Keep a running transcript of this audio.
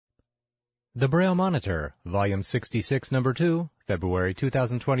The Braille Monitor, Volume 66, Number 2, February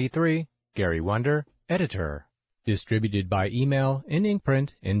 2023, Gary Wonder, Editor. Distributed by email, in ink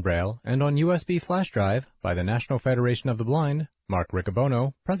print, in Braille, and on USB flash drive by the National Federation of the Blind, Mark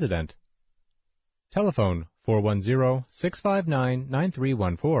Riccobono, President. Telephone,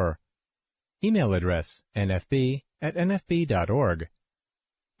 410-659-9314. Email address, nfb@nfb.org.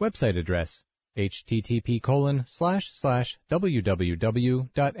 Website address,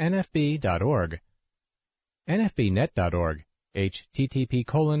 http://www.nfb.org. nfbnet.org,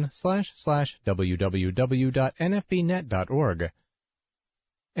 http://www.nfbnet.org.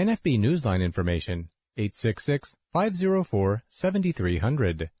 NFB Newsline information,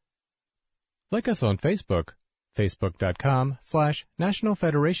 866-504-7300. Like us on Facebook, facebook.com/National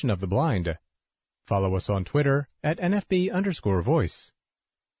Federation of the Blind. Follow us on Twitter at NFB_voice.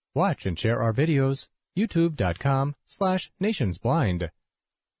 Watch and share our videos, youtube.com/nationsblind.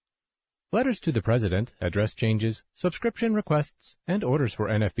 Letters to the President, address changes, subscription requests, and orders for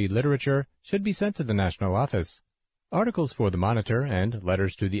NFB literature should be sent to the National Office. Articles for the Monitor and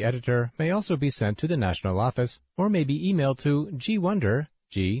letters to the editor may also be sent to the National Office or may be emailed to gwunder,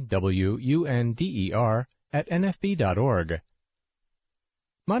 GWUNDER, @nfb.org.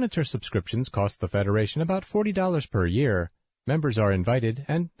 Monitor subscriptions cost the Federation about $40 per year. Members are invited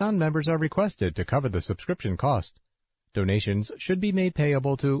and non-members are requested to cover the subscription cost. Donations should be made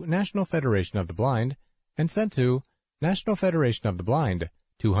payable to National Federation of the Blind and sent to National Federation of the Blind,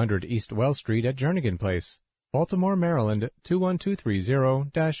 200 East Wells Street at Jernigan Place, Baltimore, Maryland,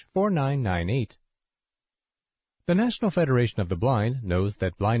 21230-4998. The National Federation of the Blind knows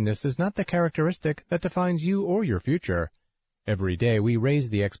that blindness is not the characteristic that defines you or your future. Every day we raise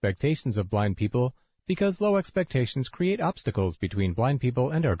the expectations of blind people because low expectations create obstacles between blind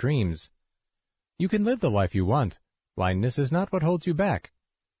people and our dreams. You can live the life you want. Blindness is not what holds you back.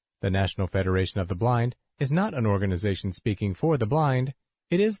 The National Federation of the Blind is not an organization speaking for the blind.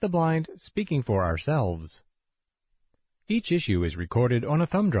 It is the blind speaking for ourselves. Each issue is recorded on a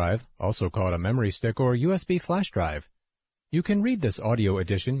thumb drive, also called a memory stick or USB flash drive. You can read this audio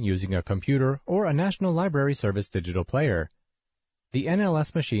edition using a computer or a National Library Service digital player. The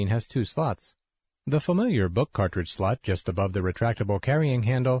NLS machine has 2 slots. The familiar book cartridge slot just above the retractable carrying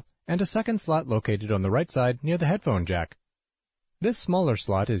handle, and a second slot located on the right side near the headphone jack. This smaller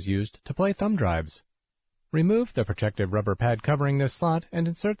slot is used to play thumb drives. Remove the protective rubber pad covering this slot and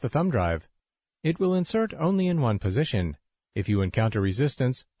insert the thumb drive. It will insert only in one position. If you encounter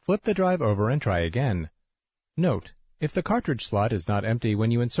resistance, flip the drive over and try again. Note, if the cartridge slot is not empty when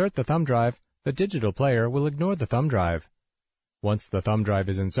you insert the thumb drive, the digital player will ignore the thumb drive. Once the thumb drive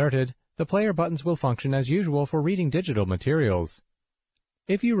is inserted, the player buttons will function as usual for reading digital materials.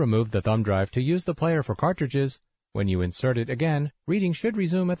 If you remove the thumb drive to use the player for cartridges, when you insert it again, reading should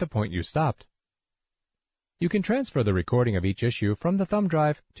resume at the point you stopped. You can transfer the recording of each issue from the thumb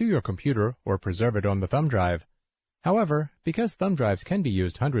drive to your computer or preserve it on the thumb drive. However, because thumb drives can be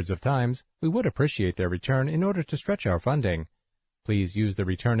used hundreds of times, we would appreciate their return in order to stretch our funding. Please use the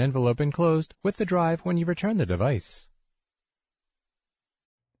return envelope enclosed with the drive when you return the device.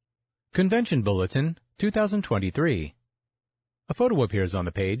 Convention Bulletin, 2023. A photo appears on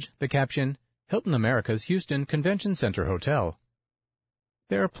the page, the caption, Hilton America's Houston Convention Center Hotel.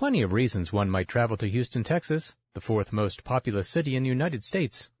 There are plenty of reasons one might travel to Houston, Texas, the 4th most populous city in the United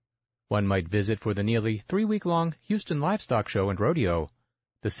States. One might visit for the nearly 3-week-long Houston Livestock Show and Rodeo.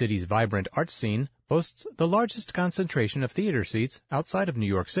 The city's vibrant arts scene boasts the largest concentration of theater seats outside of New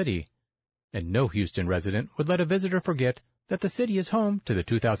York City. And no Houston resident would let a visitor forget that the city is home to the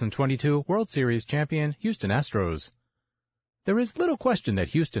 2022 World Series champion Houston Astros. There is little question that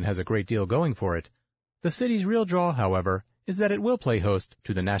Houston has a great deal going for it. The city's real draw, however, is that it will play host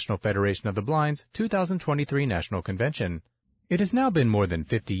to the National Federation of the Blind's 2023 National Convention. It has now been more than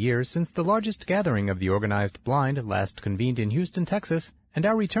 50 years since the largest gathering of the organized blind last convened in Houston, Texas, and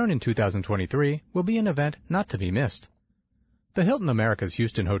our return in 2023 will be an event not to be missed. The Hilton America's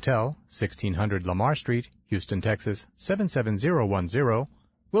Houston Hotel, 1600 Lamar Street, Houston, Texas, 77010,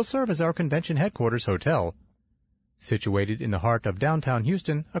 will serve as our convention headquarters hotel. Situated in the heart of downtown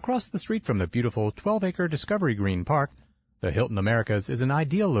Houston, across the street from the beautiful 12-acre Discovery Green Park, the Hilton Americas is an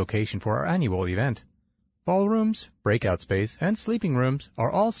ideal location for our annual event. Ballrooms, breakout space, and sleeping rooms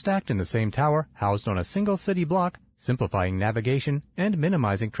are all stacked in the same tower, housed on a single city block, simplifying navigation and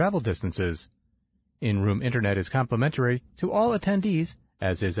minimizing travel distances. In-room internet is complimentary to all attendees,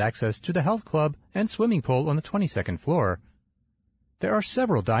 as is access to the health club and swimming pool on the 22nd floor. There are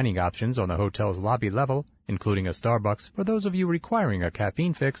several dining options on the hotel's lobby level, including a Starbucks for those of you requiring a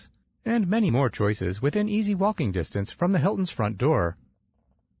caffeine fix, and many more choices within easy walking distance from the Hilton's front door.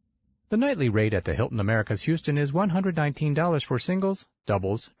 The nightly rate at the Hilton Americas Houston is $119 for singles,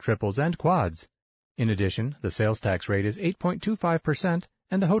 doubles, triples, and quads. In addition, the sales tax rate is 8.25%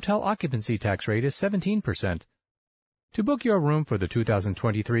 and the hotel occupancy tax rate is 17%. To book your room for the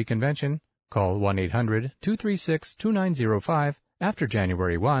 2023 convention, call 1-800-236-2905 after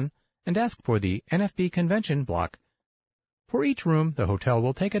January 1 and ask for the NFB Convention block. For each room, the hotel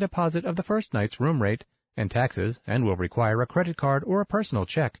will take a deposit of the first night's room rate and taxes and will require a credit card or a personal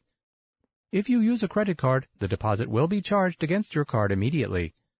check. If you use a credit card, the deposit will be charged against your card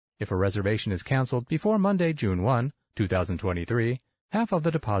immediately. If a reservation is canceled before Monday, June 1, 2023, half of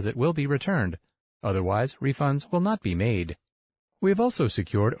the deposit will be returned. Otherwise, refunds will not be made. We have also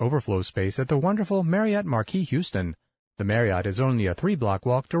secured overflow space at the wonderful Marriott Marquis Houston. The Marriott is only a 3-block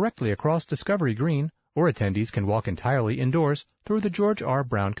walk directly across Discovery Green, or attendees can walk entirely indoors through the George R.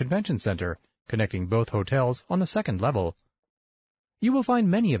 Brown Convention Center, connecting both hotels on the second level. You will find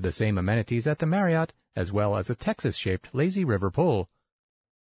many of the same amenities at the Marriott, as well as a Texas-shaped lazy river pool.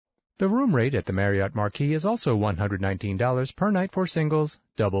 The room rate at the Marriott Marquis is also $119 per night for singles,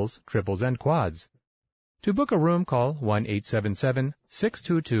 doubles, triples, and quads. To book a room, call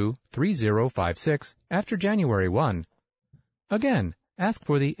 1-877-622-3056 after January 1. Again, ask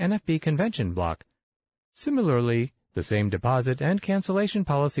for the NFB Convention block. Similarly, the same deposit and cancellation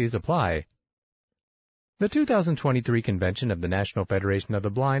policies apply. The 2023 convention of the National Federation of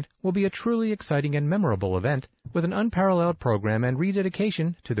the Blind will be a truly exciting and memorable event with an unparalleled program and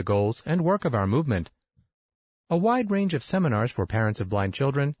rededication to the goals and work of our movement. A wide range of seminars for parents of blind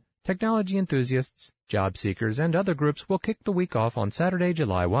children, technology enthusiasts, job seekers, and other groups will kick the week off on Saturday,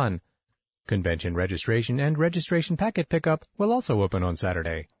 July 1. Convention registration and registration packet pickup will also open on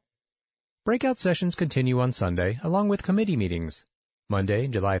Saturday. Breakout sessions continue on Sunday along with committee meetings. Monday,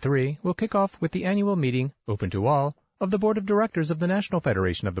 July 3, will kick off with the annual meeting, open to all, of the Board of Directors of the National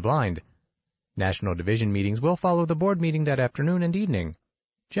Federation of the Blind. National Division meetings will follow the board meeting that afternoon and evening.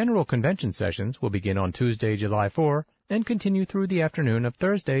 General convention sessions will begin on Tuesday, July 4, and continue through the afternoon of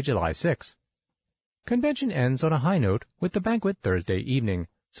Thursday, July 6. Convention ends on a high note with the banquet Thursday evening,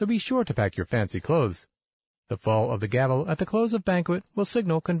 so be sure to pack your fancy clothes. The fall of the gavel at the close of banquet will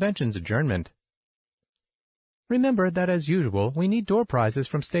signal convention's adjournment. Remember that as usual, we need door prizes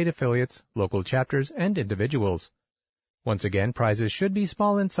from state affiliates, local chapters, and individuals. Once again, prizes should be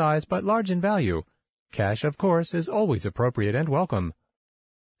small in size but large in value. Cash, of course, is always appropriate and welcome.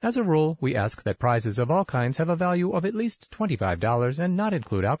 As a rule, we ask that prizes of all kinds have a value of at least $25 and not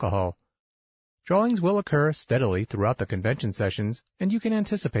include alcohol. Drawings will occur steadily throughout the convention sessions, and you can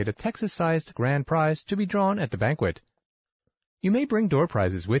anticipate a Texas-sized grand prize to be drawn at the banquet. You may bring door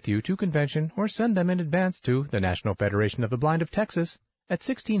prizes with you to convention or send them in advance to the National Federation of the Blind of Texas at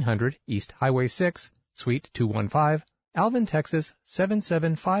 1600 East Highway 6, Suite 215, Alvin, Texas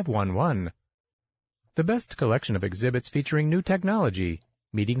 77511. The best collection of exhibits featuring new technology,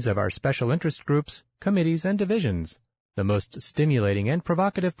 meetings of our special interest groups, committees, and divisions, the most stimulating and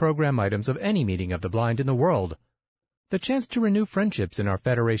provocative program items of any meeting of the blind in the world, the chance to renew friendships in our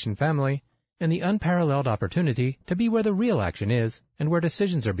Federation family, and the unparalleled opportunity to be where the real action is and where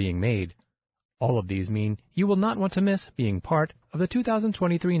decisions are being made. All of these mean you will not want to miss being part of the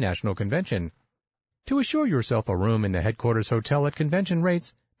 2023 National Convention. To assure yourself a room in the headquarters hotel at convention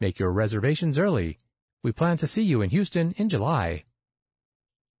rates, make your reservations early. We plan to see you in Houston in July.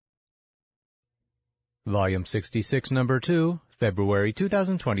 Volume 66, Number 2, February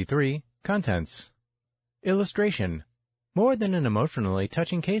 2023, Contents. Illustration. More than an emotionally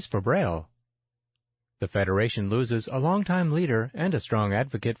touching case for Braille. The Federation loses a longtime leader and a strong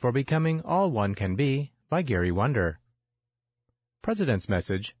advocate for becoming all one can be, by Gary Wonder. President's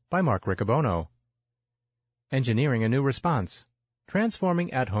Message, by Mark Riccobono. Engineering a New Response.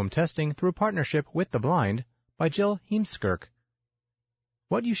 Transforming At-Home Testing Through Partnership with the Blind, by Jill Heemskirk.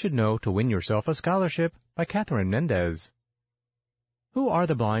 What You Should Know to Win Yourself a Scholarship, by Catherine Mendez. Who are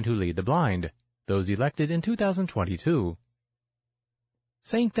the blind who lead the blind? Those elected in 2022.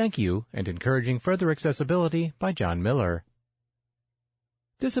 Saying Thank You and Encouraging Further Accessibility, by John Miller.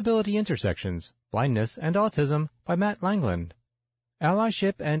 Disability Intersections, Blindness and Autism, by Matt Langland.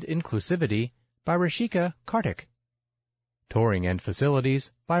 Allyship and Inclusivity, by Rashika Kartik. Touring and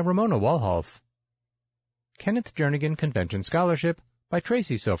Facilities, by Ramona Walhalf. Kenneth Jernigan Convention Scholarship, by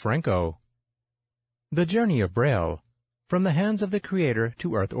Tracy Sofrenko. The Journey of Braille, From the Hands of the Creator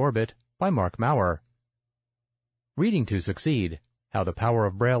to Earth Orbit, by Mark Maurer. Reading to Succeed, How the Power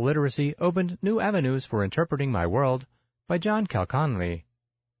of Braille Literacy Opened New Avenues for Interpreting My World, by John Calconley.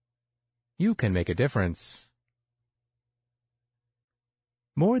 You Can Make a Difference.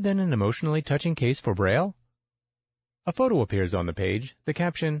 More than an emotionally touching case for Braille? A photo appears on the page, the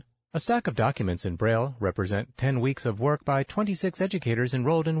caption, A stack of documents in Braille represent 10 weeks of work by 26 educators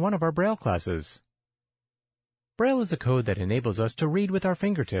enrolled in one of our Braille classes. Braille is a code that enables us to read with our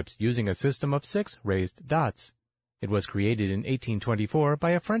fingertips using a system of 6 raised dots. It was created in 1824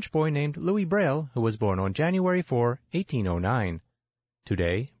 by a French boy named Louis Braille, who was born on January 4, 1809.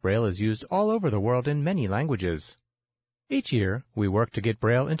 Today, Braille is used all over the world in many languages. Each year, we work to get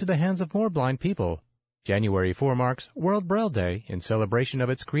Braille into the hands of more blind people. January 4 marks World Braille Day in celebration of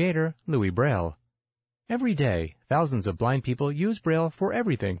its creator, Louis Braille. Every day, thousands of blind people use Braille for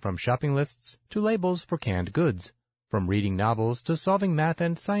everything from shopping lists to labels for canned goods, from reading novels to solving math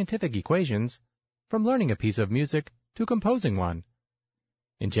and scientific equations, from learning a piece of music to composing one.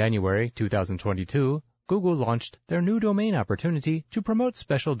 In January 2022, Google launched their new domain opportunity to promote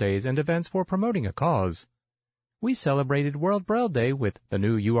special days and events for promoting a cause. We celebrated World Braille Day with the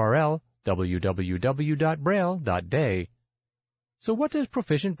new URL www.braille.day. So what does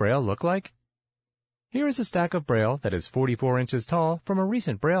proficient Braille look like? Here is a stack of Braille that is 44 inches tall from a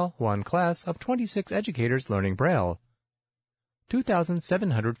recent Braille 1 class of 26 educators learning Braille.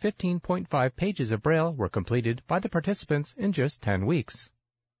 2,715.5 pages of Braille were completed by the participants in just 10 weeks.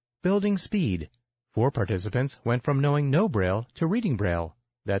 Building speed. 4 participants went from knowing no Braille to reading Braille.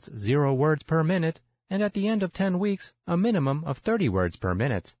 That's 0 words per minute, and at the end of 10 weeks, a minimum of 30 words per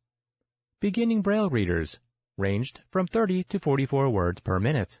minute. Beginning Braille readers, ranged from 30 to 44 words per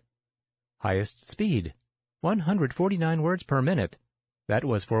minute. Highest speed, 149 words per minute. That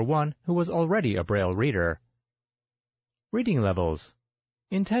was for one who was already a Braille reader. Reading levels.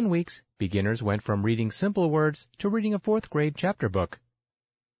 In 10 weeks, beginners went from reading simple words to reading a 4th grade chapter book.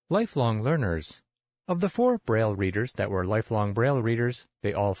 Lifelong learners. Of the 4 Braille readers that were lifelong Braille readers,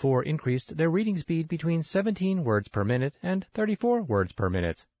 they all 4 increased their reading speed between 17 words per minute and 34 words per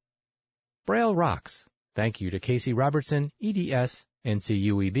minute. Braille rocks. Thank you to Casey Robertson, EDS,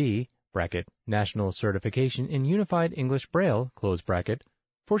 NCUEB, bracket, National Certification in Unified English Braille, close bracket,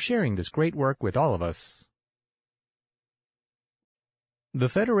 for sharing this great work with all of us. The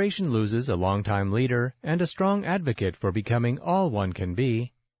Federation loses a longtime leader and a strong advocate for becoming all one can be,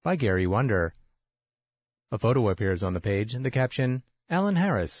 by Gary Wonder. A photo appears on the page, the caption, Alan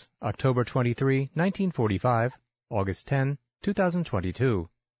Harris, October 23, 1945, August 10, 2022.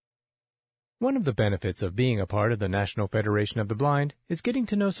 One of the benefits of being a part of the National Federation of the Blind is getting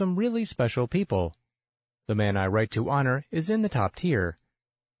to know some really special people. The man I write to honor is in the top tier.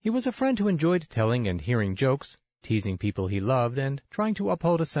 He was a friend who enjoyed telling and hearing jokes, teasing people he loved, and trying to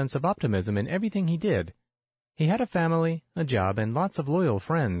uphold a sense of optimism in everything he did. He had a family, a job, and lots of loyal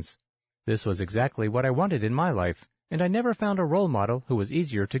friends. This was exactly what I wanted in my life, and I never found a role model who was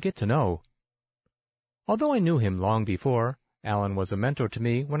easier to get to know. Although I knew him long before, Alan was a mentor to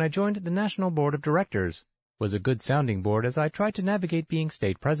me when I joined the National Board of Directors, was a good sounding board as I tried to navigate being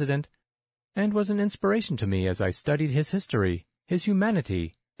state president, and was an inspiration to me as I studied his history, his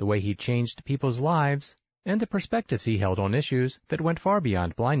humanity, the way he changed people's lives, and the perspectives he held on issues that went far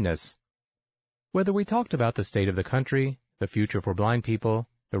beyond blindness. Whether we talked about the state of the country, the future for blind people,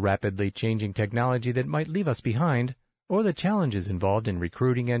 the rapidly changing technology that might leave us behind, or the challenges involved in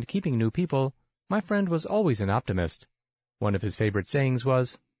recruiting and keeping new people, my friend was always an optimist. One of his favorite sayings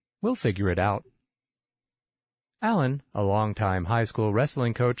was, "We'll figure it out." Alan, a longtime high school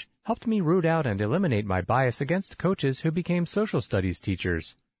wrestling coach, helped me root out and eliminate my bias against coaches who became social studies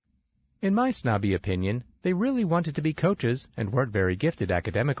teachers. In my snobby opinion, they really wanted to be coaches and weren't very gifted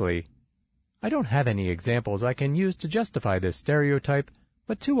academically. I don't have any examples I can use to justify this stereotype,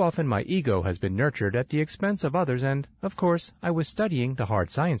 but too often my ego has been nurtured at the expense of others and, of course, I was studying the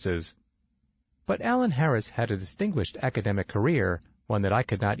hard sciences. But Alan Harris had a distinguished academic career, one that I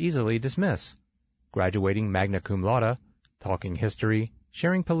could not easily dismiss. Graduating magna cum laude, talking history,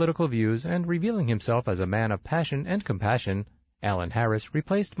 sharing political views, and revealing himself as a man of passion and compassion, Alan Harris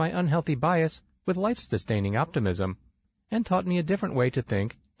replaced my unhealthy bias with life-sustaining optimism, and taught me a different way to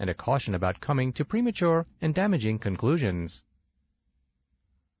think and a caution about coming to premature and damaging conclusions.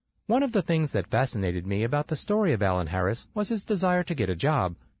 One of the things that fascinated me about the story of Alan Harris was his desire to get a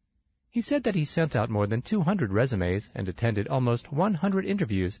job. He said that he sent out more than 200 resumes and attended almost 100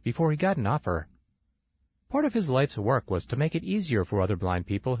 interviews before he got an offer. Part of his life's work was to make it easier for other blind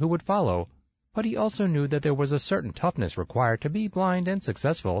people who would follow, but he also knew that there was a certain toughness required to be blind and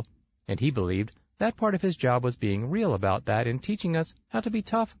successful, and he believed that part of his job was being real about that in teaching us how to be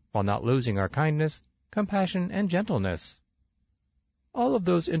tough while not losing our kindness, compassion, and gentleness. All of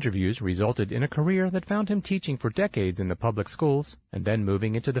those interviews resulted in a career that found him teaching for decades in the public schools and then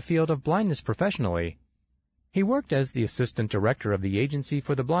moving into the field of blindness professionally. He worked as the assistant director of the Agency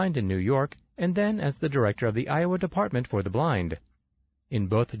for the Blind in New York and then as the director of the Iowa Department for the Blind. In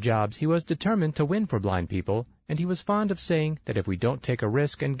both jobs he was determined to win for blind people, and he was fond of saying that if we don't take a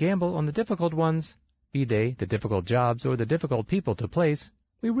risk and gamble on the difficult ones, be they the difficult jobs or the difficult people to place,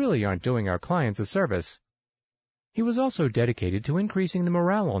 we really aren't doing our clients a service. He was also dedicated to increasing the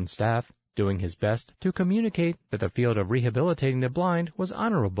morale on staff, doing his best to communicate that the field of rehabilitating the blind was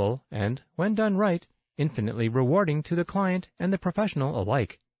honorable and, when done right, infinitely rewarding to the client and the professional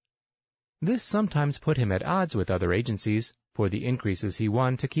alike. This sometimes put him at odds with other agencies, for the increases he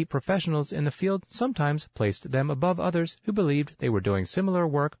won to keep professionals in the field sometimes placed them above others who believed they were doing similar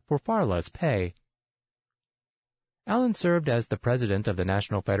work for far less pay. Allen served as the president of the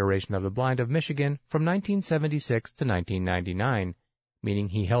National Federation of the Blind of Michigan from 1976 to 1999, meaning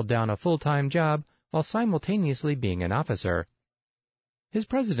he held down a full-time job while simultaneously being an officer. His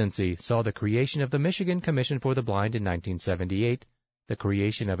presidency saw the creation of the Michigan Commission for the Blind in 1978, the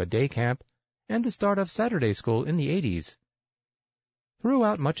creation of a day camp, and the start of Saturday School in the 80s.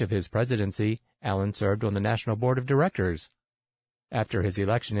 Throughout much of his presidency, Allen served on the National Board of Directors. After his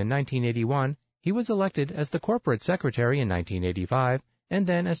election in 1981, he was elected as the corporate secretary in 1985 and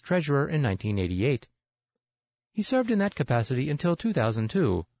then as treasurer in 1988. He served in that capacity until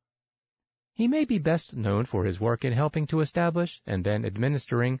 2002. He may be best known for his work in helping to establish and then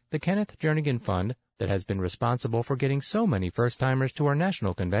administering the Kenneth Jernigan Fund that has been responsible for getting so many first-timers to our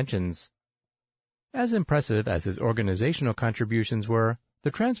national conventions. As impressive as his organizational contributions were,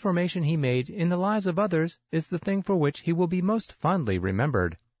 the transformation he made in the lives of others is the thing for which he will be most fondly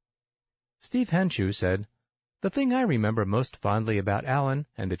remembered. Steve Hanshu said, "The thing I remember most fondly about Allen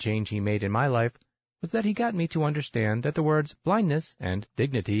and the change he made in my life was that he got me to understand that the words blindness and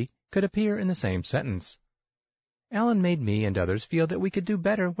dignity could appear in the same sentence. Allen made me and others feel that we could do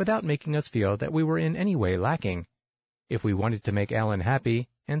better without making us feel that we were in any way lacking. If we wanted to make Allen happy,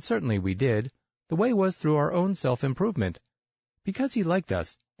 and certainly we did, the way was through our own self-improvement. Because he liked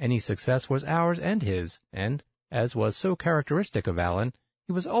us, any success was ours and his, and, as was so characteristic of Allen,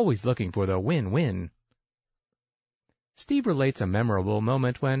 he was always looking for the win-win." Steve relates a memorable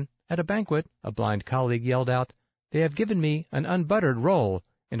moment when, at a banquet, a blind colleague yelled out, "They have given me an unbuttered roll,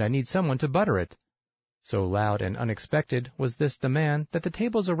 and I need someone to butter it." So loud and unexpected was this demand that the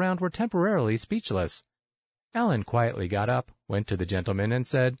tables around were temporarily speechless. Allen quietly got up, went to the gentleman, and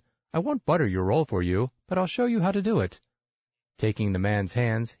said, "I won't butter your roll for you, but I'll show you how to do it." Taking the man's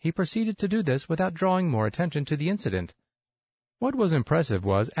hands, he proceeded to do this without drawing more attention to the incident. What was impressive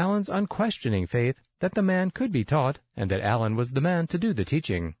was Allen's unquestioning faith that the man could be taught and that Allen was the man to do the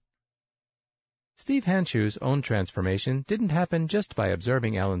teaching. Steve Hanshu's own transformation didn't happen just by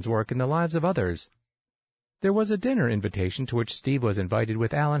observing Allen's work in the lives of others. There was a dinner invitation to which Steve was invited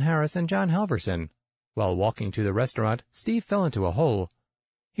with Alan Harris and John Halverson. While walking to the restaurant, Steve fell into a hole.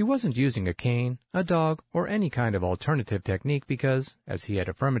 He wasn't using a cane, a dog, or any kind of alternative technique because, as he had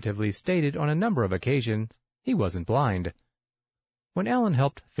affirmatively stated on a number of occasions, he wasn't blind. When Allen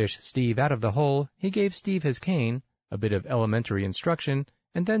helped fish Steve out of the hole, he gave Steve his cane, a bit of elementary instruction,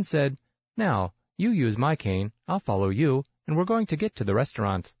 and then said, "Now, you use my cane, I'll follow you, and we're going to get to the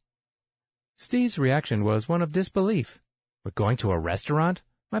restaurant." Steve's reaction was one of disbelief. "We're going to a restaurant?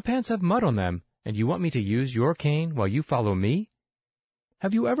 My pants have mud on them, and you want me to use your cane while you follow me?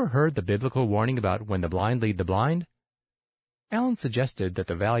 Have you ever heard the biblical warning about when the blind lead the blind?" Allen suggested that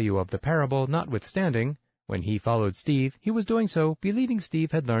the value of the parable notwithstanding, when he followed Steve, he was doing so believing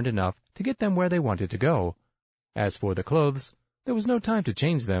Steve had learned enough to get them where they wanted to go. As for the clothes, there was no time to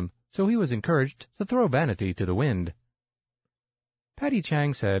change them, so he was encouraged to throw vanity to the wind. Patty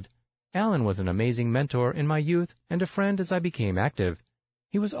Chang said, "Allen was an amazing mentor in my youth and a friend as I became active.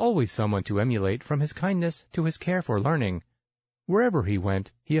 He was always someone to emulate from his kindness to his care for learning. Wherever he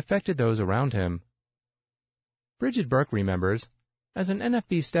went, he affected those around him." Bridget Burke remembers, "As an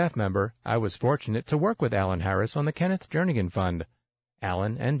NFB staff member, I was fortunate to work with Alan Harris on the Kenneth Jernigan Fund.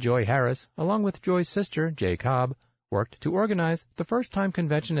 Alan and Joy Harris, along with Joy's sister, Jay Cobb, worked to organize the first-time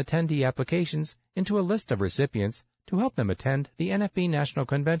convention attendee applications into a list of recipients to help them attend the NFB National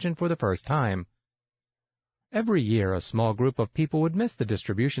Convention for the first time. Every year, a small group of people would miss the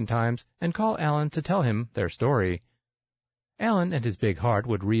distribution times and call Alan to tell him their story. Alan and his big heart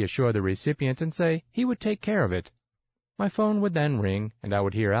would reassure the recipient and say he would take care of it. My phone would then ring, and I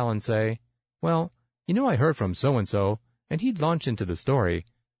would hear Alan say, 'Well, you know I heard from so-and-so,' and he'd launch into the story.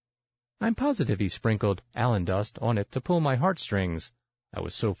 I'm positive he sprinkled Alan dust on it to pull my heartstrings. I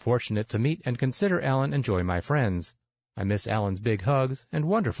was so fortunate to meet and consider Alan and Joy my friends. I miss Alan's big hugs and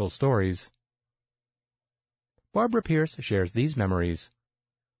wonderful stories." Barbara Pierce shares these memories.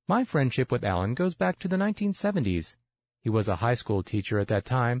 "My friendship with Alan goes back to the 1970s. He was a high school teacher at that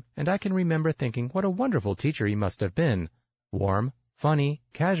time, and I can remember thinking what a wonderful teacher he must have been. Warm, funny,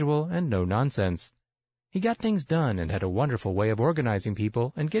 casual, and no nonsense. He got things done and had a wonderful way of organizing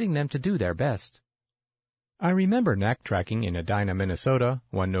people and getting them to do their best. I remember knack-tracking in Edina, Minnesota,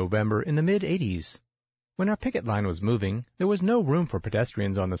 one November in the mid-'80s. When our picket line was moving, there was no room for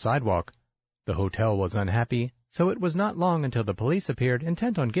pedestrians on the sidewalk. The hotel was unhappy, so it was not long until the police appeared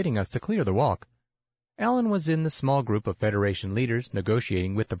intent on getting us to clear the walk. Alan was in the small group of Federation leaders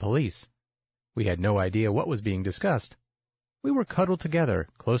negotiating with the police. We had no idea what was being discussed. We were cuddled together,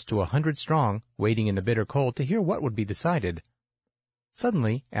 close to 100 strong, waiting in the bitter cold to hear what would be decided.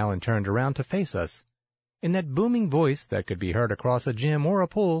 Suddenly, Alan turned around to face us. In that booming voice that could be heard across a gym or a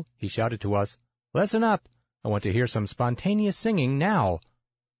pool, he shouted to us, "Listen up! I want to hear some spontaneous singing now!"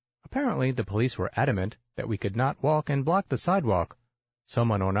 Apparently, the police were adamant that we could not walk and block the sidewalk.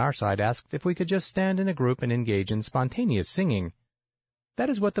 Someone on our side asked if we could just stand in a group and engage in spontaneous singing. That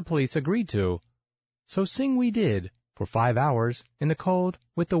is what the police agreed to. So sing we did, for 5 hours, in the cold,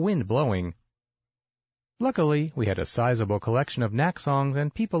 with the wind blowing. Luckily, we had a sizable collection of knack songs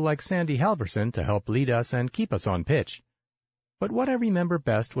and people like Sandy Halverson to help lead us and keep us on pitch. But what I remember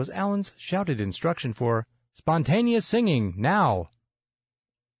best was Alan's shouted instruction for spontaneous singing, now!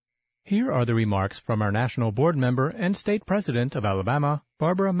 Here are the remarks from our National Board member and State President of Alabama,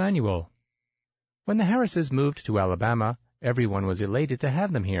 Barbara Manuel. When the Harrises moved to Alabama, everyone was elated to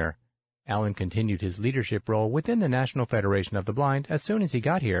have them here. Alan continued his leadership role within the National Federation of the Blind as soon as he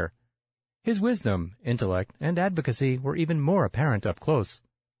got here. His wisdom, intellect, and advocacy were even more apparent up close.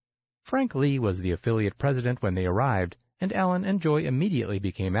 Frank Lee was the affiliate president when they arrived, and Alan and Joy immediately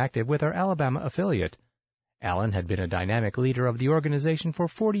became active with our Alabama affiliate. Alan had been a dynamic leader of the organization for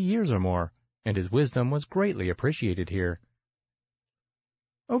 40 years or more, and his wisdom was greatly appreciated here.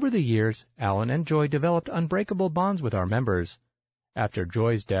 Over the years, Alan and Joy developed unbreakable bonds with our members. After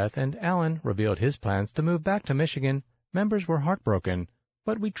Joy's death and Alan revealed his plans to move back to Michigan, members were heartbroken,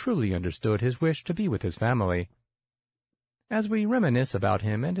 but we truly understood his wish to be with his family. As we reminisce about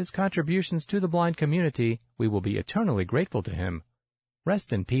him and his contributions to the blind community, we will be eternally grateful to him.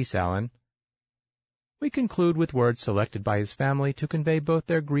 Rest in peace, Alan. We conclude with words selected by his family to convey both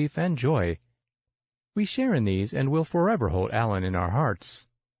their grief and joy. We share in these and will forever hold Alan in our hearts.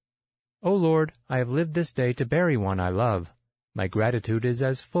 O Lord, I have lived this day to bury one I love. My gratitude is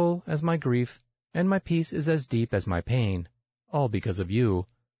as full as my grief, and my peace is as deep as my pain, all because of you.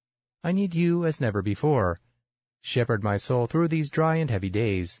 I need you as never before. Shepherd my soul through these dry and heavy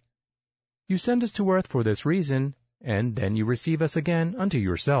days. You send us to earth for this reason, and then you receive us again unto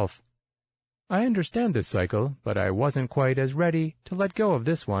yourself. I understand this cycle, but I wasn't quite as ready to let go of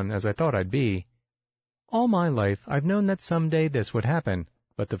this one as I thought I'd be. All my life I've known that someday this would happen,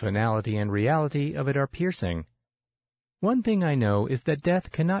 but the finality and reality of it are piercing. One thing I know is that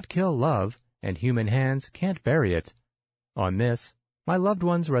death cannot kill love, and human hands can't bury it. On this, my loved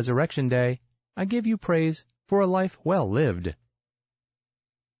one's resurrection day, I give you praise for a life well lived.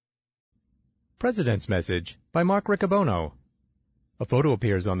 President's Message by Mark Riccobono. A photo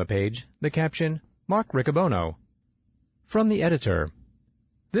appears on the page, the caption, Mark Riccobono. From the editor.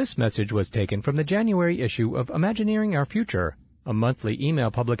 This message was taken from the January issue of Imagineering Our Future, a monthly email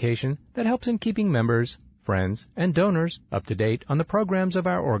publication that helps in keeping members, friends, and donors up to date on the programs of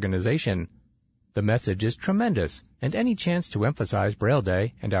our organization. The message is tremendous, and any chance to emphasize Braille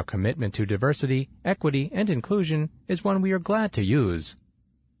Day and our commitment to diversity, equity, and inclusion is one we are glad to use.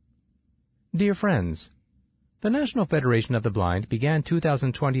 Dear friends, the National Federation of the Blind began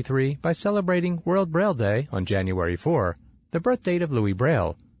 2023 by celebrating World Braille Day on January 4, the birth date of Louis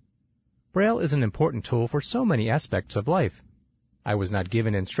Braille. Braille is an important tool for so many aspects of life. I was not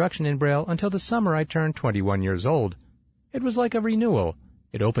given instruction in Braille until the summer I turned 21 years old. It was like a renewal.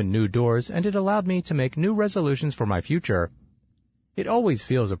 It opened new doors, and it allowed me to make new resolutions for my future. It always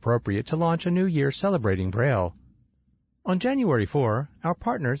feels appropriate to launch a new year celebrating Braille. On January 4, our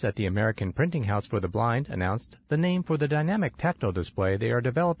partners at the American Printing House for the Blind announced the name for the dynamic tactile display they are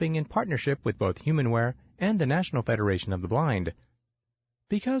developing in partnership with both HumanWare and the National Federation of the Blind.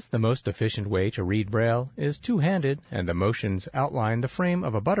 Because the most efficient way to read Braille is two-handed and the motions outline the frame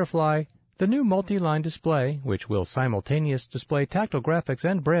of a butterfly, the new multi-line display, which will simultaneously display tactile graphics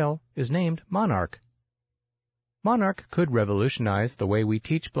and Braille, is named Monarch. Monarch could revolutionize the way we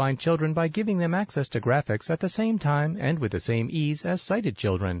teach blind children by giving them access to graphics at the same time and with the same ease as sighted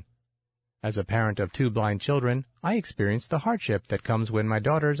children. As a parent of 2 blind children, I experience the hardship that comes when my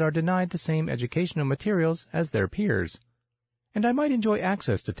daughters are denied the same educational materials as their peers. And I might enjoy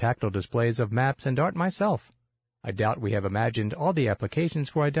access to tactile displays of maps and art myself. I doubt we have imagined all the applications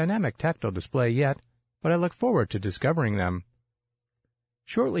for a dynamic tactile display yet, but I look forward to discovering them.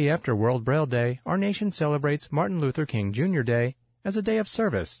 Shortly after World Braille Day, our nation celebrates Martin Luther King Jr. Day, as a day of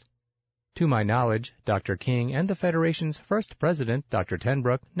service. To my knowledge, Dr. King and the Federation's first president, Dr.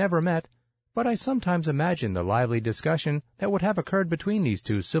 Tenbrook, never met, but I sometimes imagine the lively discussion that would have occurred between these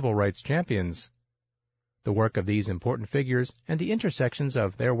two civil rights champions. The work of these important figures and the intersections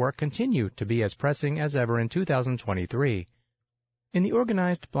of their work continue to be as pressing as ever in 2023. In the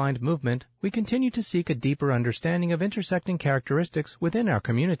organized blind movement, we continue to seek a deeper understanding of intersecting characteristics within our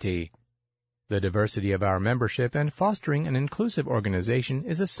community. The diversity of our membership and fostering an inclusive organization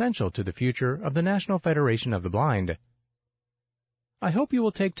is essential to the future of the National Federation of the Blind. I hope you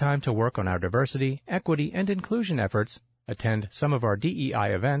will take time to work on our diversity, equity, and inclusion efforts, attend some of our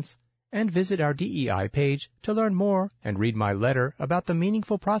DEI events, and visit our DEI page to learn more and read my letter about the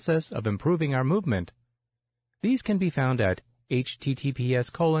meaningful process of improving our movement. These can be found at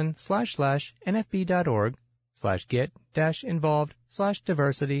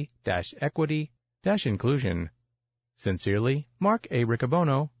https://nfb.org/get-involved/diversity-equity-inclusion. Sincerely, Mark A.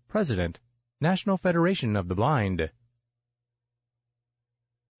 Riccobono, President, National Federation of the Blind.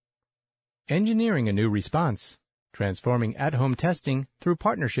 Engineering a New Response, Transforming At-Home Testing Through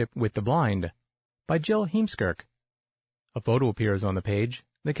Partnership with the Blind, by Jill Heemskirk. A photo appears on the page,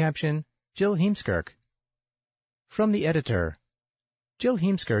 the caption, Jill Heemskirk. From the editor. Jill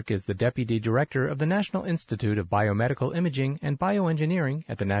Heemskirk is the Deputy Director of the National Institute of Biomedical Imaging and Bioengineering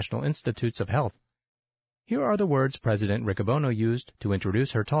at the National Institutes of Health. Here are the words President Riccobono used to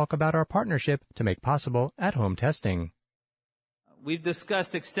introduce her talk about our partnership to make possible at-home testing. We've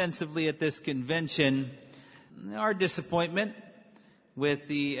discussed extensively at this convention our disappointment with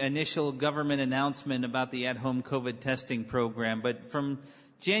the initial government announcement about the at-home COVID testing program. But from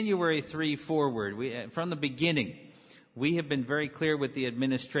January 3 forward, from the beginning, we have been very clear with the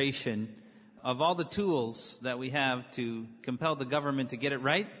administration of all the tools that we have to compel the government to get it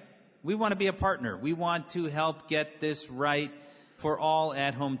right. We want to be a partner. We want to help get this right for all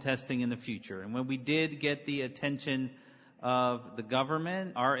at-home testing in the future. And when we did get the attention of the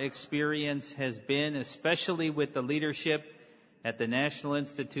government, our experience has been, especially with the leadership at the National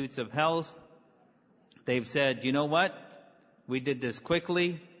Institutes of Health, they've said, you know what? We did this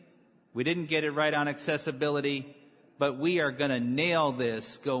quickly. We didn't get it right on accessibility, but we are going to nail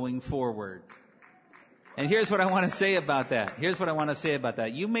this going forward. And here's what I want to say about that.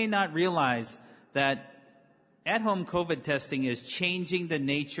 You may not realize that at-home COVID testing is changing the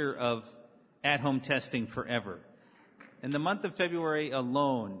nature of at-home testing forever. In the month of February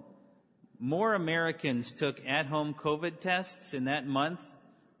alone, more Americans took at-home COVID tests in that month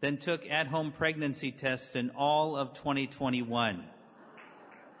than took at-home pregnancy tests in all of 2021.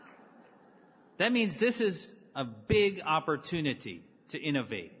 That means this is a big opportunity to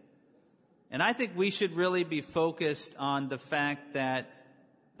innovate. And I think we should really be focused on the fact that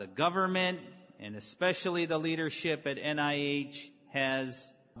the government, and especially the leadership at NIH,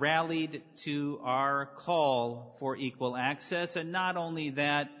 has rallied to our call for equal access. And not only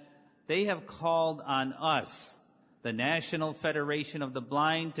that, they have called on us, the National Federation of the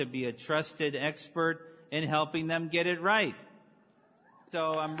Blind, to be a trusted expert in helping them get it right.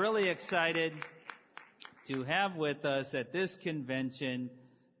 So I'm really excited to have with us at this convention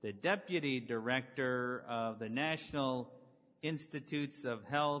the Deputy Director of the National Institutes of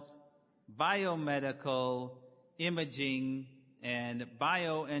Health, Biomedical Imaging, and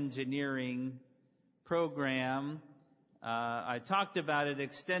Bioengineering Program. I talked about it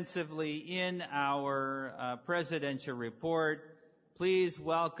extensively in our presidential report. Please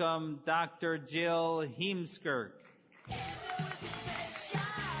welcome Dr. Jill Heemskirk.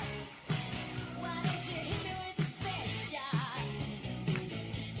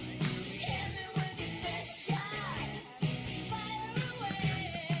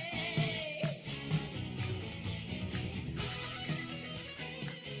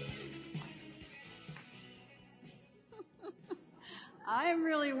 I'm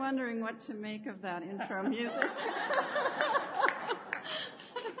really wondering what to make of that intro music.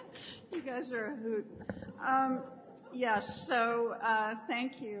 You guys are a hoot.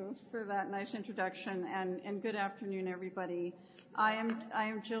 Thank you for that nice introduction, and good afternoon, everybody. I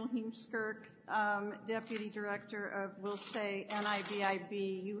am Jill Heemskirk, Deputy Director of, we'll say,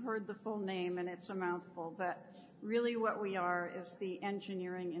 NIBIB. You heard the full name, and it's a mouthful, but really what we are is the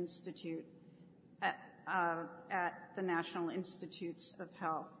Engineering Institute at the National Institutes of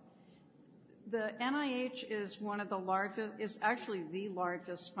Health. The NIH is actually the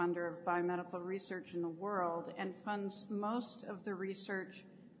largest funder of biomedical research in the world and funds most of the research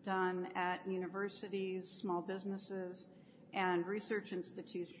done at universities, small businesses, and research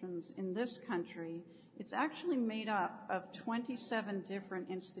institutions in this country It's actually made up of 27 different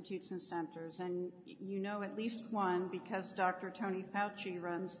institutes and centers, and you know at least one because Dr. Tony Fauci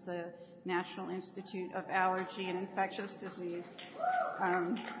runs the National Institute of Allergy and Infectious Disease.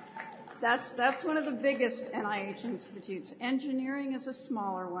 That's one of the biggest NIH institutes. Engineering is a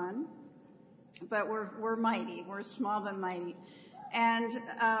smaller one, but we're mighty. We're small but mighty. And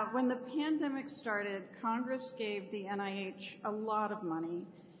when the pandemic started, Congress gave the NIH a lot of money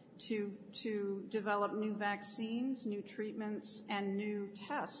to develop new vaccines, new treatments, and new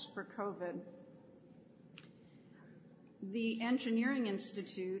tests for COVID. The Engineering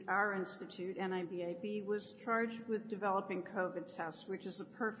Institute, our institute, NIBIB, was charged with developing COVID tests, which is a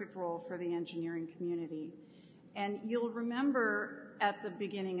perfect role for the engineering community. And you'll remember at the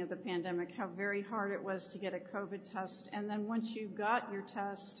beginning of the pandemic how very hard it was to get a COVID test, and then once you got your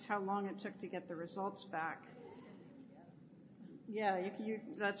test, how long it took to get the results back. Yeah,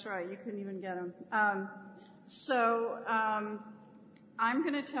 that's right, you couldn't even get them. I'm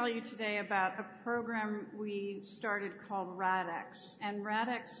going to tell you today about a program we started called RADx, and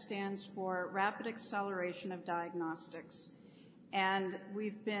RADx stands for Rapid Acceleration of Diagnostics. And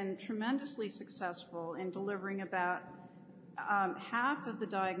we've been tremendously successful in delivering about half of the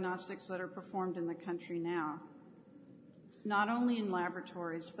diagnostics that are performed in the country now, not only in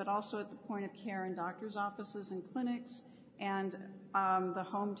laboratories, but also at the point of care in doctors' offices and clinics, and the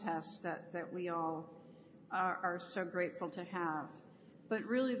home tests that we all are so grateful to have. But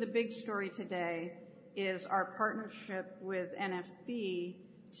really the big story today is our partnership with NFB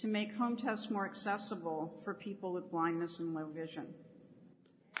to make home tests more accessible for people with blindness and low vision.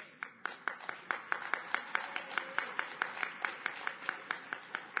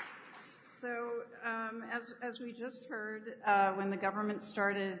 So as we just heard, when the government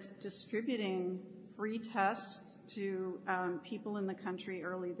started distributing free tests to people in the country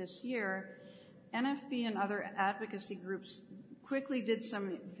early this year, NFB and other advocacy groups quickly did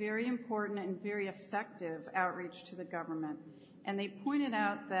some very important and very effective outreach to the government. And they pointed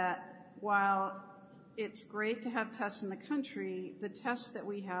out that while it's great to have tests in the country, the tests that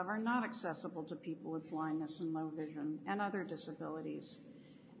we have are not accessible to people with blindness and low vision and other disabilities.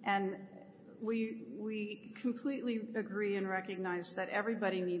 And we completely agree and recognize that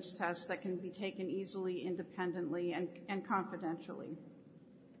everybody needs tests that can be taken easily, independently, and confidentially.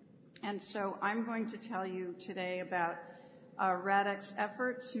 And so I'm going to tell you today about RADx's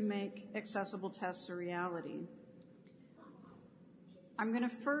effort to make accessible tests a reality. I'm going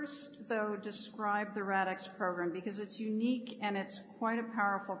to first, though, describe the RADx program because it's unique and it's quite a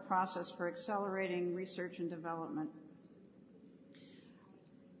powerful process for accelerating research and development.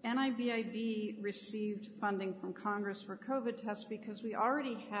 NIBIB received funding from Congress for COVID tests because we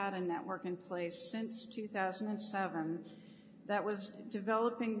already had a network in place since 2007 that was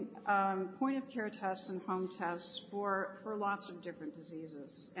developing point-of-care tests and home tests for lots of different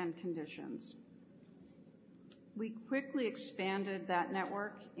diseases and conditions. We quickly expanded that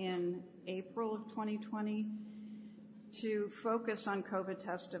network in April of 2020 to focus on COVID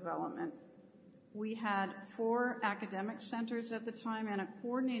test development. We had 4 academic centers at the time and a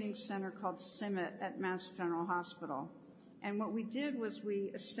coordinating center called CIMMIT at Mass General Hospital. And what we did was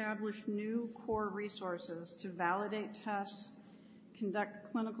we established new core resources to validate tests,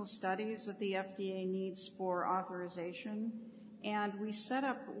 conduct clinical studies that the FDA needs for authorization, and we set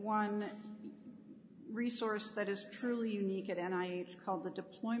up one resource that is truly unique at NIH called the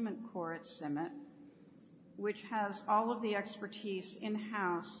Deployment Core at CIMMIT, which has all of the expertise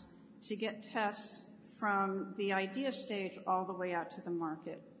in-house to get tests from the idea stage all the way out to the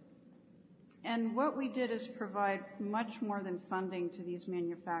market. And what we did is provide much more than funding to these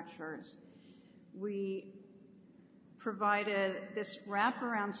manufacturers. We provided this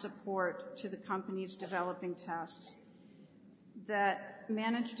wraparound support to the companies developing tests that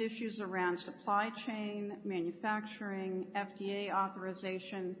managed issues around supply chain, manufacturing, FDA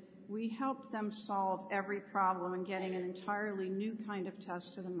authorization. We helped them solve every problem in getting an entirely new kind of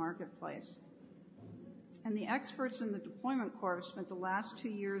test to the marketplace. And the experts in the Deployment Corps spent the last 2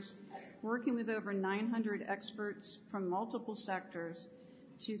 years working with over 900 experts from multiple sectors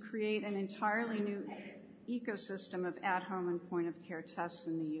to create an entirely new ecosystem of at-home and point-of-care tests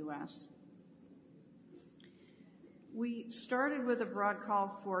in the U.S. We started with a broad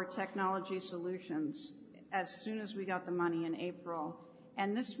call for technology solutions as soon as we got the money in April,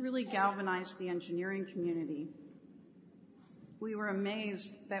 and this really galvanized the engineering community. We were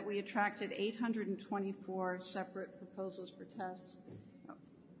amazed that we attracted 824 separate proposals for tests. Oh.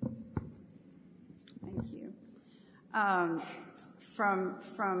 Thank you.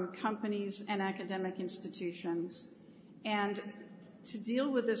 From companies and academic institutions. And to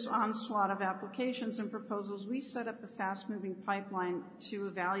deal with this onslaught of applications and proposals, we set up a fast-moving pipeline to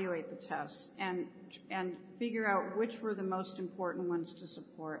evaluate the tests and figure out which were the most important ones to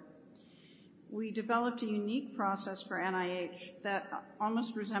support. We developed a unique process for NIH that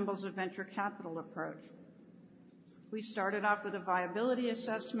almost resembles a venture capital approach. We started off with a viability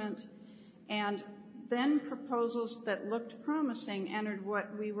assessment, and then proposals that looked promising entered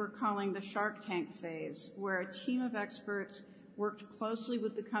what we were calling the Shark Tank phase, where a team of experts worked closely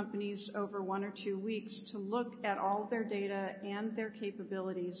with the companies over 1 or 2 weeks to look at all their data and their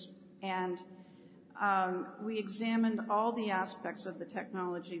capabilities, and we examined all the aspects of the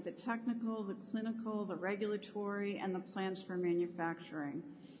technology, the technical, the clinical, the regulatory, and the plans for manufacturing.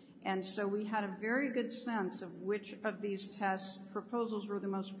 And so we had a very good sense of which of these test proposals were the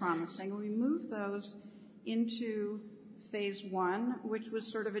most promising. We moved those into phase 1, which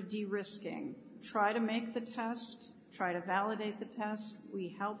was sort of a de-risking. Try to make the test, try to validate the test.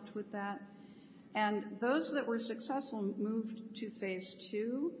 We helped with that. And those that were successful moved to phase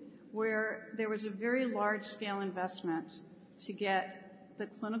 2, where there was a very large-scale investment to get the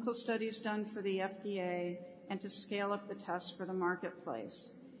clinical studies done for the FDA and to scale up the tests for the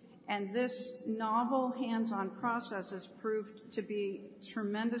marketplace. And this novel hands-on process has proved to be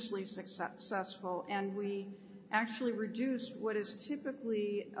tremendously successful, and we actually reduced what is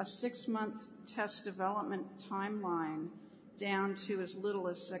typically a 6-month test development timeline down to as little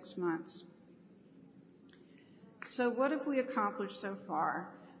as 6 months. So what have we accomplished so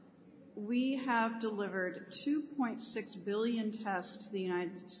far? We have delivered 2.6 billion tests to the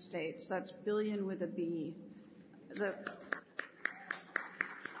United States. That's billion with a B.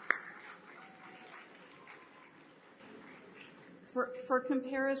 For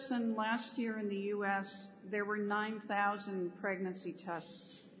comparison, last year in the U.S., there were 9,000 pregnancy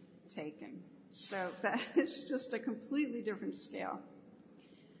tests taken. So that is just a completely different scale.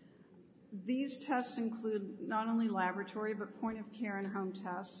 These tests include not only laboratory, but point-of-care and home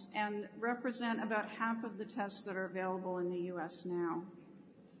tests, and represent about half of the tests that are available in the U.S. now.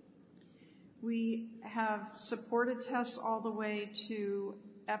 We have supported tests all the way to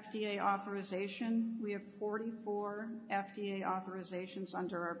FDA authorization. We have 44 FDA authorizations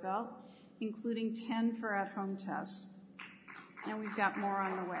under our belt, including 10 for at-home tests, and we've got more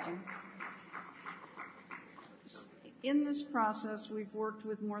on the way. In this process, we've worked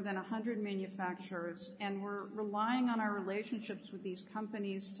with more than 100 manufacturers, and we're relying on our relationships with these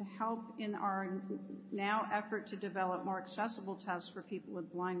companies to help in our now effort to develop more accessible tests for people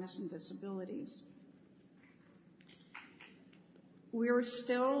with blindness and disabilities. We're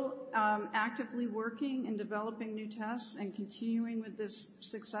still actively working and developing new tests and continuing with this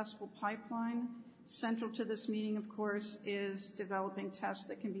successful pipeline. Central to this meeting, of course, is developing tests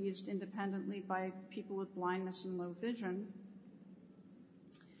that can be used independently by people with blindness and low vision.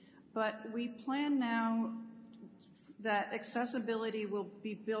 But we plan now that accessibility will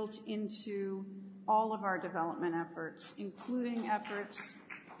be built into all of our development efforts, including efforts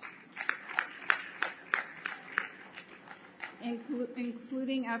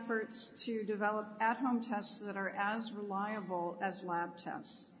to develop at-home tests that are as reliable as lab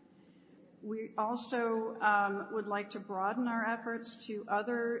tests. We also would like to broaden our efforts to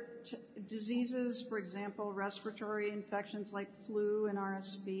other diseases, for example, respiratory infections like flu and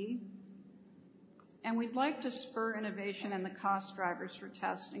RSV. And we'd like to spur innovation in the cost drivers for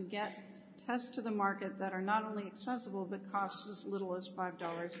tests and get tests to the market that are not only accessible, but cost as little as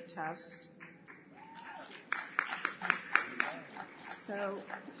 $5 a test. So,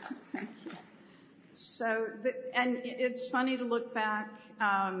 thank you. So, and it's funny to look back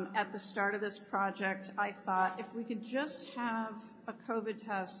at the start of this project. I thought if we could just have a COVID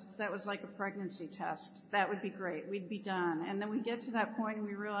test that was like a pregnancy test, that would be great. We'd be done. And then we get to that point and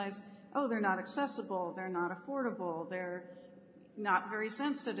we realize, oh, they're not accessible, they're not affordable, they're not very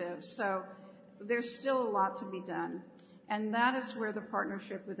sensitive. So there's still a lot to be done. And that is where the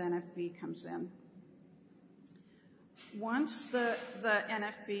partnership with NFB comes in. Once the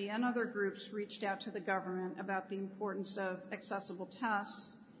NFB and other groups reached out to the government about the importance of accessible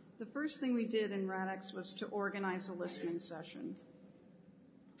tests, the first thing we did in RADx was to organize a listening session.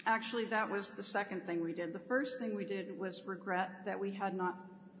 Actually, that was the second thing we did. The first thing we did was regret that we had not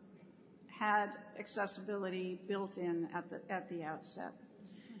had accessibility built in at the outset.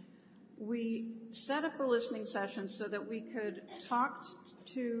 We set up a listening session so that we could talk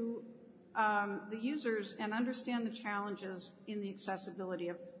to the users and understand the challenges in the accessibility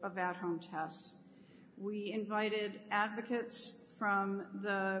of at-home tests. We invited advocates from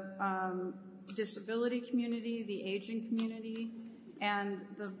the disability community, the aging community, and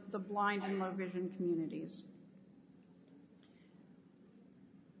the blind and low vision communities.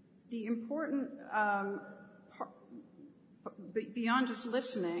 The important, beyond just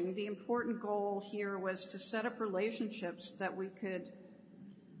listening, the important goal here was to set up relationships that we could,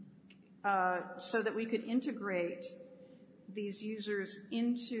 so that we could integrate these users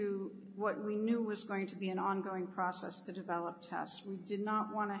into what we knew was going to be an ongoing process to develop tests. We did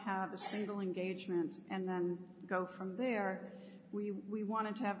not want to have a single engagement and then go from there. We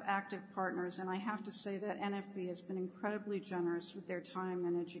wanted to have active partners, and I have to say that NFB has been incredibly generous with their time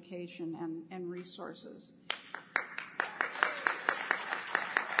and education and resources.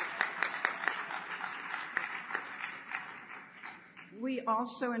 We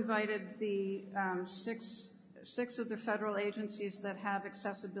also invited the six of the federal agencies that have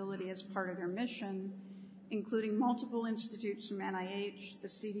accessibility as part of their mission, including multiple institutes from NIH, the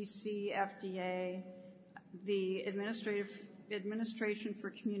CDC, FDA, the Administration for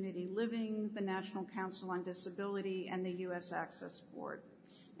Community Living, the National Council on Disability, and the U.S. Access Board.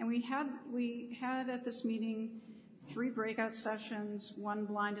 And we had at this meeting 3 breakout sessions, 1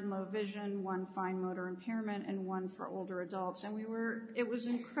 blind and low vision, 1 fine motor impairment, and 1 for older adults. And it was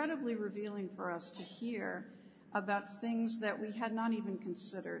incredibly revealing for us to hear about things that we had not even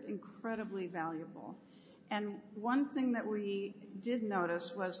considered, incredibly valuable. And one thing that we did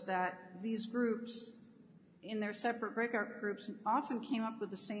notice was that these groups, in their separate breakout groups, often came up with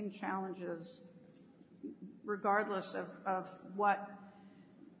the same challenges, regardless of what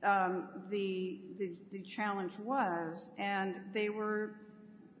the challenge was. And they were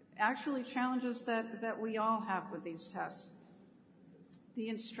actually challenges that we all have with these tests. The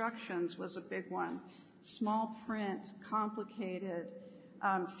instructions was a big one. Small print, complicated,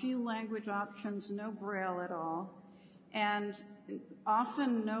 few language options, no Braille at all, and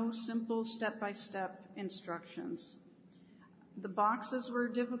often no simple step-by-step instructions. The boxes were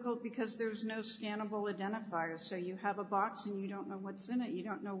difficult because there's no scannable identifier, so you have a box and you don't know what's in it, you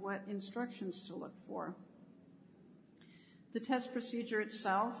don't know what instructions to look for. The test procedure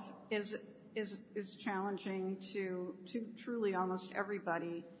itself is challenging to truly almost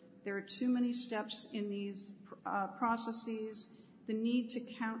everybody. There are too many steps in these processes. The need to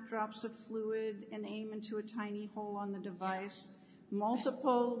count drops of fluid and aim into a tiny hole on the device,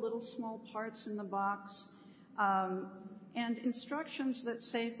 multiple little small parts in the box, and instructions that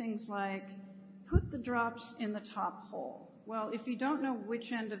say things like, put the drops in the top hole. Well, if you don't know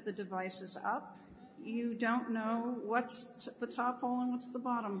which end of the device is up, you don't know what's the top hole and what's the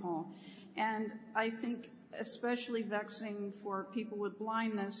bottom hole. And I think especially vexing for people with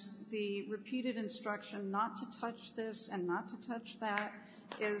blindness, the repeated instruction not to touch this and not to touch that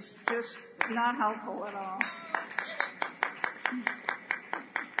is just not helpful at all.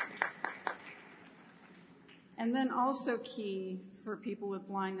 And then also key for people with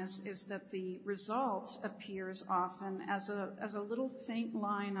blindness is that the result appears often as a little faint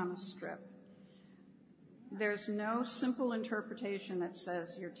line on a strip. There's no simple interpretation that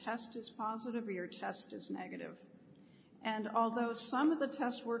says your test is positive or your test is negative. And although some of the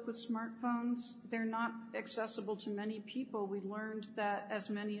tests work with smartphones, they're not accessible to many people. We learned that as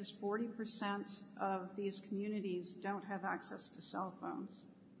many as 40% of these communities don't have access to cell phones.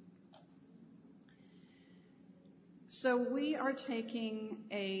 So we are taking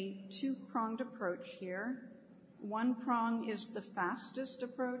a 2-pronged approach here. One prong is the fastest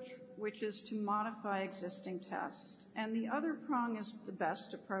approach, which is to modify existing tests. And the other prong is the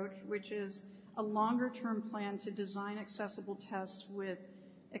best approach, which is a longer-term plan to design accessible tests with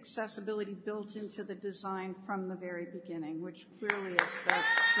accessibility built into the design from the very beginning, which clearly is the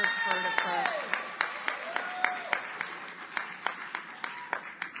preferred approach.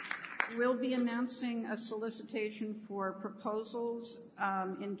 We'll be announcing a solicitation for proposals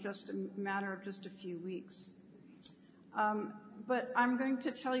in just a matter of just a few weeks. But I'm going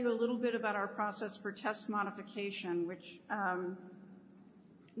to tell you a little bit about our process for test modification, which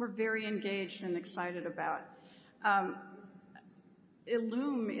we're very engaged and excited about.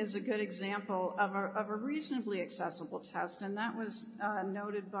 Illume is a good example of a reasonably accessible test, and that was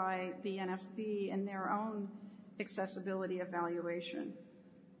noted by the NFB in their own accessibility evaluation.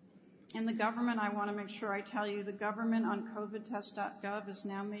 In the government, I want to make sure I tell you, the government on covidtest.gov is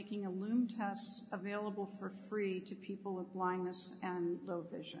now making Illume tests available for free to people with blindness and low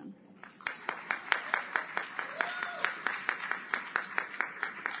vision.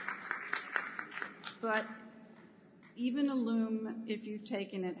 But even Illume, if you've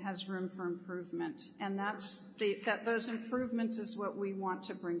taken it, has room for improvement, and those improvements is what we want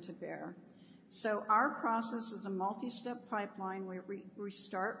to bring to bear. So our process is a multi-step pipeline where we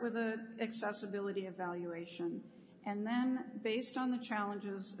start with an accessibility evaluation, and then based on the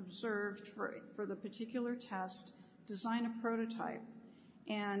challenges observed for the particular test, design a prototype.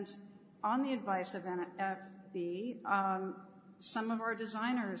 And on the advice of NFB, some of our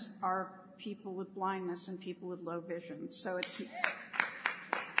designers are people with blindness and people with low vision. So it's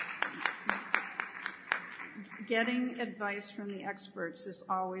getting advice from the experts is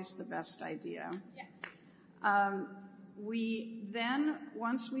always the best idea. Yeah. We then,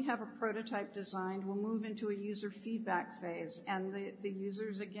 once we have a prototype designed, we'll move into a user feedback phase. And the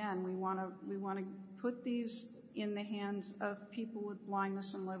users, again, we want to put these in the hands of people with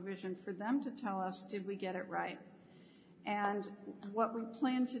blindness and low vision for them to tell us, did we get it right? And what we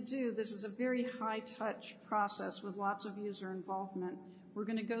plan to do, this is a very high-touch process with lots of user involvement. We're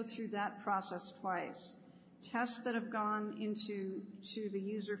going to go through that process twice. Tests that have gone into the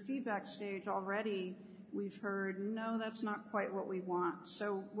user feedback stage already, we've heard, no, that's not quite what we want.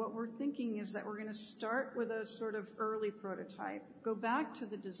 So what we're thinking is that we're going to start with a sort of early prototype, go back to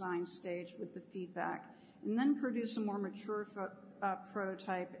the design stage with the feedback, and then produce a more mature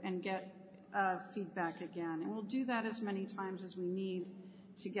prototype and get feedback again. And we'll do that as many times as we need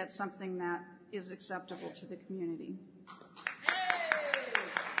to get something that is acceptable to the community.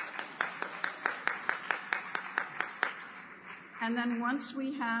 And then once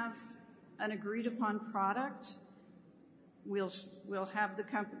we have an agreed upon product, we'll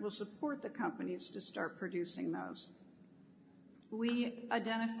support the companies to start producing those. We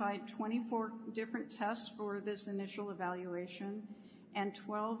identified 24 different tests for this initial evaluation, and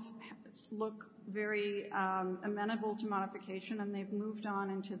 12 look very amenable to modification, and they've moved on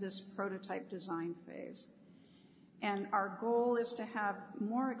into this prototype design phase. And our goal is to have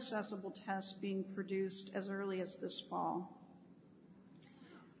more accessible tests being produced as early as this fall.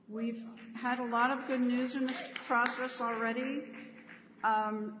 We've had a lot of good news in this process already.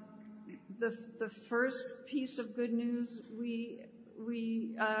 The first piece of good news we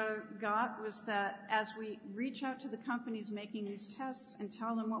got was that as we reach out to the companies making these tests and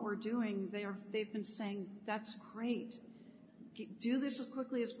tell them what we're doing, they've been saying, that's great. Do this as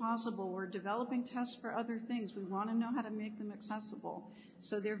quickly as possible. We're developing tests for other things. We want to know how to make them accessible.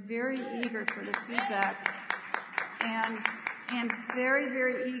 So they're very eager for the feedback and very,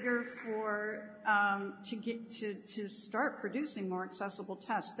 very eager for to start producing more accessible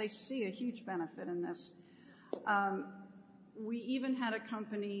tests. They see a huge benefit in this. We even had a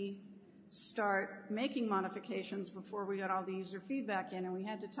company start making modifications before we got all the user feedback in, and we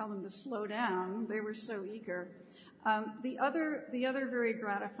had to tell them to slow down. They were so eager. The other very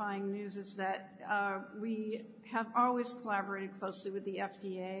gratifying news is that we have always collaborated closely with the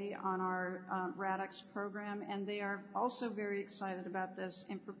FDA on our RADx program, and they are also very excited about this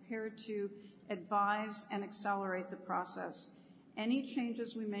and prepared to advise and accelerate the process. Any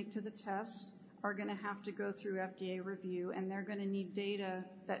changes we make to the tests are going to have to go through FDA review, and they're going to need data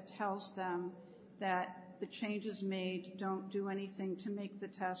that tells them that the changes made don't do anything to make the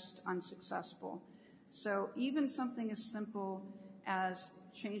test unsuccessful. So even something as simple as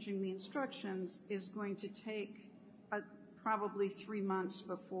changing the instructions is going to take probably 3 months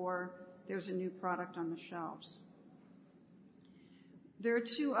before there's a new product on the shelves. There are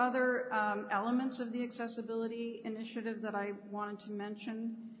two other elements of the accessibility initiative that I wanted to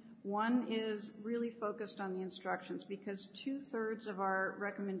mention. One is really focused on the instructions, because 2/3 of our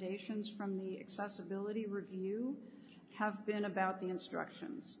recommendations from the accessibility review have been about the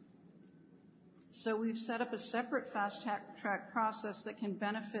instructions. So we've set up a separate fast-track process that can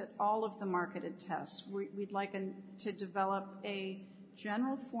benefit all of the marketed tests. We'd like to develop a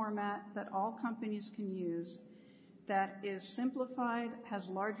general format that all companies can use that is simplified, has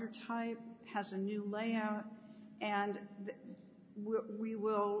larger type, has a new layout, and we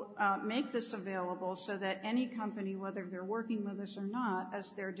will make this available so that any company, whether they're working with us or not,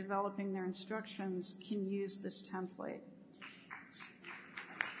 as they're developing their instructions, can use this template.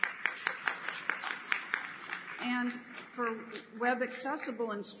 And for web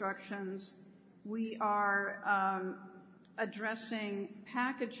accessible instructions, we are addressing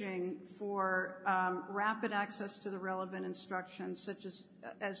packaging for rapid access to the relevant instructions, such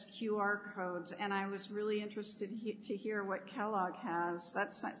as QR codes. And I was really interested to hear what Kellogg has.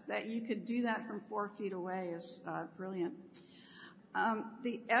 That you could do that from 4 feet away is brilliant.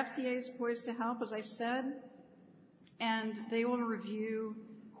 The FDA is poised to help, as I said, and they will review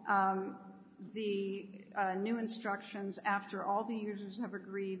the new instructions after all the users have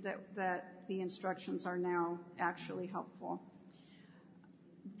agreed that the instructions are now actually helpful.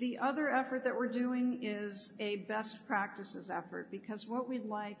 The other effort that we're doing is a best practices effort, because what we'd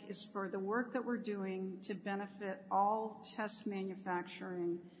like is for the work that we're doing to benefit all test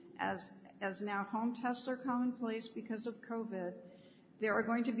manufacturing. As now home tests are commonplace because of COVID, there are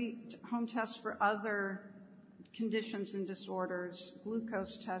going to be home tests for other conditions and disorders,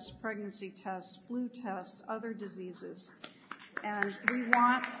 glucose tests, pregnancy tests, flu tests, other diseases. And we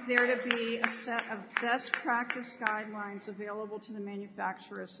want there to be a set of best practice guidelines available to the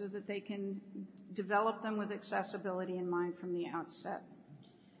manufacturers so that they can develop them with accessibility in mind from the outset.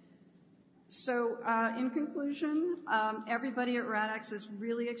 So in conclusion, everybody at RADx is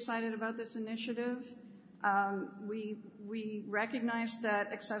really excited about this initiative. We recognize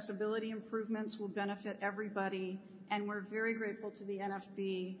that accessibility improvements will benefit everybody, and we're very grateful to the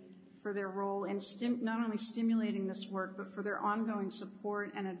NFB for their role in not only stimulating this work, but for their ongoing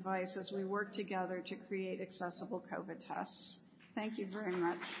support and advice as we work together to create accessible COVID tests. Thank you very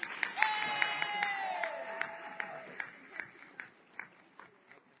much.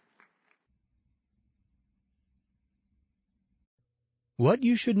 What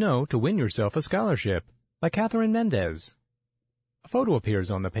You Should Know to Win Yourself a Scholarship by Catherine Mendez. A photo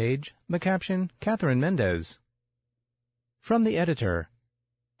appears on the page, the caption, Catherine Mendez. From the editor.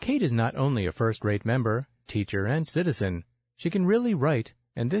 Kate is not only a first-rate member, teacher, and citizen. She can really write,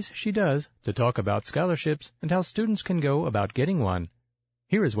 and this she does, to talk about scholarships and how students can go about getting one.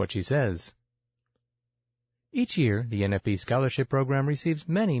 Here is what she says. Each year, the NFB Scholarship Program receives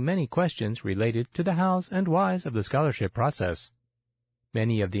many questions related to the hows and whys of the scholarship process.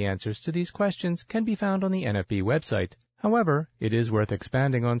 Many of the answers to these questions can be found on the NFB website. However, it is worth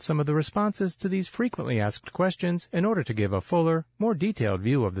expanding on some of the responses to these frequently asked questions in order to give a fuller, more detailed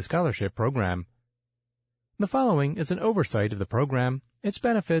view of the scholarship program. The following is an oversight of the program, its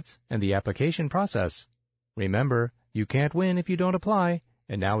benefits, and the application process. Remember, you can't win if you don't apply,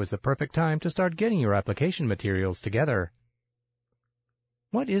 and now is the perfect time to start getting your application materials together.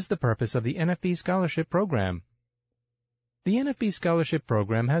 What is the purpose of the NFB Scholarship Program? The NFB Scholarship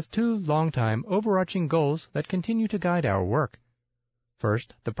Program has two long-time overarching goals that continue to guide our work.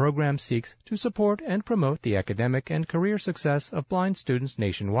 First, the program seeks to support and promote the academic and career success of blind students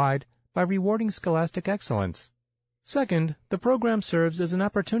nationwide by rewarding scholastic excellence. Second, the program serves as an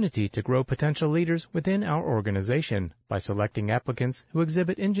opportunity to grow potential leaders within our organization by selecting applicants who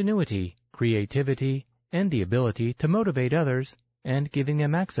exhibit ingenuity, creativity, and the ability to motivate others, and giving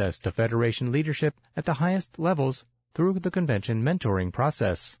them access to Federation leadership at the highest levels through the convention mentoring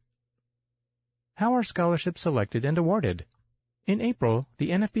process. How are scholarships selected and awarded? In April, the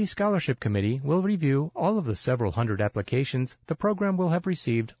NFB Scholarship Committee will review all of the several hundred applications the program will have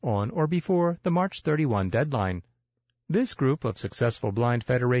received on or before the March 31 deadline. This group of successful Blind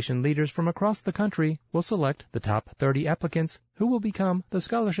Federation leaders from across the country will select the top 30 applicants who will become the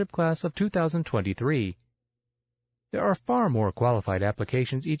scholarship class of 2023. There are far more qualified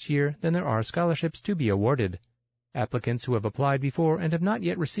applications each year than there are scholarships to be awarded. Applicants who have applied before and have not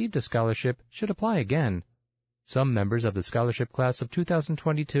yet received a scholarship should apply again. Some members of the scholarship class of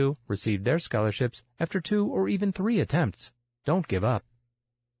 2022 received their scholarships after 2 or even 3 attempts. Don't give up.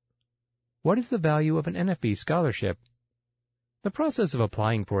 What is the value of an NFB scholarship? The process of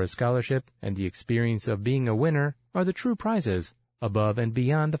applying for a scholarship and the experience of being a winner are the true prizes, above and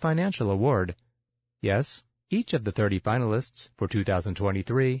beyond the financial award. Yes, each of the 30 finalists for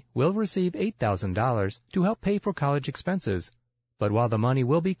 2023 will receive $8,000 to help pay for college expenses. But while the money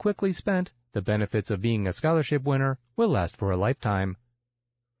will be quickly spent, the benefits of being a scholarship winner will last for a lifetime.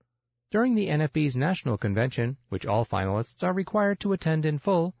 During the NFB's National Convention, which all finalists are required to attend in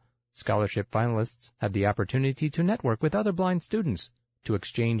full, scholarship finalists have the opportunity to network with other blind students, to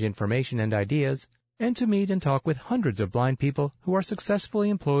exchange information and ideas, and to meet and talk with hundreds of blind people who are successfully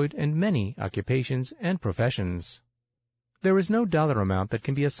employed in many occupations and professions. There is no dollar amount that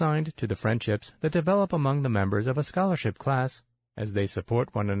can be assigned to the friendships that develop among the members of a scholarship class as they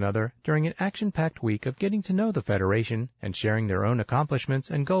support one another during an action-packed week of getting to know the Federation and sharing their own accomplishments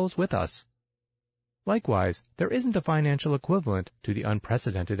and goals with us. Likewise, there isn't a financial equivalent to the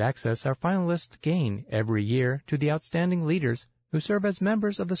unprecedented access our finalists gain every year to the outstanding leaders who serve as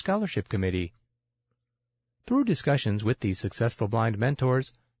members of the Scholarship Committee. Through discussions with these successful blind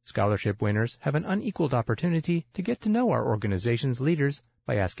mentors, scholarship winners have an unequaled opportunity to get to know our organization's leaders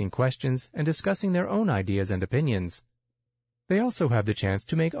by asking questions and discussing their own ideas and opinions. They also have the chance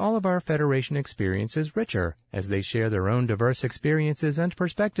to make all of our Federation experiences richer as they share their own diverse experiences and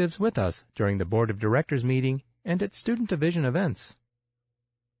perspectives with us during the Board of Directors meeting and at Student Division events.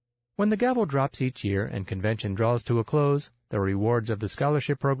 When the gavel drops each year and convention draws to a close, the rewards of the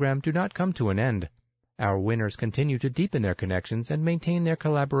scholarship program do not come to an end. Our winners continue to deepen their connections and maintain their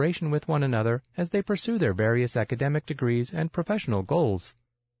collaboration with one another as they pursue their various academic degrees and professional goals.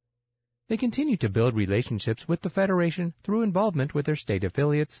 They continue to build relationships with the Federation through involvement with their state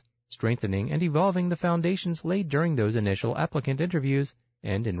affiliates, strengthening and evolving the foundations laid during those initial applicant interviews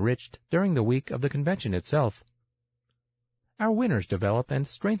and enriched during the week of the convention itself. our winners develop and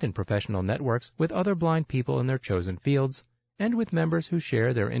strengthen professional networks with other blind people in their chosen fields, and with members who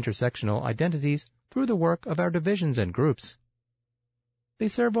share their intersectional identities through the work of our divisions and groups. They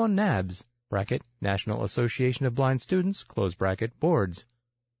serve on NABs, National Association of Blind Students, boards,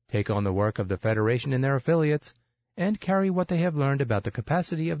 take on the work of the Federation in their affiliates, and carry what they have learned about the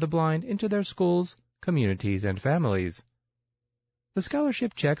capacity of the blind into their schools, communities, and families. The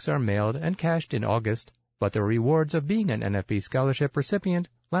scholarship checks are mailed and cashed in August, but the rewards of being an NFB scholarship recipient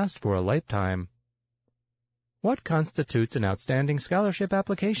last for a lifetime. What constitutes an outstanding scholarship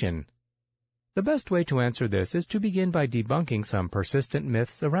application? The best way to answer this is to begin by debunking some persistent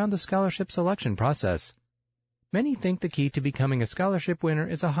myths around the scholarship selection process. Many think the key to becoming a scholarship winner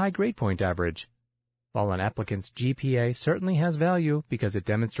is a high grade point average. While an applicant's GPA certainly has value because it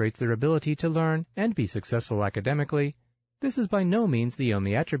demonstrates their ability to learn and be successful academically, this is by no means the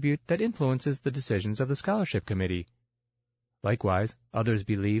only attribute that influences the decisions of the scholarship committee. Likewise, others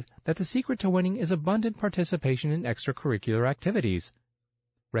believe that the secret to winning is abundant participation in extracurricular activities.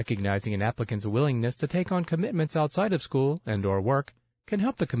 Recognizing an applicant's willingness to take on commitments outside of school and/or work can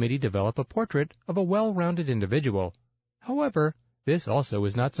help the committee develop a portrait of a well-rounded individual. However, this also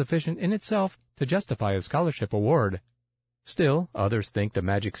is not sufficient in itself to justify a scholarship award. Still, others think the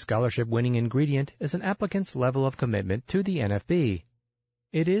magic scholarship winning ingredient is an applicant's level of commitment to the NFB.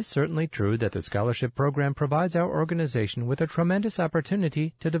 It is certainly true that the scholarship program provides our organization with a tremendous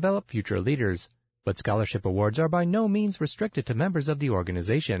opportunity to develop future leaders, but scholarship awards are by no means restricted to members of the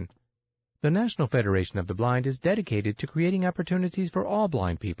organization. The National Federation of the Blind is dedicated to creating opportunities for all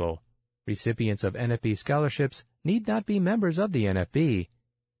blind people. Recipients of NFB scholarships need not be members of the NFB.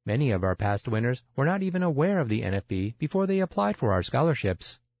 Many of our past winners were not even aware of the NFB before they applied for our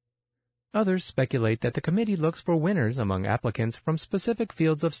scholarships. Others speculate that the committee looks for winners among applicants from specific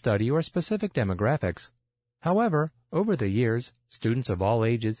fields of study or specific demographics. However, over the years, students of all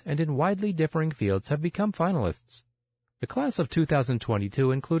ages and in widely differing fields have become finalists. The class of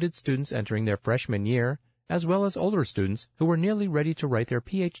 2022 included students entering their freshman year, as well as older students who were nearly ready to write their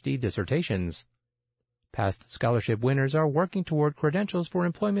PhD dissertations. Past scholarship winners are working toward credentials for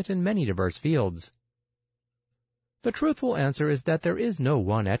employment in many diverse fields. The truthful answer is that there is no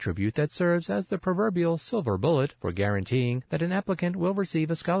one attribute that serves as the proverbial silver bullet for guaranteeing that an applicant will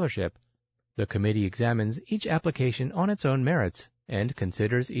receive a scholarship. The committee examines each application on its own merits and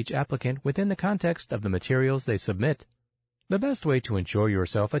considers each applicant within the context of the materials they submit. The best way to ensure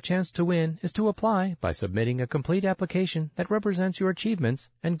yourself a chance to win is to apply by submitting a complete application that represents your achievements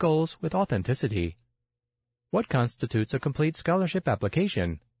and goals with authenticity. What constitutes a complete scholarship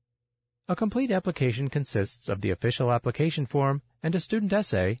application? A complete application consists of the official application form and a student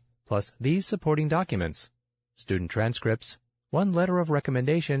essay, plus these supporting documents: student transcripts, one letter of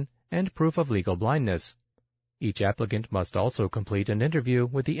recommendation, and proof of legal blindness. Each applicant must also complete an interview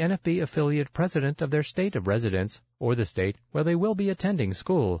with the NFB affiliate president of their state of residence or the state where they will be attending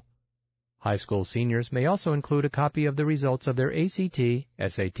school. High school seniors may also include a copy of the results of their ACT,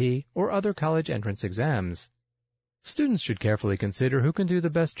 SAT, or other college entrance exams. Students should carefully consider who can do the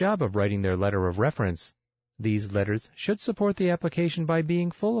best job of writing their letter of reference. These letters should support the application by being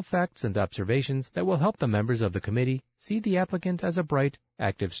full of facts and observations that will help the members of the committee see the applicant as a bright,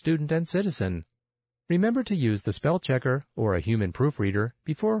 active student and citizen. Remember to use the spell checker or a human proofreader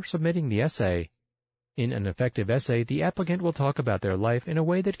before submitting the essay. In an effective essay, the applicant will talk about their life in a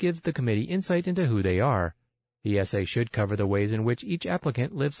way that gives the committee insight into who they are. The essay should cover the ways in which each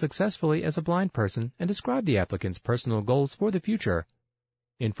applicant lives successfully as a blind person and describe the applicant's personal goals for the future.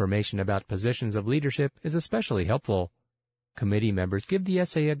 Information about positions of leadership is especially helpful. Committee members give the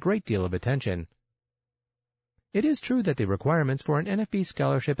essay a great deal of attention. It is true that the requirements for an NFB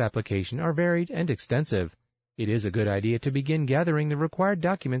scholarship application are varied and extensive. It is a good idea to begin gathering the required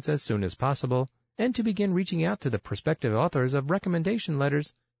documents as soon as possible and to begin reaching out to the prospective authors of recommendation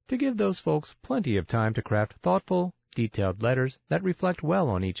letters to give those folks plenty of time to craft thoughtful, detailed letters that reflect well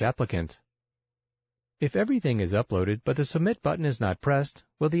on each applicant. If everything is uploaded but the submit button is not pressed,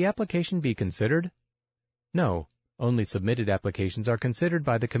 will the application be considered? No, only submitted applications are considered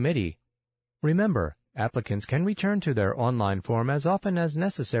by the committee. Remember, applicants can return to their online form as often as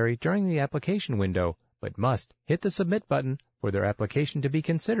necessary during the application window, but must hit the submit button for their application to be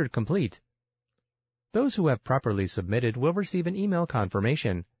considered complete. Those who have properly submitted will receive an email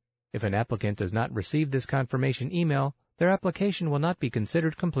confirmation. If an applicant does not receive this confirmation email, their application will not be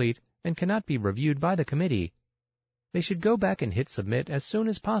considered complete and cannot be reviewed by the committee. They should go back and hit submit as soon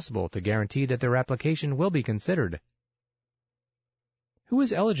as possible to guarantee that their application will be considered. Who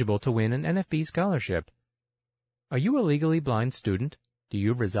is eligible to win an NFB scholarship? Are you a legally blind student, Do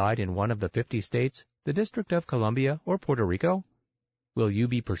you reside in one of the 50 states, the District of Columbia, or Puerto Rico? Will you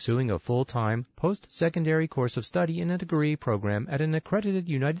be pursuing a full-time, post-secondary course of study in a degree program at an accredited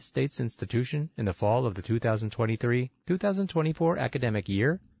United States institution in the fall of the 2023-2024 academic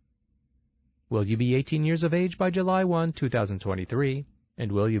year? Will you be 18 years of age by July 1, 2023?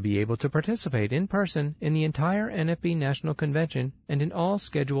 And will you be able to participate in person in the entire NFB National Convention and in all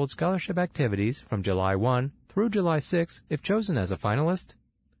scheduled scholarship activities from July 1 through July 6 if chosen as a finalist?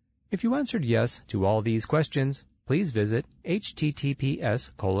 If you answered yes to all these questions, please visit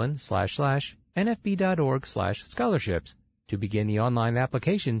https://nfb.org/scholarships to begin the online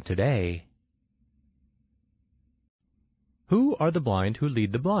application today. Who are the blind who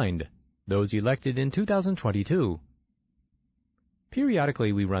lead the blind? Those elected in 2022.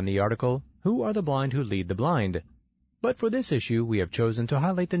 Periodically we run the article, Who are the blind who lead the blind? But for this issue we have chosen to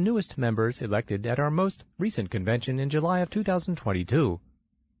highlight the newest members elected at our most recent convention in July of 2022.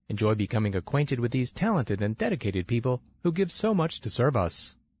 Enjoy becoming acquainted with these talented and dedicated people who give so much to serve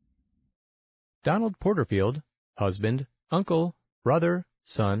us. Donald Porterfield, husband, uncle, brother,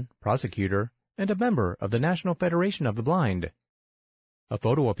 son, prosecutor, and a member of the National Federation of the Blind. A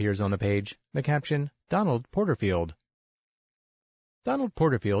photo appears on the page, the caption, Donald Porterfield. Donald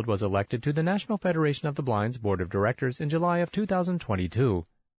Porterfield was elected to the National Federation of the Blind's Board of Directors in July of 2022.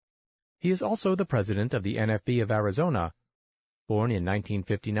 He is also the president of the NFB of Arizona. Born in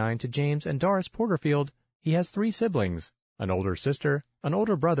 1959 to James and Doris Porterfield, he has 3 siblings, an older sister, an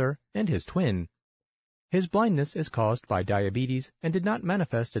older brother, and his twin. His blindness is caused by diabetes and did not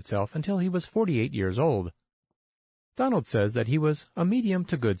manifest itself until he was 48 years old. Donald says that he was a medium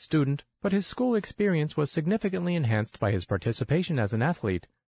to good student, but his school experience was significantly enhanced by his participation as an athlete.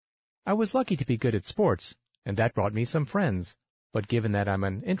 I was lucky to be good at sports, and that brought me some friends, but given that I'm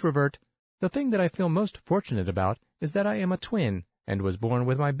an introvert, the thing that I feel most fortunate about is that I am a twin and was born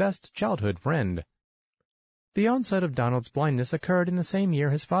with my best childhood friend. The onset of Donald's blindness occurred in the same year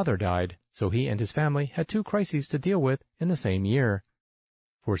his father died, so he and his family had 2 crises to deal with in the same year.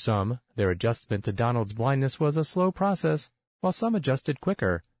 For some, their adjustment to Donald's blindness was a slow process, while some adjusted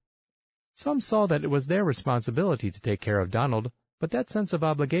quicker. Some saw that it was their responsibility to take care of Donald, but that sense of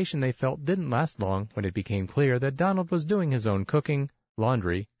obligation they felt didn't last long when it became clear that Donald was doing his own cooking,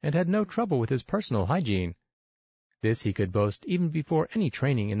 laundry, and had no trouble with his personal hygiene. This he could boast even before any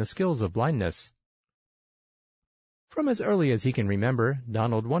training in the skills of blindness. From as early as he can remember,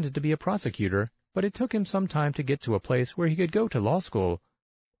 Donald wanted to be a prosecutor, but it took him some time to get to a place where he could go to law school.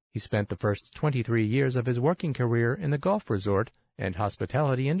 He spent the first 23 years of his working career in the golf resort and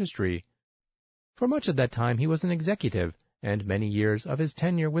hospitality industry. For much of that time he was an executive, and many years of his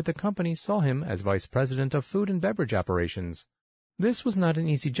tenure with the company saw him as vice president of food and beverage operations. This was not an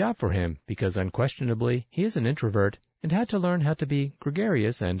easy job for him, because unquestionably he is an introvert and had to learn how to be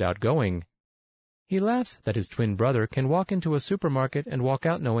gregarious and outgoing. He laughs that his twin brother can walk into a supermarket and walk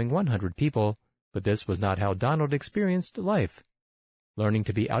out knowing 100 people, but this was not how Donald experienced life. Learning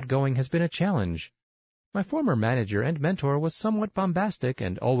to be outgoing has been a challenge. My former manager and mentor was somewhat bombastic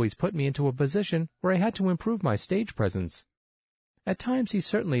and always put me into a position where I had to improve my stage presence. At times he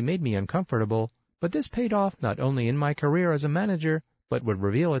certainly made me uncomfortable, but this paid off not only in my career as a manager, but would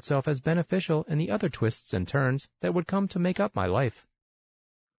reveal itself as beneficial in the other twists and turns that would come to make up my life.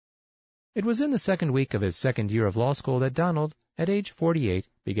 It was in the second week of his second year of law school that Donald, at age 48,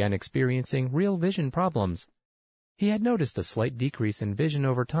 began experiencing real vision problems. He had noticed a slight decrease in vision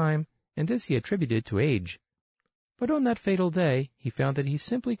over time, and this he attributed to age. But on that fatal day, he found that he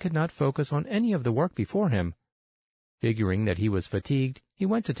simply could not focus on any of the work before him. Figuring that he was fatigued, he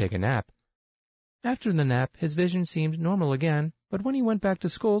went to take a nap. After the nap, his vision seemed normal again, but when he went back to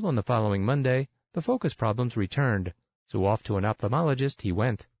school on the following Monday, the focus problems returned, so off to an ophthalmologist he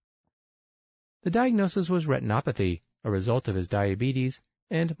went. The diagnosis was retinopathy, a result of his diabetes,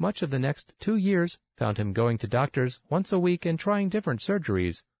 and much of the next 2 years found him going to doctors once a week and trying different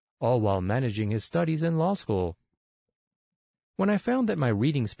surgeries, all while managing his studies in law school. When I found that my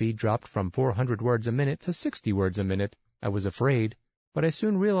reading speed dropped from 400 words a minute to 60 words a minute, I was afraid, but I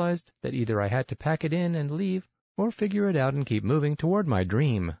soon realized that either I had to pack it in and leave, or figure it out and keep moving toward my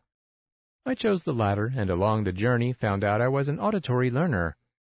dream. I chose the latter, and along the journey found out I was an auditory learner.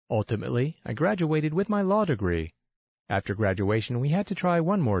 Ultimately, I graduated with my law degree. After graduation, we had to try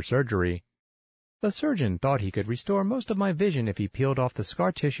one more surgery. The surgeon thought he could restore most of my vision if he peeled off the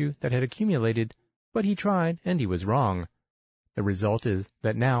scar tissue that had accumulated, but he tried, and he was wrong. The result is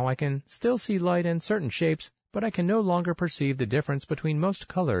that now I can still see light and certain shapes, but I can no longer perceive the difference between most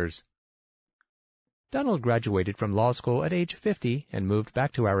colors. Donald graduated from law school at age 50 and moved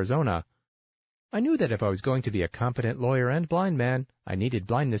back to Arizona. I knew that if I was going to be a competent lawyer and blind man, I needed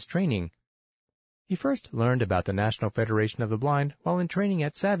blindness training. He first learned about the National Federation of the Blind while in training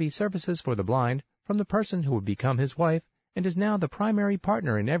at Savvy Services for the Blind from the person who would become his wife and is now the primary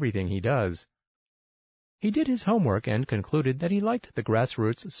partner in everything he does. He did his homework and concluded that he liked the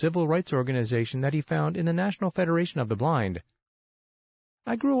grassroots civil rights organization that he found in the National Federation of the Blind.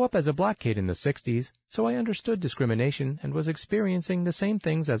 I grew up as a black kid in the 60s, so I understood discrimination and was experiencing the same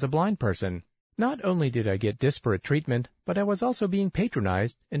things as a blind person. Not only did I get disparate treatment, but I was also being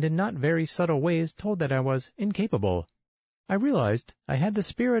patronized and in not very subtle ways told that I was incapable. I realized I had the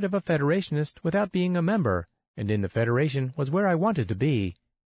spirit of a federationist without being a member, and in the federation was where I wanted to be.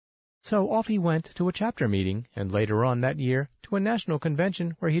 So off he went to a chapter meeting, and later on that year to a national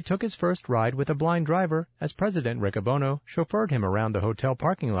convention where he took his first ride with a blind driver as President Riccobono chauffeured him around the hotel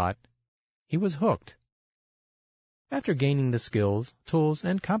parking lot. He was hooked. After gaining the skills, tools,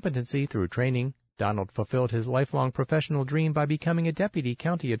 and competency through training, Donald fulfilled his lifelong professional dream by becoming a deputy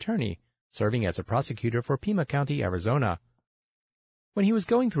county attorney, serving as a prosecutor for Pima County, Arizona. When he was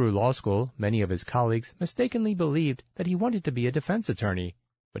going through law school, many of his colleagues mistakenly believed that he wanted to be a defense attorney,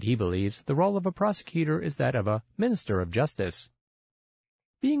 but he believes the role of a prosecutor is that of a minister of justice.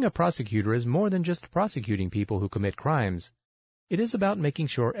 Being a prosecutor is more than just prosecuting people who commit crimes. It is about making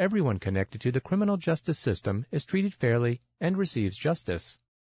sure everyone connected to the criminal justice system is treated fairly and receives justice.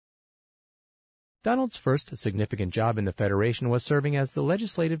 Donald's first significant job in the Federation was serving as the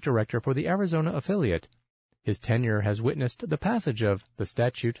legislative director for the Arizona affiliate. His tenure has witnessed the passage of the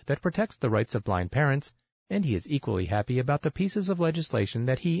statute that protects the rights of blind parents, and he is equally happy about the pieces of legislation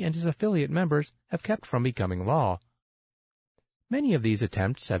that he and his affiliate members have kept from becoming law. Many of these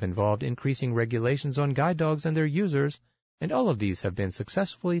attempts have involved increasing regulations on guide dogs and their users, and all of these have been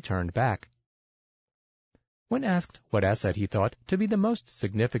successfully turned back. When asked what asset he thought to be the most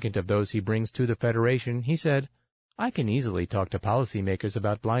significant of those he brings to the Federation, he said, "I can easily talk to policymakers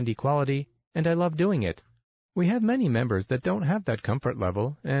about blind equality, and I love doing it. We have many members that don't have that comfort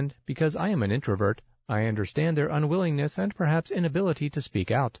level, and because I am an introvert, I understand their unwillingness and perhaps inability to speak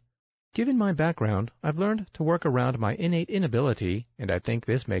out. Given my background, I've learned to work around my innate inability, and I think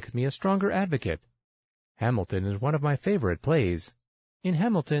this makes me a stronger advocate." Hamilton is one of my favorite plays. In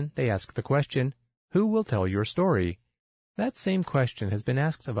Hamilton, they ask the question, "Who will tell your story?" That same question has been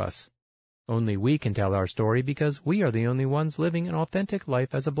asked of us. Only we can tell our story because we are the only ones living an authentic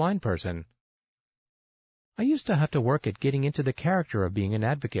life as a blind person. I used to have to work at getting into the character of being an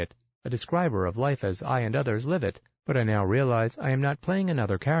advocate, a describer of life as I and others live it, but I now realize I am not playing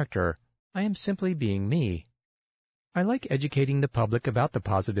another character. I am simply being me. I like educating the public about the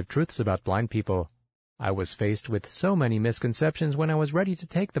positive truths about blind people. I was faced with so many misconceptions when I was ready to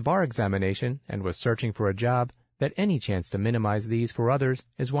take the bar examination and was searching for a job that any chance to minimize these for others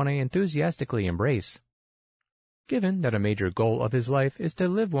is one I enthusiastically embrace. Given that a major goal of his life is to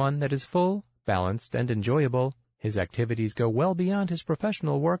live one that is full, balanced, and enjoyable, his activities go well beyond his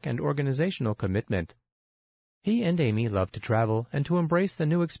professional work and organizational commitment. He and Amy love to travel and to embrace the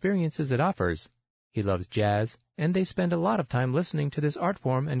new experiences it offers. He loves jazz, and they spend a lot of time listening to this art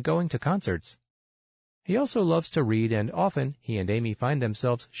form and going to concerts. He also loves to read, and often he and Amy find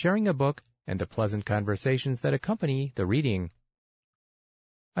themselves sharing a book and the pleasant conversations that accompany the reading.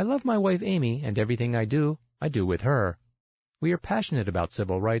 I love my wife Amy, and everything I do with her. We are passionate about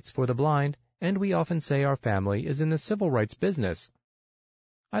civil rights for the blind, and we often say our family is in the civil rights business.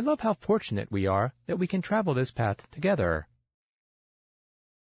 I love how fortunate we are that we can travel this path together.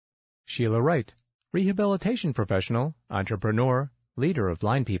 Sheila Wright, rehabilitation professional, entrepreneur, leader of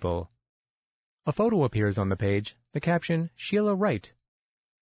blind people. A photo appears on the page, the caption, Sheila Wright.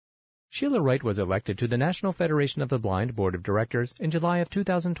 Sheila Wright was elected to the National Federation of the Blind Board of Directors in July of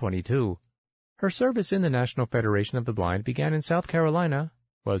 2022. Her service in the National Federation of the Blind began in South Carolina,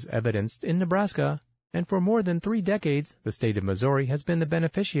 was evidenced in Nebraska, and for more than 3 decades, the state of Missouri has been the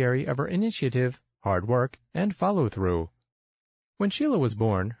beneficiary of her initiative, hard work, and follow-through. When Sheila was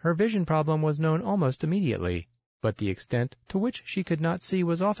born, her vision problem was known almost immediately, but the extent to which she could not see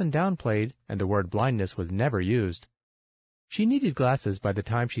was often downplayed, and the word blindness was never used. She needed glasses by the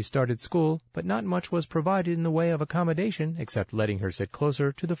time she started school, but not much was provided in the way of accommodation except letting her sit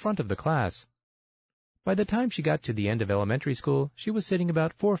closer to the front of the class. By the time she got to the end of elementary school, she was sitting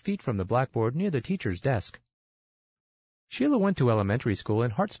about 4 feet from the blackboard near the teacher's desk. Sheila went to elementary school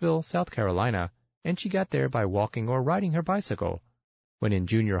in Hartsville, South Carolina, and she got there by walking or riding her bicycle. When in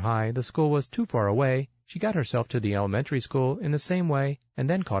junior high the school was too far away, she got herself to the elementary school in the same way and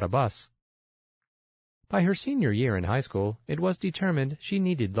then caught a bus. By her senior year in high school, it was determined she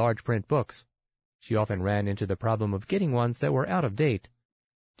needed large print books. She often ran into the problem of getting ones that were out of date.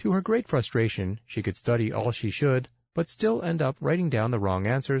 To her great frustration, she could study all she should, but still end up writing down the wrong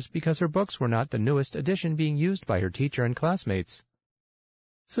answers because her books were not the newest edition being used by her teacher and classmates.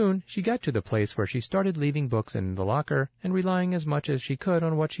 Soon, she got to the place where she started leaving books in the locker and relying as much as she could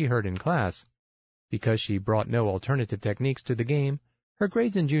on what she heard in class. Because she brought no alternative techniques to the game, her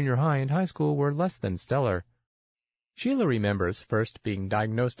grades in junior high and high school were less than stellar. Sheila remembers first being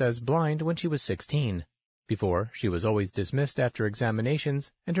diagnosed as blind when she was 16. Before, she was always dismissed after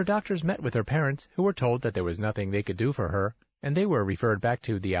examinations, and her doctors met with her parents, who were told that there was nothing they could do for her, and they were referred back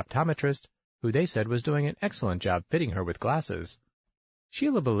to the optometrist, who they said was doing an excellent job fitting her with glasses.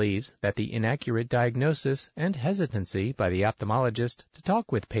 Sheila believes that the inaccurate diagnosis and hesitancy by the ophthalmologist to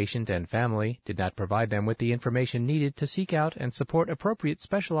talk with patient and family did not provide them with the information needed to seek out and support appropriate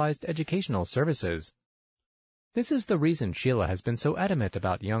specialized educational services. This is the reason Sheila has been so adamant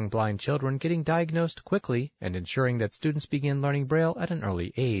about young blind children getting diagnosed quickly and ensuring that students begin learning Braille at an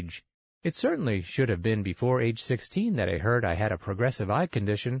early age. It certainly should have been before age 16 that I heard I had a progressive eye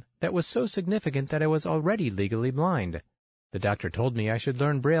condition that was so significant that I was already legally blind. The doctor told me I should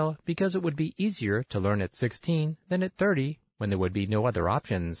learn Braille because it would be easier to learn at 16 than at 30 when there would be no other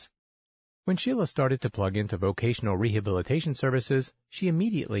options. When Sheila started to plug into vocational rehabilitation services, she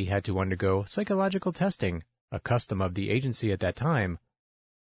immediately had to undergo psychological testing, a custom of the agency at that time.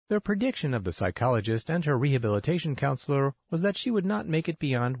 The prediction of the psychologist and her rehabilitation counselor was that she would not make it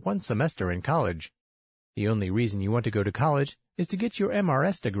beyond one semester in college. The only reason you want to go to college is to get your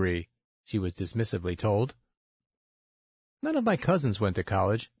MRS degree, she was dismissively told. None of my cousins went to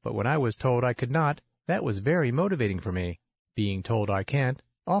college, but when I was told I could not, that was very motivating for me. Being told I can't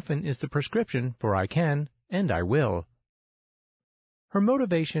often is the prescription for I can and I will. Her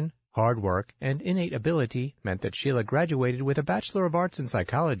motivation, hard work, and innate ability meant that Sheila graduated with a Bachelor of Arts in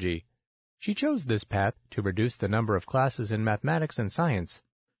Psychology. She chose this path to reduce the number of classes in mathematics and science.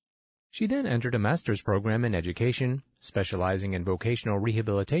 She then entered a master's program in education, specializing in vocational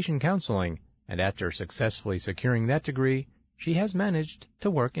rehabilitation counseling, and after successfully securing that degree, she has managed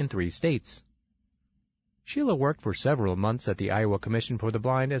to work in 3 states. Sheila worked for several months at the Iowa Commission for the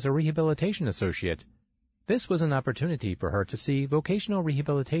Blind as a rehabilitation associate. This was an opportunity for her to see vocational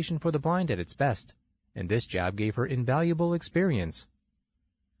rehabilitation for the blind at its best, and this job gave her invaluable experience.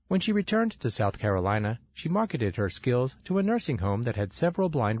 When she returned to South Carolina, she marketed her skills to a nursing home that had several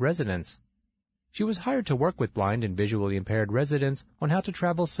blind residents. She was hired to work with blind and visually impaired residents on how to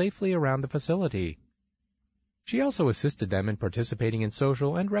travel safely around the facility. She also assisted them in participating in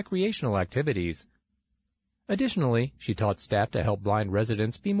social and recreational activities. Additionally, she taught staff to help blind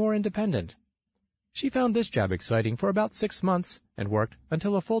residents be more independent. She found this job exciting for about 6 months and worked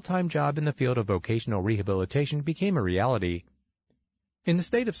until a full-time job in the field of vocational rehabilitation became a reality. In the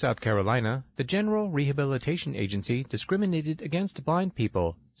state of South Carolina, the General Rehabilitation Agency discriminated against blind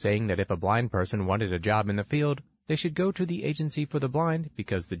people, saying that if a blind person wanted a job in the field, they should go to the Agency for the Blind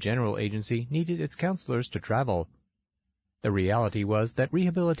because the General Agency needed its counselors to travel. The reality was that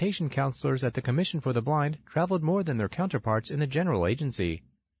rehabilitation counselors at the Commission for the Blind traveled more than their counterparts in the General Agency.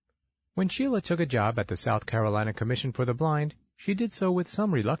 When Sheila took a job at the South Carolina Commission for the Blind, she did so with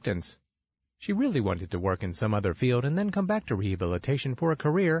some reluctance. She really wanted to work in some other field and then come back to rehabilitation for a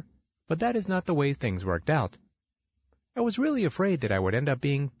career, but that is not the way things worked out. I was really afraid that I would end up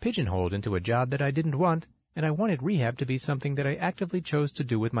being pigeonholed into a job that I didn't want, and I wanted rehab to be something that I actively chose to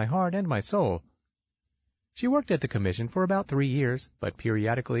do with my heart and my soul. She worked at the commission for about 3 years, but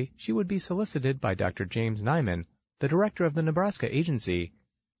periodically she would be solicited by Dr. James Nyman, the director of the Nebraska agency.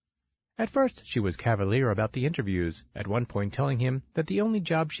 At first, she was cavalier about the interviews, at one point telling him that the only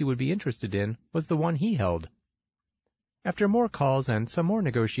job she would be interested in was the one he held. After more calls and some more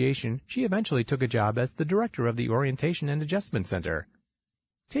negotiation, she eventually took a job as the director of the Orientation and Adjustment Center.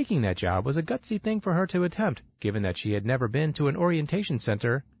 Taking that job was a gutsy thing for her to attempt, given that she had never been to an orientation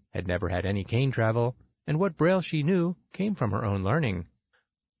center, had never had any cane travel, and what Braille she knew came from her own learning.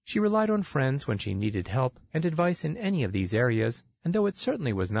 She relied on friends when she needed help and advice in any of these areas, and though it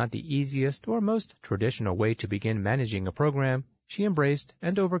certainly was not the easiest or most traditional way to begin managing a program, she embraced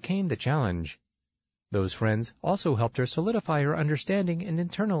and overcame the challenge. Those friends also helped her solidify her understanding and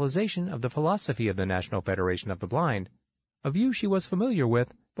internalization of the philosophy of the National Federation of the Blind, a view she was familiar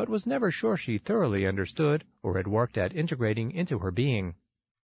with but was never sure she thoroughly understood or had worked at integrating into her being.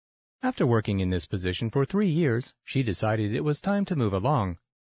 After working in this position for 3 years, she decided it was time to move along.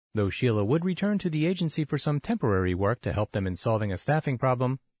 Though Sheila would return to the agency for some temporary work to help them in solving a staffing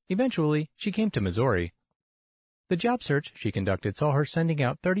problem, eventually she came to Missouri. The job search she conducted saw her sending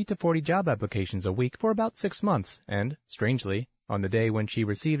out 30 to 40 job applications a week for about 6 months, and, strangely, on the day when she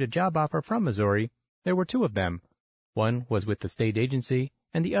received a job offer from Missouri, there were 2 of them. One was with the state agency,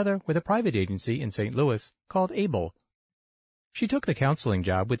 and the other with a private agency in St. Louis called Able. She took the counseling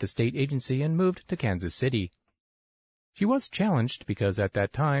job with the state agency and moved to Kansas City. She was challenged because at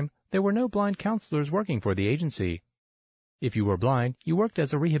that time there were no blind counselors working for the agency. If you were blind, you worked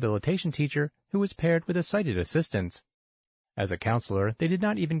as a rehabilitation teacher who was paired with a sighted assistant. As a counselor, they did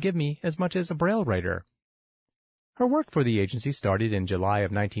not even give me as much as a Braille writer. Her work for the agency started in July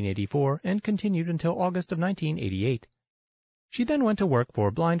of 1984 and continued until August of 1988. She then went to work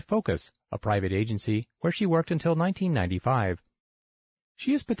for Blind Focus, a private agency, where she worked until 1995.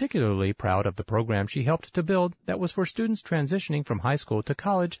 She is particularly proud of the program she helped to build that was for students transitioning from high school to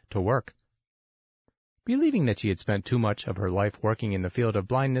college to work. Believing that she had spent too much of her life working in the field of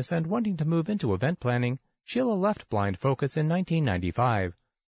blindness and wanting to move into event planning, Sheila left Blind Focus in 1995.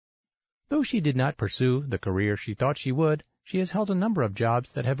 Though she did not pursue the career she thought she would, she has held a number of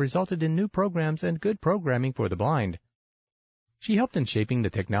jobs that have resulted in new programs and good programming for the blind. She helped in shaping the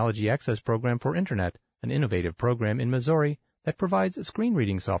Technology Access Program for Internet, an innovative program in Missouri that provides screen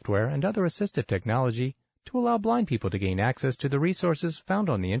reading software and other assistive technology to allow blind people to gain access to the resources found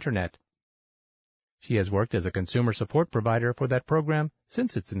on the Internet. She has worked as a consumer support provider for that program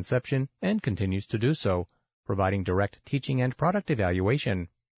since its inception and continues to do so, providing direct teaching and product evaluation.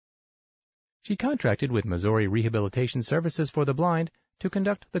 She contracted with Missouri Rehabilitation Services for the Blind to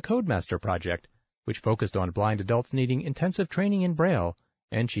conduct the Codemaster project, which focused on blind adults needing intensive training in Braille,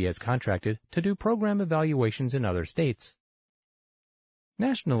 and she has contracted to do program evaluations in other states.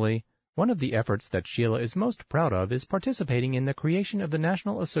 Nationally, one of the efforts that Sheila is most proud of is participating in the creation of the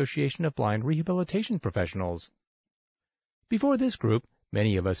National Association of Blind Rehabilitation Professionals. Before this group,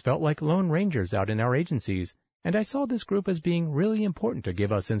 many of us felt like lone rangers out in our agencies, and I saw this group as being really important to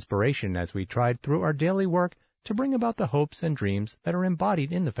give us inspiration as we tried through our daily work to bring about the hopes and dreams that are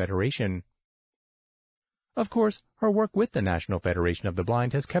embodied in the Federation. Of course, her work with the National Federation of the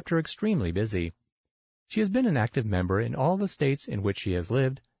Blind has kept her extremely busy. She has been an active member in all the states in which she has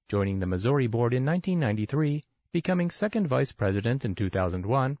lived, joining the Missouri Board in 1993, becoming second vice president in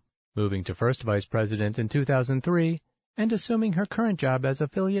 2001, moving to first vice president in 2003, and assuming her current job as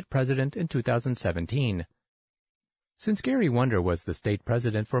affiliate president in 2017. Since Gary Wonder was the state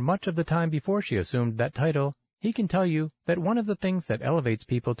president for much of the time before she assumed that title, he can tell you that one of the things that elevates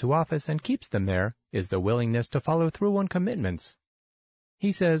people to office and keeps them there is the willingness to follow through on commitments.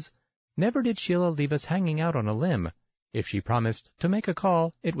 He says, "Never did Sheila leave us hanging out on a limb. If she promised to make a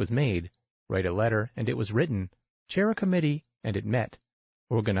call, it was made, write a letter, and it was written, chair a committee, and it met,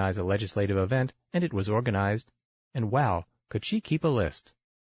 organize a legislative event, and it was organized, and wow, could she keep a list."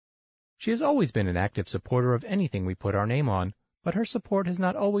 She has always been an active supporter of anything we put our name on, but her support has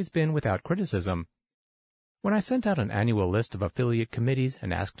not always been without criticism. When I sent out an annual list of affiliate committees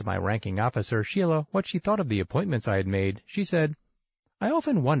and asked my ranking officer, Sheila, what she thought of the appointments I had made, she said, "I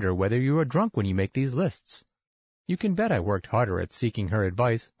often wonder whether you are drunk when you make these lists." You can bet I worked harder at seeking her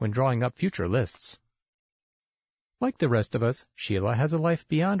advice when drawing up future lists. Like the rest of us, Sheila has a life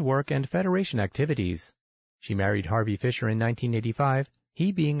beyond work and Federation activities. She married Harvey Fisher in 1985,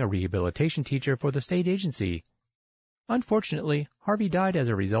 he being a rehabilitation teacher for the state agency. Unfortunately, Harvey died as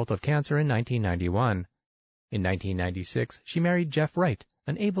a result of cancer in 1991. In 1996, she married Jeff Wright,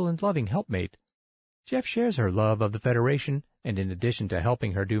 an able and loving helpmate. Jeff shares her love of the Federation, and in addition to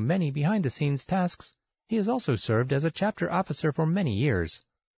helping her do many behind-the-scenes tasks, he has also served as a chapter officer for many years.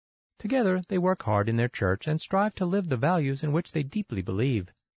 Together, they work hard in their church and strive to live the values in which they deeply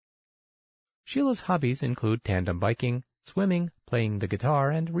believe. Sheila's hobbies include tandem biking, swimming, playing the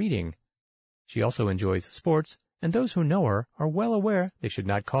guitar, and reading. She also enjoys sports, and those who know her are well aware they should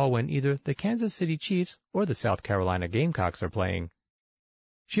not call when either the Kansas City Chiefs or the South Carolina Gamecocks are playing.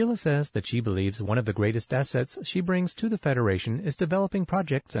 Sheila says that she believes one of the greatest assets she brings to the Federation is developing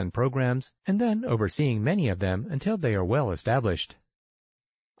projects and programs and then overseeing many of them until they are well established.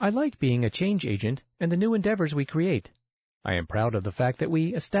 "I like being a change agent and the new endeavors we create. I am proud of the fact that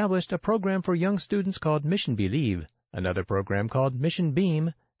we established a program for young students called Mission Believe, another program called Mission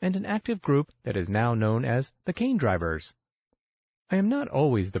Beam, and an active group that is now known as the Cane Drivers. I am not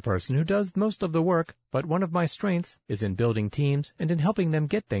always the person who does most of the work, but one of my strengths is in building teams and in helping them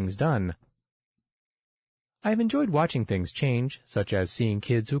get things done. I have enjoyed watching things change, such as seeing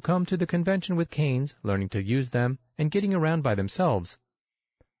kids who come to the convention with canes, learning to use them, and getting around by themselves.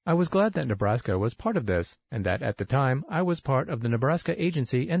 I was glad that Nebraska was part of this, and that at the time I was part of the Nebraska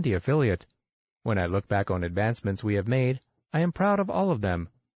agency and the affiliate. When I look back on advancements we have made, I am proud of all of them.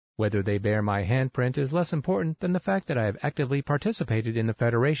 Whether they bear my handprint is less important than the fact that I have actively participated in the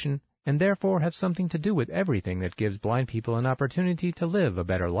Federation and therefore have something to do with everything that gives blind people an opportunity to live a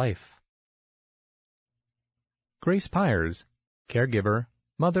better life." Grace Pyers, caregiver,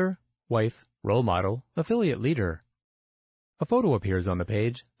 Mother, wife, role model, affiliate leader. A photo appears on the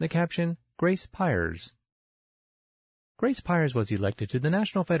page, the caption, Grace Pyers. Grace Pyers was elected to the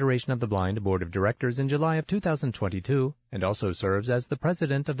National Federation of the Blind Board of Directors in July of 2022 and also serves as the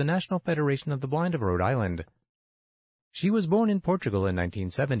president of the National Federation of the Blind of Rhode Island. She was born in Portugal in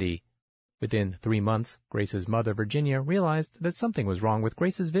 1970. Within 3 months, Grace's mother, Virginia, realized that something was wrong with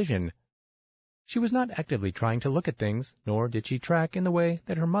Grace's vision. She was not actively trying to look at things, nor did she track in the way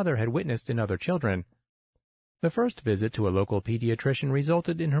that her mother had witnessed in other children. The first visit to a local pediatrician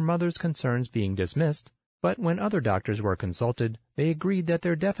resulted in her mother's concerns being dismissed, but when other doctors were consulted, they agreed that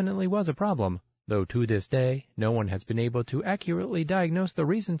there definitely was a problem, though to this day, no one has been able to accurately diagnose the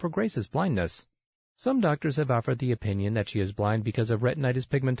reason for Grace's blindness. Some doctors have offered the opinion that she is blind because of retinitis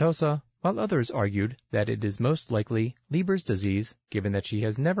pigmentosa, while others argued that it is most likely Leber's disease, given that she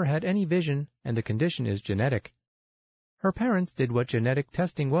has never had any vision and the condition is genetic. Her parents did what genetic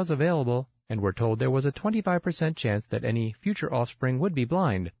testing was available and were told there was a 25% chance that any future offspring would be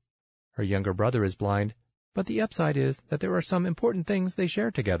blind. Her younger brother is blind, but the upside is that there are some important things they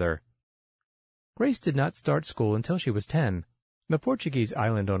share together. Grace did not start school until she was 10. The Portuguese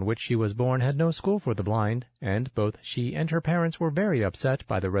island on which she was born had no school for the blind, and both she and her parents were very upset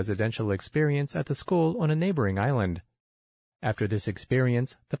by the residential experience at the school on a neighboring island. After this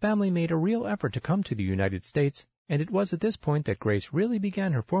experience, the family made a real effort to come to the United States, and it was at this point that Grace really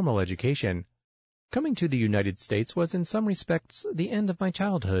began her formal education. Coming to the United States was in some respects the end of my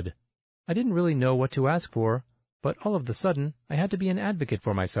childhood. I didn't really know what to ask for, but all of a sudden I had to be an advocate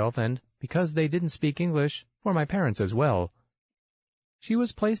for myself and, because they didn't speak English, for my parents as well. She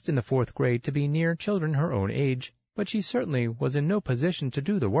was placed in the 4th grade to be near children her own age, but she certainly was in no position to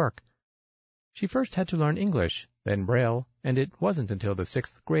do the work. She first had to learn English, then Braille, and it wasn't until the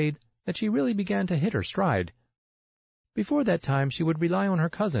 6th grade that she really began to hit her stride. Before that time she would rely on her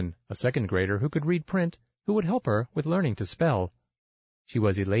cousin, a 2nd grader who could read print, who would help her with learning to spell. She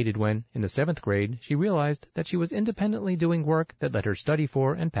was elated when, in the 7th grade, she realized that she was independently doing work that let her study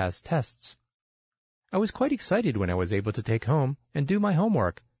for and pass tests. I was quite excited when I was able to take home and do my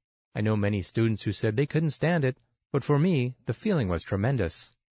homework. I know many students who said they couldn't stand it, but for me, the feeling was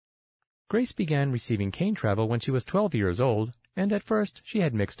tremendous. Grace began receiving cane travel when she was 12 years old, and at first she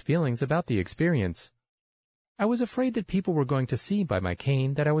had mixed feelings about the experience. I was afraid that people were going to see by my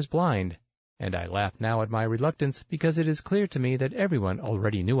cane that I was blind, and I laugh now at my reluctance because it is clear to me that everyone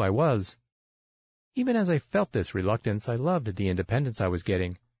already knew I was. Even as I felt this reluctance, I loved the independence I was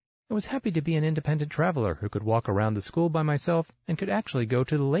getting. I was happy to be an independent traveler who could walk around the school by myself and could actually go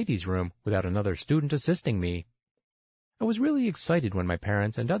to the ladies' room without another student assisting me. I was really excited when my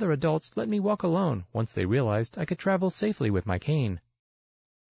parents and other adults let me walk alone once they realized I could travel safely with my cane.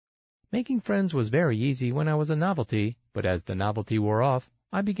 Making friends was very easy when I was a novelty, but as the novelty wore off,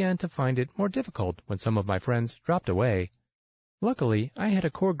 I began to find it more difficult when some of my friends dropped away. Luckily, I had a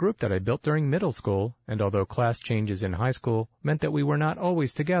core group that I built during middle school, and although class changes in high school meant that we were not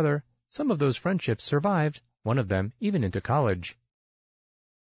always together, some of those friendships survived, one of them even into college.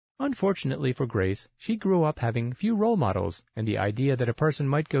 Unfortunately for Grace, she grew up having few role models, and the idea that a person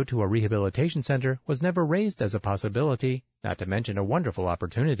might go to a rehabilitation center was never raised as a possibility, not to mention a wonderful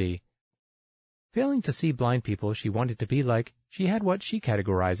opportunity. Failing to see blind people she wanted to be like, she had what she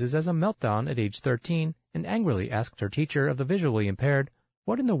categorizes as a meltdown at age 13 and angrily asked her teacher of the visually impaired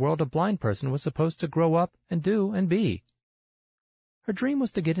what in the world a blind person was supposed to grow up and do and be. Her dream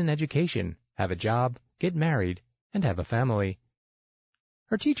was to get an education, have a job, get married, and have a family.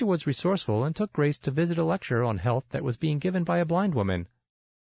 Her teacher was resourceful and took Grace to visit a lecture on health that was being given by a blind woman.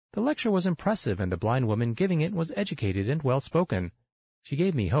 The lecture was impressive and the blind woman giving it was educated and well-spoken. She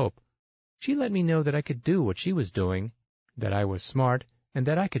gave me hope. She let me know that I could do what she was doing, that I was smart, and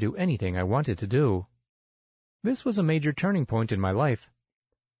that I could do anything I wanted to do. This was a major turning point in my life.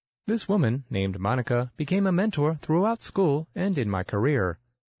 This woman, named Monica, became a mentor throughout school and in my career.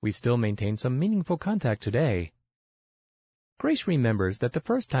 We still maintain some meaningful contact today. Grace remembers that the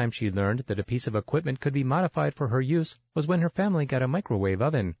first time she learned that a piece of equipment could be modified for her use was when her family got a microwave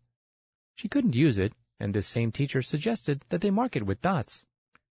oven. She couldn't use it, and this same teacher suggested that they mark it with dots.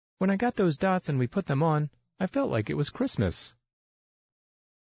 When I got those dots and we put them on, I felt like it was Christmas.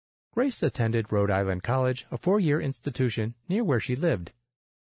 Grace attended Rhode Island College, a 4-year institution near where she lived.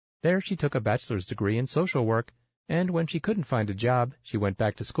 There she took a bachelor's degree in social work, and when she couldn't find a job, she went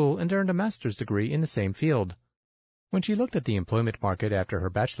back to school and earned a master's degree in the same field. When she looked at the employment market after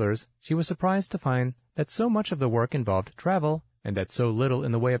her bachelor's, she was surprised to find that so much of the work involved travel, and that so little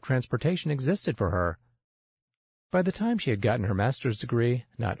in the way of transportation existed for her. By the time she had gotten her master's degree,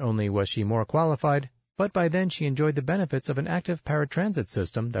 not only was she more qualified, but by then she enjoyed the benefits of an active paratransit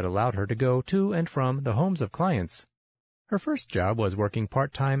system that allowed her to go to and from the homes of clients. Her first job was working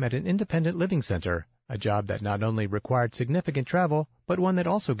part-time at an independent living center, a job that not only required significant travel, but one that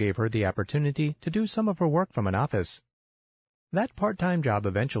also gave her the opportunity to do some of her work from an office. That part-time job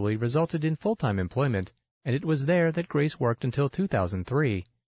eventually resulted in full-time employment, and it was there that Grace worked until 2003.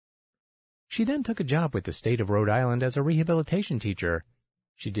 She then took a job with the state of Rhode Island as a rehabilitation teacher.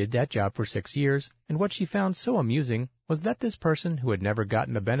 She did that job for 6 years, and what she found so amusing was that this person who had never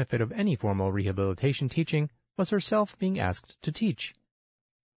gotten the benefit of any formal rehabilitation teaching was herself being asked to teach.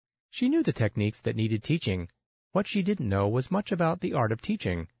 She knew the techniques that needed teaching. What she didn't know was much about the art of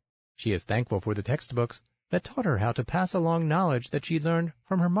teaching. She is thankful for the textbooks that taught her how to pass along knowledge that she learned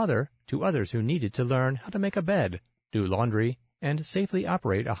from her mother to others who needed to learn how to make a bed, do laundry, and safely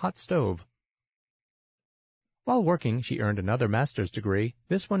operate a hot stove. While working, she earned another master's degree,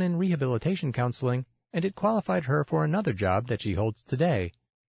 this one in rehabilitation counseling, and it qualified her for another job that she holds today.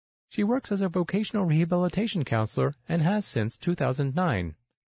 She works as a vocational rehabilitation counselor and has since 2009.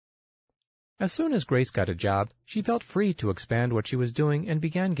 As soon as Grace got a job, she felt free to expand what she was doing and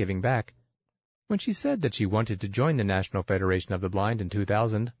began giving back. When she said that she wanted to join the National Federation of the Blind in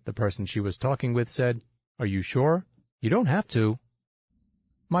 2000, the person she was talking with said, "Are you sure? You don't have to."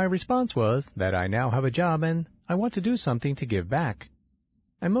 My response was that I now have a job and I want to do something to give back.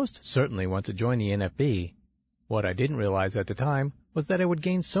 I most certainly want to join the NFB. What I didn't realize at the time was that I would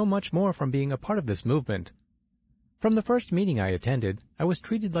gain so much more from being a part of this movement. From the first meeting I attended, I was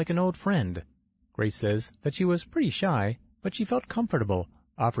treated like an old friend. Grace says that she was pretty shy, but she felt comfortable,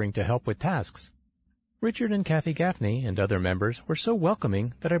 offering to help with tasks. Richard and Kathy Gaffney and other members were so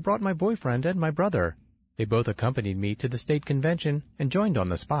welcoming that I brought my boyfriend and my brother. They both accompanied me to the state convention and joined on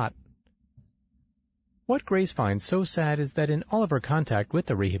the spot. What Grace finds so sad is that in all of her contact with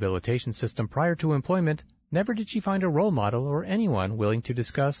the rehabilitation system prior to employment, never did she find a role model or anyone willing to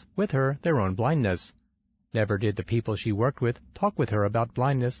discuss with her their own blindness. Never did the people she worked with talk with her about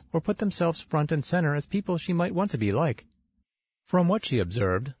blindness or put themselves front and center as people she might want to be like. From what she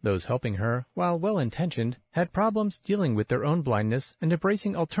observed, those helping her, while well-intentioned, had problems dealing with their own blindness and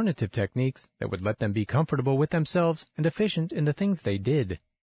embracing alternative techniques that would let them be comfortable with themselves and efficient in the things they did.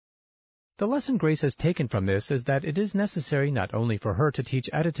 The lesson Grace has taken from this is that it is necessary not only for her to teach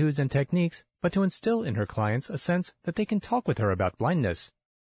attitudes and techniques, but to instill in her clients a sense that they can talk with her about blindness.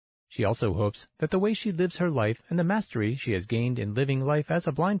 She also hopes that the way she lives her life and the mastery she has gained in living life as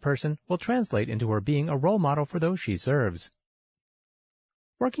a blind person will translate into her being a role model for those she serves.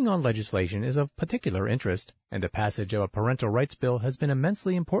 Working on legislation is of particular interest, and the passage of a parental rights bill has been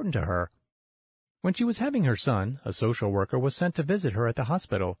immensely important to her. When she was having her son, a social worker was sent to visit her at the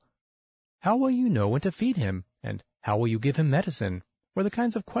hospital. "How will you know when to feed him?" and "How will you give him medicine?" were the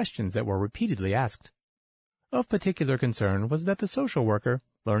kinds of questions that were repeatedly asked. Of particular concern was that the social worker,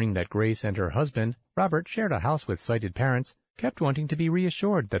 learning that Grace and her husband, Robert, shared a house with sighted parents, kept wanting to be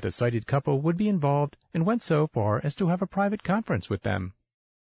reassured that the sighted couple would be involved and went so far as to have a private conference with them.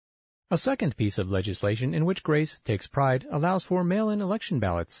 A second piece of legislation in which Grace takes pride allows for mail-in election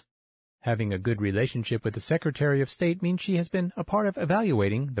ballots. Having a good relationship with the Secretary of State means she has been a part of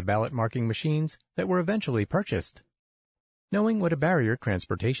evaluating the ballot marking machines that were eventually purchased. Knowing what a barrier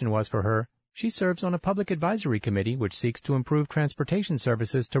transportation was for her, she serves on a public advisory committee which seeks to improve transportation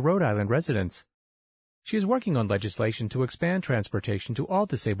services to Rhode Island residents. She is working on legislation to expand transportation to all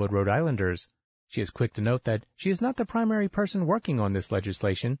disabled Rhode Islanders. She is quick to note that she is not the primary person working on this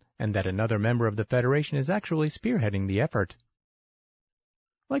legislation and that another member of the Federation is actually spearheading the effort.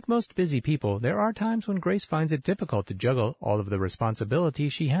 Like most busy people, there are times when Grace finds it difficult to juggle all of the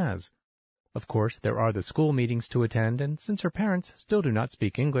responsibilities she has. Of course, there are the school meetings to attend, and since her parents still do not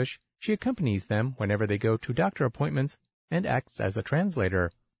speak English, she accompanies them whenever they go to doctor appointments and acts as a translator.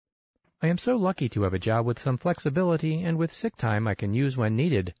 I am so lucky to have a job with some flexibility and with sick time I can use when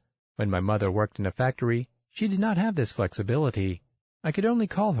needed. When my mother worked in a factory, she did not have this flexibility. I could only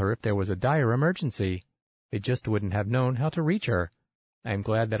call her if there was a dire emergency. They just wouldn't have known how to reach her. I am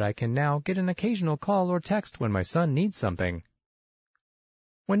glad that I can now get an occasional call or text when my son needs something.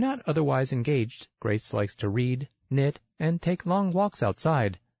 When not otherwise engaged, Grace likes to read, knit, and take long walks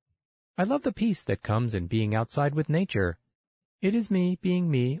outside. I love the peace that comes in being outside with nature. It is me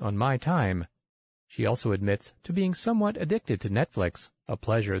being me on my time. She also admits to being somewhat addicted to Netflix, a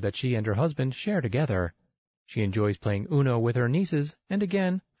pleasure that she and her husband share together. She enjoys playing Uno with her nieces and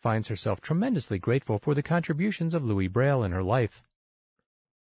again finds herself tremendously grateful for the contributions of Louis Braille in her life.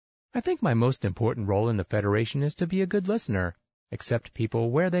 I think my most important role in the Federation is to be a good listener, accept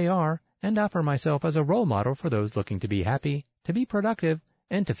people where they are, and offer myself as a role model for those looking to be happy, to be productive,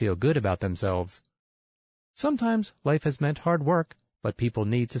 and to feel good about themselves. Sometimes life has meant hard work, but people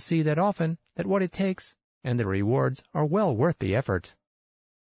need to see that often that what it takes and the rewards are well worth the effort.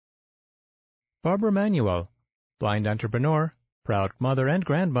 Barbara Manuel, blind entrepreneur, proud mother and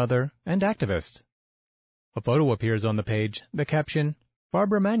grandmother, and activist. A photo appears on the page, the caption,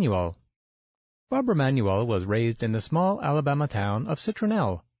 Barbara Manuel. Barbara Manuel was raised in the small Alabama town of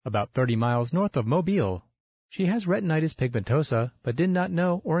Citronelle, about 30 miles north of Mobile. She has retinitis pigmentosa, but did not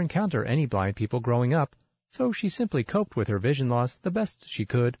know or encounter any blind people growing up, so she simply coped with her vision loss the best she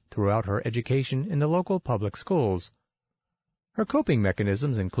could throughout her education in the local public schools. Her coping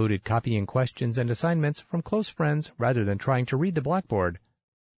mechanisms included copying questions and assignments from close friends rather than trying to read the blackboard.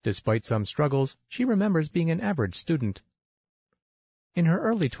 Despite some struggles, she remembers being an average student. In her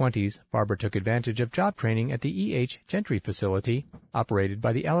early 20s, Barbara took advantage of job training at the E.H. Gentry facility, operated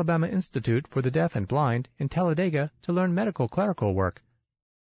by the Alabama Institute for the Deaf and Blind in Talladega, to learn medical clerical work.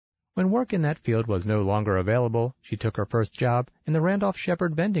 When work in that field was no longer available, she took her first job in the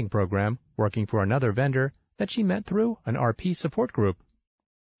Randolph-Shepard vending program, working for another vendor that she met through an RP support group.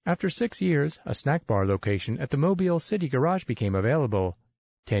 After 6 years, a snack bar location at the Mobile City Garage became available.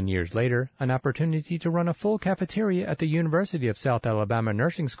 10 years later, an opportunity to run a full cafeteria at the University of South Alabama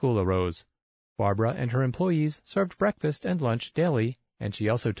Nursing School arose. Barbara and her employees served breakfast and lunch daily, and she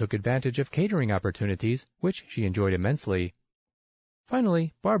also took advantage of catering opportunities, which she enjoyed immensely.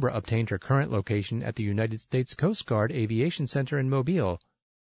 Finally, Barbara obtained her current location at the United States Coast Guard Aviation Center in Mobile.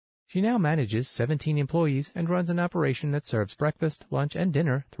 She now manages 17 employees and runs an operation that serves breakfast, lunch, and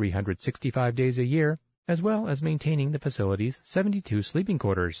dinner 365 days a year, as well as maintaining the facility's 72 sleeping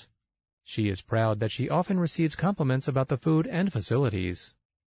quarters. She is proud that she often receives compliments about the food and facilities.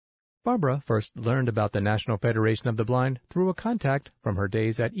 Barbara first learned about the National Federation of the Blind through a contact from her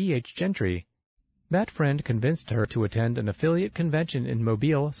days at E.H. Gentry. That friend convinced her to attend an affiliate convention in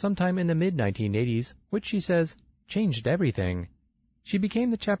Mobile sometime in the mid-1980s, which she says changed everything. She became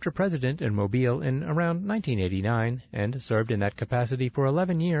the chapter president in Mobile in around 1989 and served in that capacity for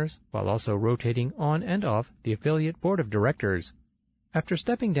 11 years, while also rotating on and off the affiliate board of directors. After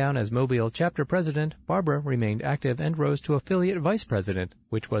stepping down as Mobile chapter president, Barbara remained active and rose to affiliate vice president,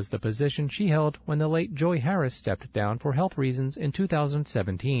 which was the position she held when the late Joy Harris stepped down for health reasons in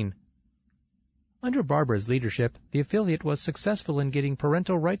 2017. Under Barbara's leadership, the affiliate was successful in getting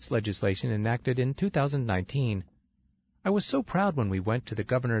parental rights legislation enacted in 2019. I was so proud when we went to the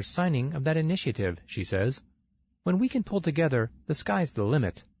governor's signing of that initiative, she says. When we can pull together, the sky's the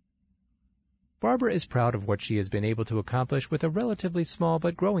limit. Barbara is proud of what she has been able to accomplish with a relatively small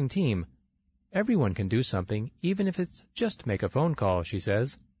but growing team. Everyone can do something, even if it's just make a phone call, she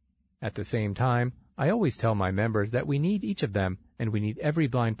says. At the same time, I always tell my members that we need each of them, and we need every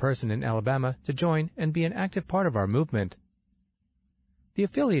blind person in Alabama to join and be an active part of our movement. The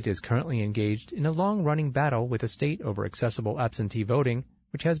affiliate is currently engaged in a long-running battle with the state over accessible absentee voting,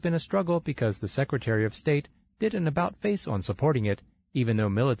 which has been a struggle because the Secretary of State did an about-face on supporting it, even though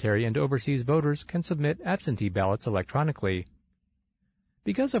military and overseas voters can submit absentee ballots electronically.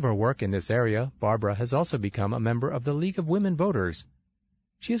 Because of her work in this area, Barbara has also become a member of the League of Women Voters.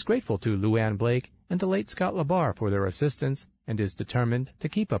 She is grateful to Luann Blake and the late Scott LaBar for their assistance and is determined to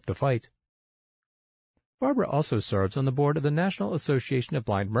keep up the fight. Barbara also serves on the board of the National Association of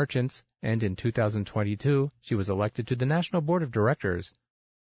Blind Merchants, and in 2022 she was elected to the National Board of Directors.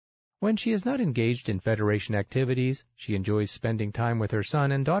 When she is not engaged in Federation activities, she enjoys spending time with her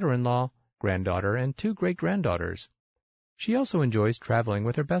son and daughter-in-law, granddaughter, and 2 great-granddaughters. She also enjoys traveling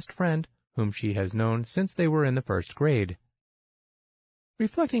with her best friend, whom she has known since they were in the 1st grade.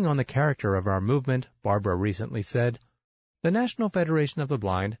 Reflecting on the character of our movement, Barbara recently said, "The National Federation of the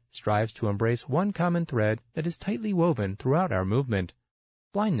Blind strives to embrace one common thread that is tightly woven throughout our movement: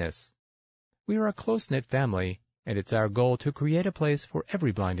 blindness. We are a close-knit family, and it's our goal to create a place for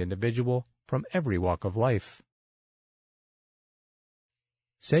every blind individual from every walk of life."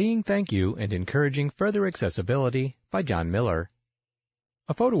 Saying Thank You and Encouraging Further Accessibility by John Miller.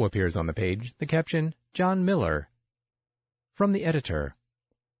 A photo appears on the page, the caption, John Miller. From the editor.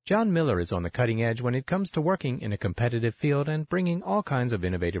 John Miller is on the cutting edge when it comes to working in a competitive field and bringing all kinds of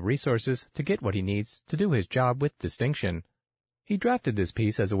innovative resources to get what he needs to do his job with distinction. He drafted this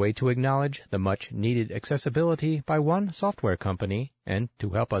piece as a way to acknowledge the much-needed accessibility by one software company and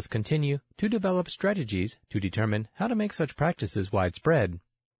to help us continue to develop strategies to determine how to make such practices widespread.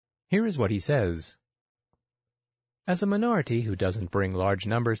 Here is what he says. As a minority who doesn't bring large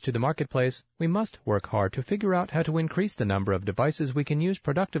numbers to the marketplace, we must work hard to figure out how to increase the number of devices we can use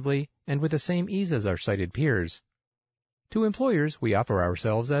productively and with the same ease as our sighted peers. To employers, we offer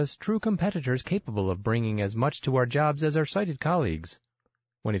ourselves as true competitors capable of bringing as much to our jobs as our sighted colleagues.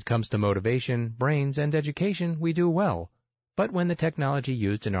 When it comes to motivation, brains, and education, we do well. But when the technology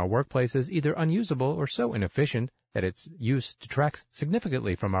used in our workplace is either unusable or so inefficient that its use detracts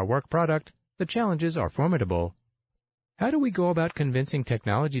significantly from our work product, the challenges are formidable. How do we go about convincing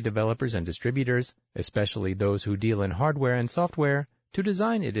technology developers and distributors, especially those who deal in hardware and software, to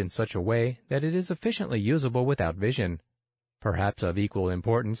design it in such a way that it is efficiently usable without vision? Perhaps of equal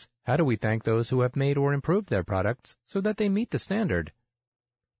importance, how do we thank those who have made or improved their products so that they meet the standard?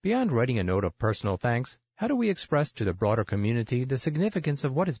 Beyond writing a note of personal thanks, how do we express to the broader community the significance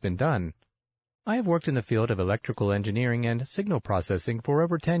of what has been done? I have worked in the field of electrical engineering and signal processing for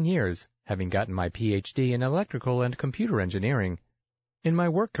over 10 years, having gotten my PhD in electrical and computer engineering. In my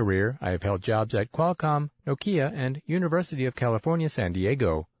work career, I have held jobs at Qualcomm, Nokia, and University of California, San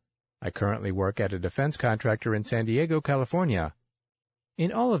Diego. I currently work at a defense contractor in San Diego, California.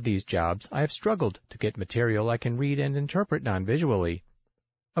 In all of these jobs, I have struggled to get material I can read and interpret non-visually.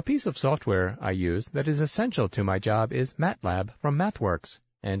 A piece of software I use that is essential to my job is MATLAB from MathWorks,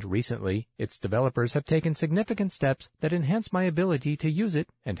 and recently its developers have taken significant steps that enhance my ability to use it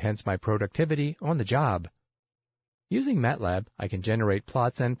and hence my productivity on the job. Using MATLAB, I can generate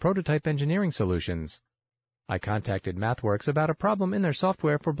plots and prototype engineering solutions. I contacted MathWorks about a problem in their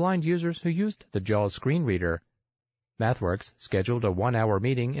software for blind users who used the JAWS screen reader. MathWorks scheduled a 1-hour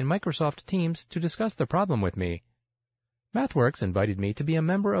meeting in Microsoft Teams to discuss the problem with me. MathWorks invited me to be a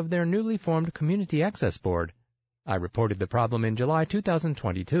member of their newly formed Community Access Board. I reported the problem in July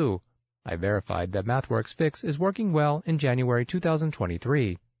 2022. I verified that MathWorks' fix is working well in January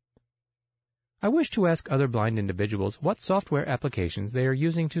 2023. I wish to ask other blind individuals what software applications they are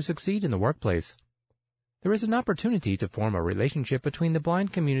using to succeed in the workplace. There is an opportunity to form a relationship between the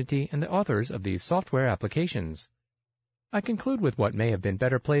blind community and the authors of these software applications. I conclude with what may have been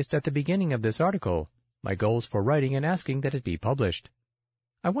better placed at the beginning of this article, my goals for writing and asking that it be published.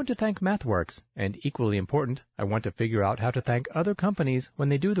 I want to thank MathWorks, and equally important, I want to figure out how to thank other companies when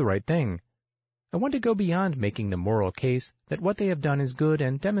they do the right thing. I want to go beyond making the moral case that what they have done is good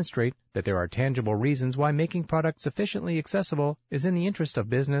and demonstrate that there are tangible reasons why making products sufficiently accessible is in the interest of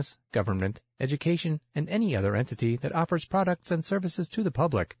business, government, education, and any other entity that offers products and services to the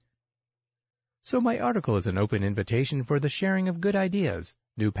public. So my article is an open invitation for the sharing of good ideas,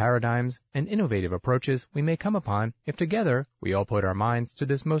 new paradigms, and innovative approaches we may come upon if together we all put our minds to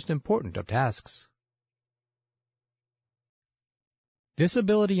this most important of tasks.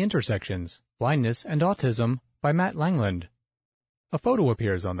 Disability Intersections, Blindness and Autism by Matt Langland. A photo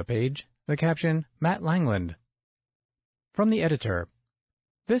appears on the page, the caption, Matt Langland. From the editor.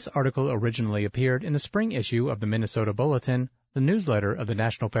 This article originally appeared in the spring issue of the Minnesota Bulletin, the newsletter of the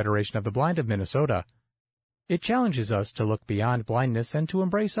National Federation of the Blind of Minnesota. It challenges us to look beyond blindness and to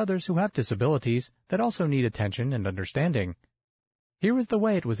embrace others who have disabilities that also need attention and understanding. Here is the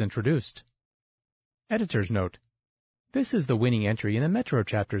way it was introduced. Editor's note. This is the winning entry in the Metro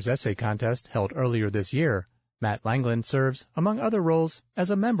Chapter's essay contest held earlier this year. Matt Langland serves, among other roles, as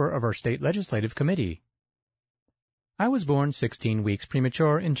a member of our state legislative committee. I was born 16 weeks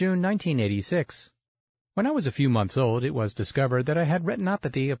premature in June 1986. When I was a few months old, it was discovered that I had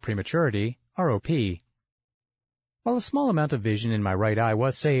retinopathy of prematurity, ROP. While a small amount of vision in my right eye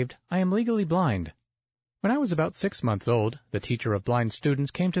was saved, I am legally blind. When I was about 6 months old, the teacher of blind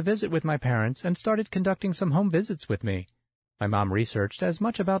students came to visit with my parents and started conducting some home visits with me. My mom researched as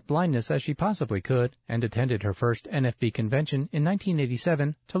much about blindness as she possibly could and attended her first NFB convention in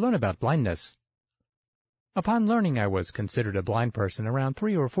 1987 to learn about blindness. Upon learning I was considered a blind person around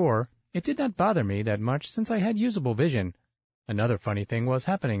 3 or 4, it did not bother me that much since I had usable vision. Another funny thing was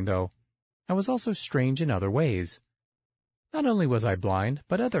happening, though. I was also strange in other ways. Not only was I blind,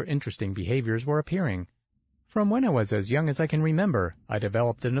 but other interesting behaviors were appearing. From when I was as young as I can remember, I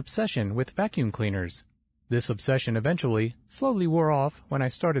developed an obsession with vacuum cleaners. This obsession eventually, slowly wore off when I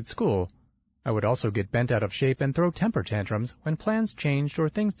started school. I would also get bent out of shape and throw temper tantrums when plans changed or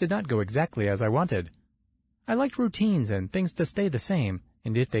things did not go exactly as I wanted. I liked routines and things to stay the same,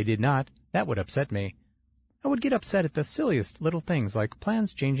 and if they did not, that would upset me. I would get upset at the silliest little things like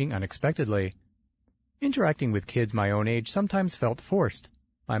plans changing unexpectedly. Interacting with kids my own age sometimes felt forced.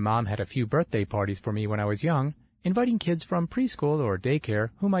 My mom had a few birthday parties for me when I was young, inviting kids from preschool or daycare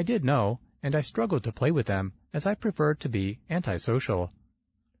whom I did know, and I struggled to play with them, as I preferred to be antisocial.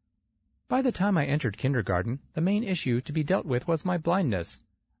 By the time I entered kindergarten, the main issue to be dealt with was my blindness.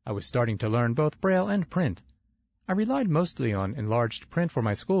 I was starting to learn both Braille and print. I relied mostly on enlarged print for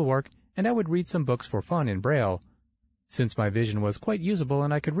my schoolwork, and I would read some books for fun in Braille. Since my vision was quite usable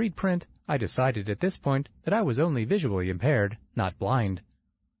and I could read print, I decided at this point that I was only visually impaired, not blind.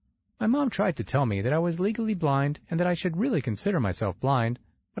 My mom tried to tell me that I was legally blind and that I should really consider myself blind,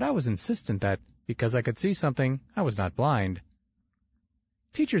 but I was insistent that, because I could see something, I was not blind.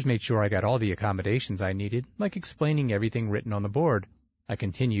 Teachers made sure I got all the accommodations I needed, like explaining everything written on the board. I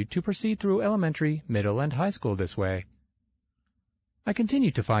continued to proceed through elementary, middle, and high school this way. I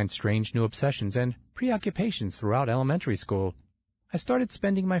continued to find strange new obsessions and preoccupations throughout elementary school. I started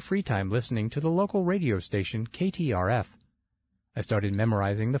spending my free time listening to the local radio station KTRF. I started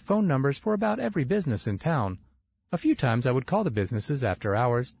memorizing the phone numbers for about every business in town. A few times I would call the businesses after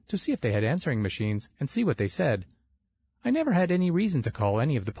hours to see if they had answering machines and see what they said. I never had any reason to call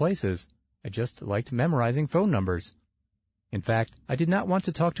any of the places. I just liked memorizing phone numbers. In fact, I did not want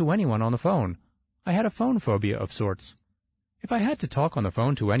to talk to anyone on the phone. I had a phone phobia of sorts. If I had to talk on the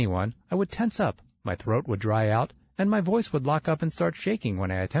phone to anyone, I would tense up, my throat would dry out, and my voice would lock up and start shaking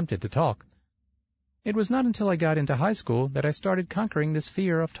when I attempted to talk. It was not until I got into high school that I started conquering this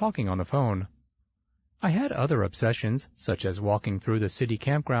fear of talking on the phone. I had other obsessions, such as walking through the city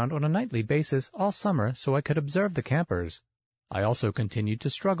campground on a nightly basis all summer so I could observe the campers. I also continued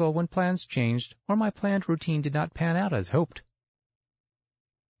to struggle when plans changed or my planned routine did not pan out as hoped.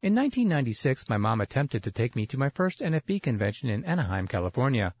 In 1996, my mom attempted to take me to my first NFB convention in Anaheim,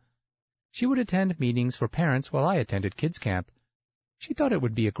 California. She would attend meetings for parents while I attended kids camp. She thought it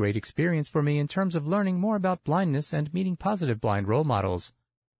would be a great experience for me in terms of learning more about blindness and meeting positive blind role models.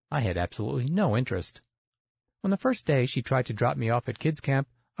 I had absolutely no interest. On the first day she tried to drop me off at kids camp,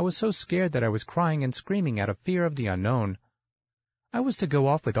 I was so scared that I was crying and screaming out of fear of the unknown. I was to go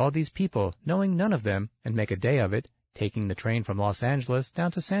off with all these people, knowing none of them, and make a day of it, taking the train from Los Angeles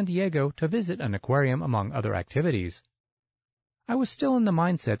down to San Diego to visit an aquarium among other activities. I was still in the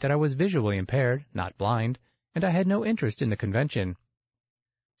mindset that I was visually impaired, not blind, and I had no interest in the convention.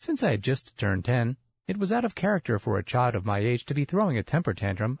 Since I had just turned 10, it was out of character for a child of my age to be throwing a temper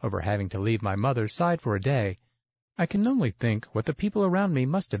tantrum over having to leave my mother's side for a day. I can only think what the people around me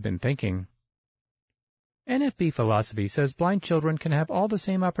must have been thinking. NFB philosophy says blind children can have all the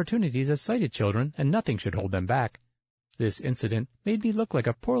same opportunities as sighted children and nothing should hold them back. This incident made me look like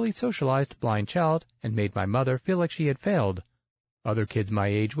a poorly socialized blind child and made my mother feel like she had failed. Other kids my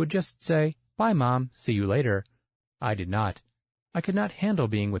age would just say, "Bye, Mom, see you later." I did not. I could not handle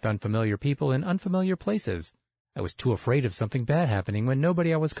being with unfamiliar people in unfamiliar places. I was too afraid of something bad happening when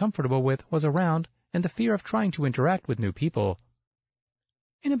nobody I was comfortable with was around, and the fear of trying to interact with new people.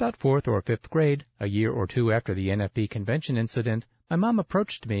 In about 4th or 5th grade, a year or two after the NFB convention incident, my mom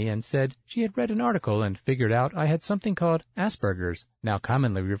approached me and said she had read an article and figured out I had something called Asperger's, now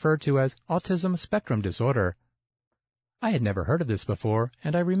commonly referred to as autism spectrum disorder. I had never heard of this before,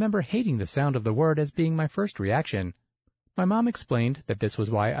 and I remember hating the sound of the word as being my first reaction. My mom explained that this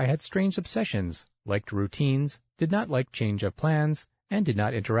was why I had strange obsessions, liked routines, did not like change of plans, and did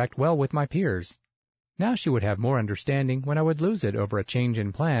not interact well with my peers. Now she would have more understanding when I would lose it over a change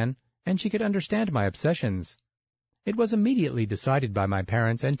in plan, and she could understand my obsessions. It was immediately decided by my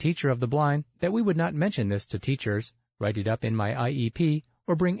parents and teacher of the blind that we would not mention this to teachers, write it up in my IEP,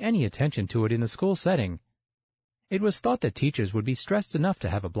 or bring any attention to it in the school setting. It was thought that teachers would be stressed enough to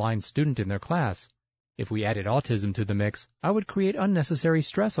have a blind student in their class. If we added autism to the mix, I would create unnecessary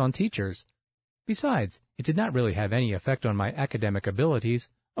stress on teachers. Besides, it did not really have any effect on my academic abilities,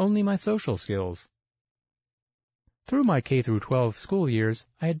 only my social skills. Through my K-12 school years,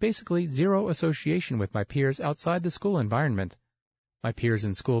 I had basically zero association with my peers outside the school environment. My peers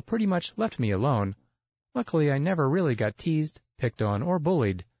in school pretty much left me alone. Luckily, I never really got teased, picked on, or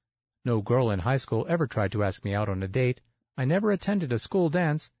bullied. No girl in high school ever tried to ask me out on a date. I never attended a school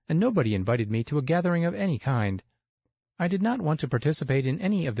dance, and nobody invited me to a gathering of any kind. I did not want to participate in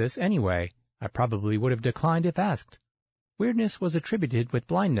any of this anyway. I probably would have declined if asked. Weirdness was attributed with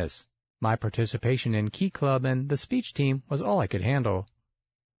blindness. My participation in Key Club and the speech team was all I could handle.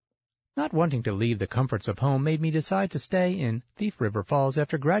 Not wanting to leave the comforts of home made me decide to stay in Thief River Falls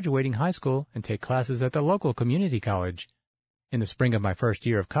after graduating high school and take classes at the local community college. In the spring of my first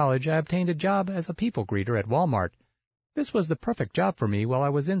year of college, I obtained a job as a people greeter at Walmart. This was the perfect job for me while I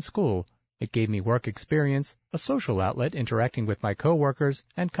was in school. It gave me work experience, a social outlet interacting with my coworkers,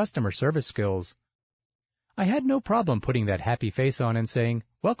 and customer service skills. I had no problem putting that happy face on and saying,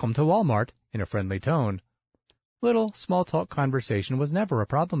 "Welcome to Walmart," in a friendly tone. Little, small-talk conversation was never a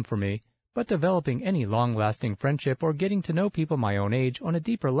problem for me, but developing any long-lasting friendship or getting to know people my own age on a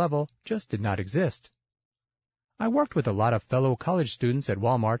deeper level just did not exist. I worked with a lot of fellow college students at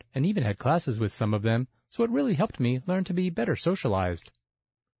Walmart and even had classes with some of them, so it really helped me learn to be better socialized.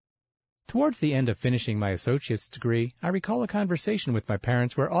 Towards the end of finishing my associate's degree, I recall a conversation with my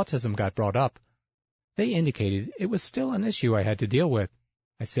parents where autism got brought up. They indicated it was still an issue I had to deal with.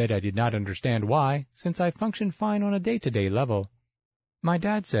 I said I did not understand why, since I functioned fine on a day-to-day level. My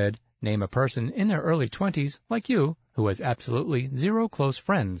dad said, "Name a person in their early 20s, like you, who has absolutely zero close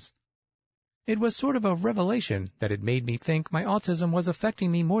friends." It was sort of a revelation that it made me think my autism was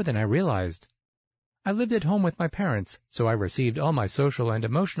affecting me more than I realized. I lived at home with my parents, so I received all my social and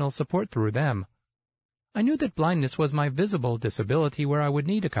emotional support through them. I knew that blindness was my visible disability where I would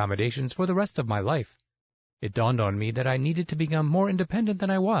need accommodations for the rest of my life. It dawned on me that I needed to become more independent than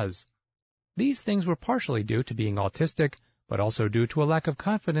I was. These things were partially due to being autistic, but also due to a lack of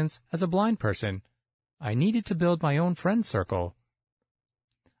confidence as a blind person. I needed to build my own friend circle.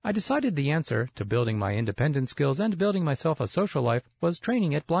 I decided the answer to building my independent skills and building myself a social life was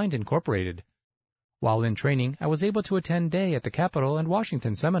training at Blind Incorporated. While in training, I was able to attend day at the Capitol and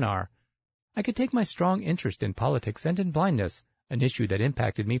Washington seminar. I could take my strong interest in politics and in blindness, an issue that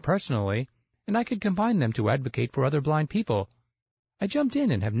impacted me personally, and I could combine them to advocate for other blind people. I jumped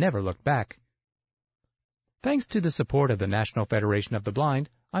in and have never looked back. Thanks to the support of the National Federation of the Blind,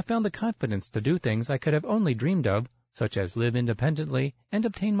 I found the confidence to do things I could have only dreamed of, such as live independently and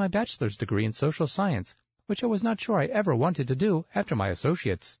obtain my bachelor's degree in social science, which I was not sure I ever wanted to do after my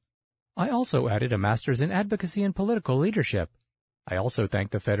associates. I also added a master's in advocacy and political leadership. I also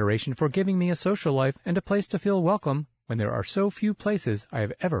thank the Federation for giving me a social life and a place to feel welcome when there are so few places I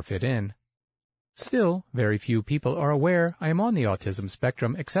have ever fit in. Still, very few people are aware I am on the autism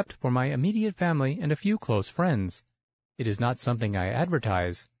spectrum except for my immediate family and a few close friends. It is not something I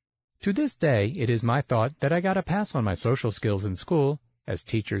advertise. To this day, it is my thought that I got a pass on my social skills in school, as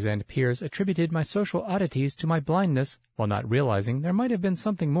teachers and peers attributed my social oddities to my blindness while not realizing there might have been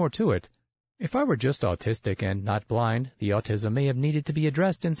something more to it. If I were just autistic and not blind, the autism may have needed to be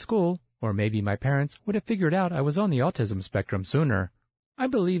addressed in school, or maybe my parents would have figured out I was on the autism spectrum sooner. I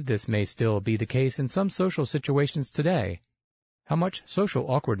believe this may still be the case in some social situations today. How much social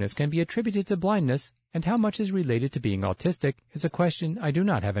awkwardness can be attributed to blindness, and how much is related to being autistic, is a question I do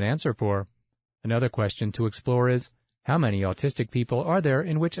not have an answer for. Another question to explore is, how many autistic people are there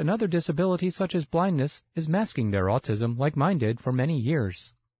in which another disability such as blindness is masking their autism like mine did for many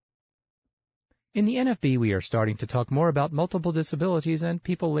years? In the NFB, we are starting to talk more about multiple disabilities and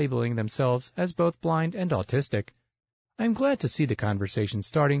people labeling themselves as both blind and autistic. I am glad to see the conversation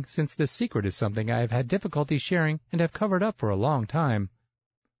starting, since this secret is something I have had difficulty sharing and have covered up for a long time.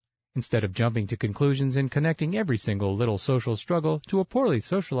 Instead of jumping to conclusions and connecting every single little social struggle to a poorly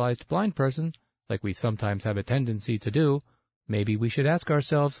socialized blind person, like we sometimes have a tendency to do, maybe we should ask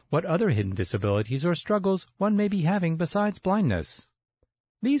ourselves what other hidden disabilities or struggles one may be having besides blindness.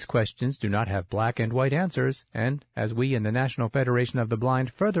 These questions do not have black and white answers, and as we in the National Federation of the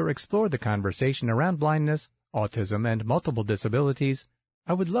Blind further explore the conversation around blindness, autism, and multiple disabilities,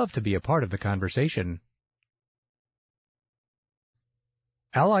 I would love to be a part of the conversation.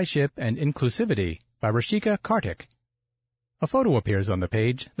 Allyship and Inclusivity by Rishika Kartik. A photo appears on the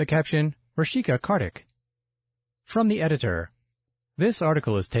page, the caption, Rishika Kartik. From the editor. This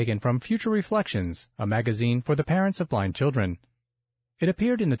article is taken from Future Reflections, a magazine for the parents of blind children. It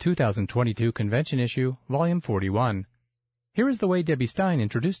appeared in the 2022 convention issue, Volume 41. Here is the way Debbie Stein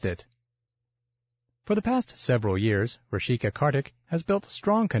introduced it. For the past several years, Rishika Kartik has built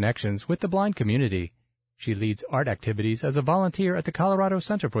strong connections with the blind community. She leads art activities as a volunteer at the Colorado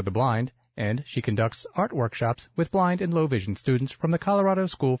Center for the Blind, and she conducts art workshops with blind and low-vision students from the Colorado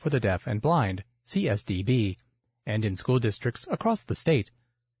School for the Deaf and Blind, CSDB, and in school districts across the state.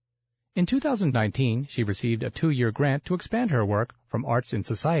 In 2019, she received a 2-year grant to expand her work from Arts in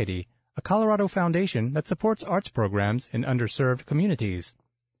Society, a Colorado foundation that supports arts programs in underserved communities.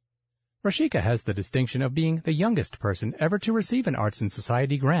 Rishika has the distinction of being the youngest person ever to receive an Arts in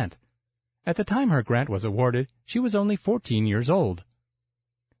Society grant. At the time her grant was awarded, she was only 14 years old.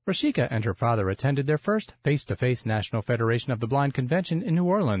 Rishika and her father attended their first face-to-face National Federation of the Blind convention in New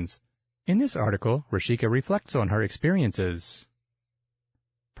Orleans. In this article, Rishika reflects on her experiences.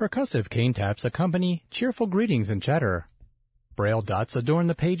 Percussive cane taps accompany cheerful greetings and chatter. Braille dots adorn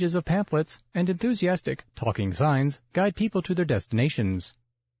the pages of pamphlets, and enthusiastic talking signs guide people to their destinations.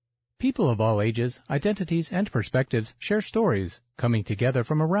 People of all ages, identities, and perspectives share stories, coming together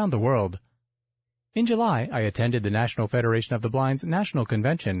from around the world. In July, I attended the National Federation of the Blind's National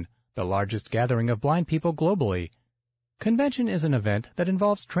Convention, the largest gathering of blind people globally. Convention is an event that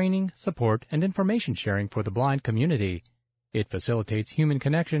involves training, support, and information sharing for the blind community. It facilitates human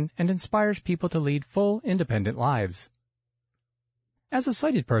connection and inspires people to lead full, independent lives. As a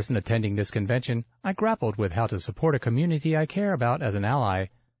sighted person attending this convention, I grappled with how to support a community I care about as an ally.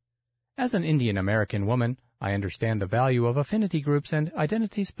 As an Indian American woman, I understand the value of affinity groups and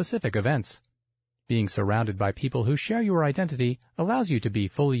identity-specific events. Being surrounded by people who share your identity allows you to be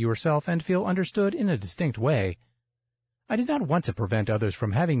fully yourself and feel understood in a distinct way. I did not want to prevent others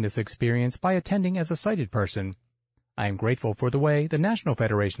from having this experience by attending as a sighted person. I am grateful for the way the National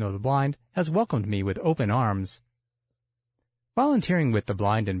Federation of the Blind has welcomed me with open arms. Volunteering with the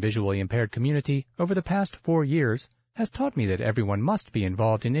blind and visually impaired community over the past 4 years has taught me that everyone must be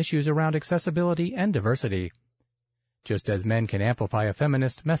involved in issues around accessibility and diversity. Just as men can amplify a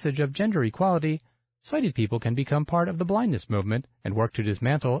feminist message of gender equality, sighted people can become part of the blindness movement and work to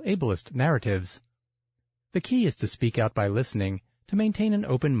dismantle ableist narratives. The key is to speak out by listening, to maintain an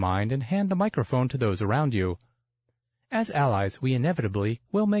open mind and hand the microphone to those around you. As allies, we inevitably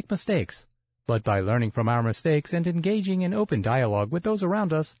will make mistakes, but by learning from our mistakes and engaging in open dialogue with those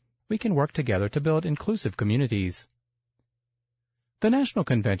around us, we can work together to build inclusive communities. The National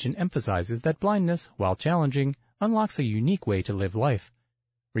Convention emphasizes that blindness, while challenging, unlocks a unique way to live life.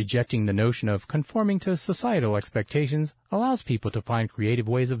 Rejecting the notion of conforming to societal expectations allows people to find creative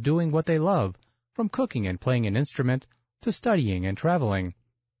ways of doing what they love, from cooking and playing an instrument to studying and traveling.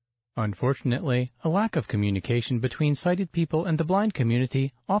 Unfortunately, a lack of communication between sighted people and the blind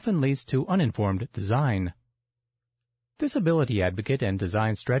community often leads to uninformed design. Disability advocate and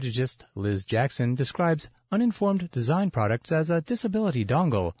design strategist Liz Jackson describes uninformed design products as a disability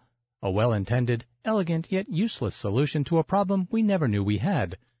dongle, a well-intended, elegant yet useless solution to a problem we never knew we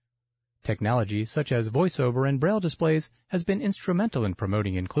had. Technology such as voiceover and Braille displays has been instrumental in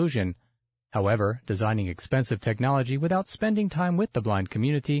promoting inclusion. However, designing expensive technology without spending time with the blind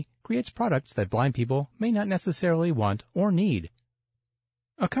community creates products that blind people may not necessarily want or need.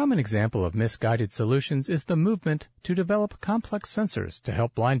 A common example of misguided solutions is the movement to develop complex sensors to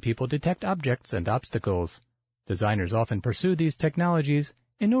help blind people detect objects and obstacles. Designers often pursue these technologies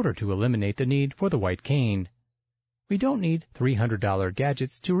in order to eliminate the need for the white cane. We don't need $300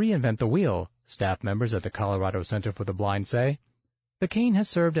 gadgets to reinvent the wheel, staff members at the Colorado Center for the Blind say. The cane has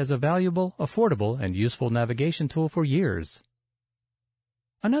served as a valuable, affordable, and useful navigation tool for years.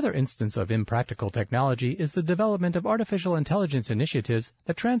 Another instance of impractical technology is the development of artificial intelligence initiatives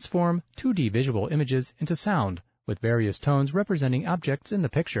that transform 2D visual images into sound, with various tones representing objects in the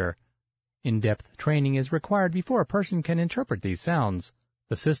picture. In-depth training is required before a person can interpret these sounds.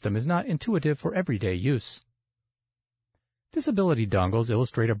 The system is not intuitive for everyday use. Disability dongles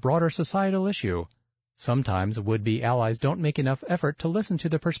illustrate a broader societal issue. Sometimes would-be allies don't make enough effort to listen to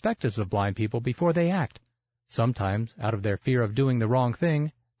the perspectives of blind people before they act. Sometimes, out of their fear of doing the wrong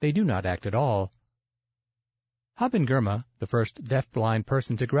thing, they do not act at all. Haben Girma, the first deaf-blind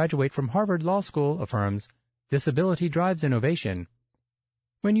person to graduate from Harvard Law School, affirms, "Disability drives innovation."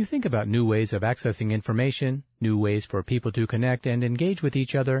 When you think about new ways of accessing information, new ways for people to connect and engage with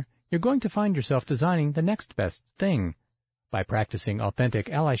each other, you're going to find yourself designing the next best thing. By practicing authentic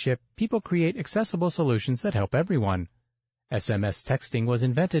allyship, people create accessible solutions that help everyone. SMS texting was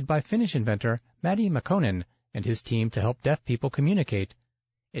invented by Finnish inventor Matti Makkonen and his team to help deaf people communicate.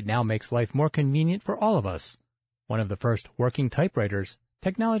 It now makes life more convenient for all of us. One of the first working typewriters,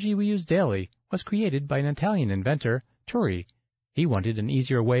 technology we use daily, was created by an Italian inventor, Turi. He wanted an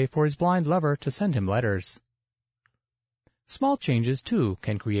easier way for his blind lover to send him letters. Small changes, too,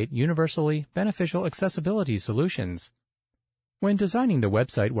 can create universally beneficial accessibility solutions. When designing the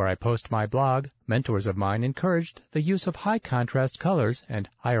website where I post my blog, mentors of mine encouraged the use of high-contrast colors and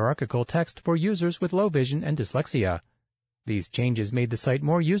hierarchical text for users with low vision and dyslexia. These changes made the site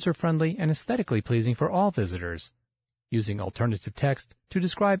more user-friendly and aesthetically pleasing for all visitors. Using alternative text to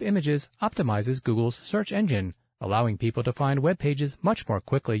describe images optimizes Google's search engine, allowing people to find web pages much more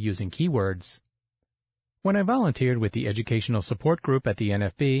quickly using keywords. When I volunteered with the Educational Support Group at the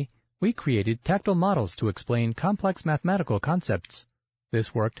NFB, we created tactile models to explain complex mathematical concepts.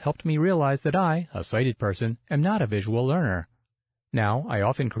 This work helped me realize that I, a sighted person, am not a visual learner. Now, I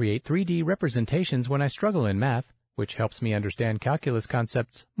often create 3D representations when I struggle in math, which helps me understand calculus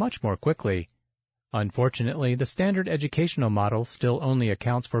concepts much more quickly. Unfortunately, the standard educational model still only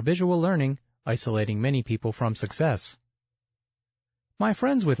accounts for visual learning, isolating many people from success. My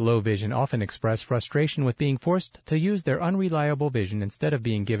friends with low vision often express frustration with being forced to use their unreliable vision instead of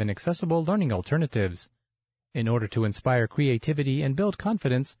being given accessible learning alternatives. In order to inspire creativity and build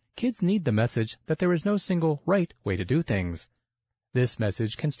confidence, kids need the message that there is no single right way to do things. This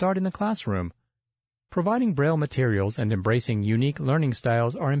message can start in the classroom. Providing Braille materials and embracing unique learning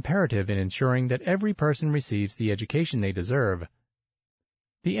styles are imperative in ensuring that every person receives the education they deserve.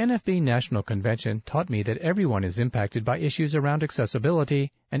 The NFB National Convention taught me that everyone is impacted by issues around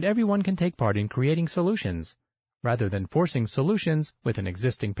accessibility, and everyone can take part in creating solutions. Rather than forcing solutions with an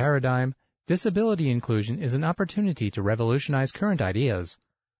existing paradigm, disability inclusion is an opportunity to revolutionize current ideas.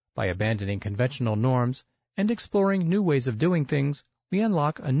 By abandoning conventional norms and exploring new ways of doing things, we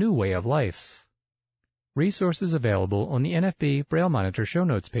unlock a new way of life. Resources available on the NFB Braille Monitor show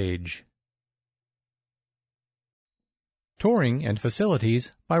notes page. Touring and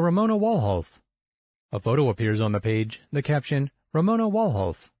Facilities by Ramona Walholf. A photo appears on the page, the caption, Ramona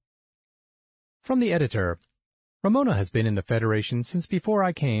Walholf. From the editor, Ramona has been in the Federation since before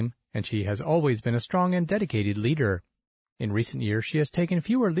I came, and she has always been a strong and dedicated leader. In recent years she has taken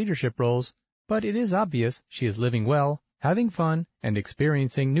fewer leadership roles, but it is obvious she is living well, having fun, and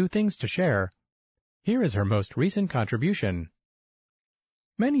experiencing new things to share. Here is her most recent contribution.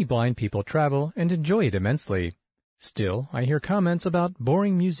 Many blind people travel and enjoy it immensely. Still, I hear comments about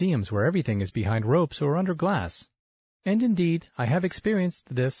boring museums where everything is behind ropes or under glass. And indeed, I have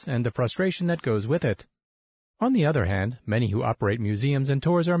experienced this and the frustration that goes with it. On the other hand, many who operate museums and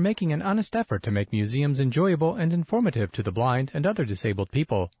tours are making an honest effort to make museums enjoyable and informative to the blind and other disabled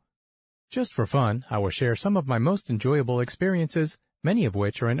people. Just for fun, I will share some of my most enjoyable experiences, many of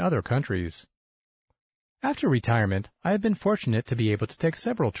which are in other countries. After retirement, I have been fortunate to be able to take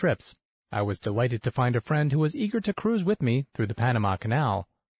several trips. I was delighted to find a friend who was eager to cruise with me through the Panama Canal.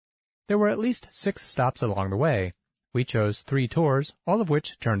 There were at least 6 stops along the way. We chose 3 tours, all of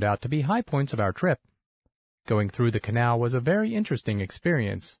which turned out to be high points of our trip. Going through the canal was a very interesting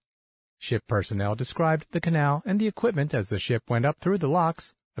experience. Ship personnel described the canal and the equipment as the ship went up through the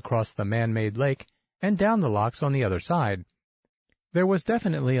locks, across the man-made lake, and down the locks on the other side. There was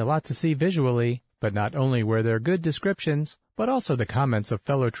definitely a lot to see visually, but not only were there good descriptions, but also the comments of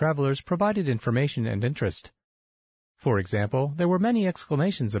fellow travelers provided information and interest. For example, there were many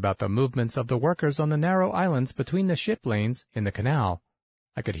exclamations about the movements of the workers on the narrow islands between the ship lanes in the canal.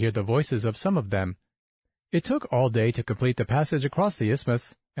 I could hear the voices of some of them. It took all day to complete the passage across the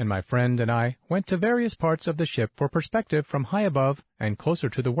isthmus, and my friend and I went to various parts of the ship for perspective from high above and closer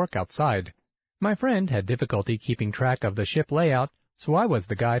to the work outside. My friend had difficulty keeping track of the ship layout, so I was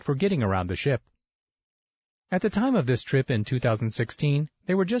the guide for getting around the ship. At the time of this trip in 2016,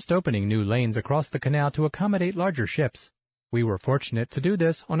 they were just opening new lanes across the canal to accommodate larger ships. We were fortunate to do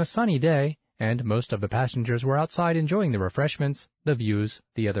this on a sunny day, and most of the passengers were outside enjoying the refreshments, the views,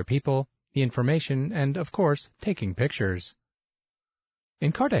 the other people, the information, and, of course, taking pictures.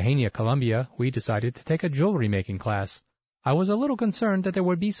 In Cartagena, Colombia, we decided to take a jewelry-making class. I was a little concerned that there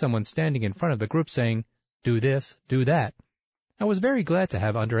would be someone standing in front of the group saying, "Do this, do that." I was very glad to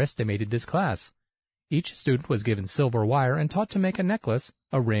have underestimated this class. Each student was given silver wire and taught to make a necklace,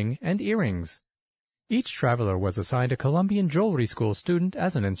 a ring, and earrings. Each traveler was assigned a Colombian jewelry school student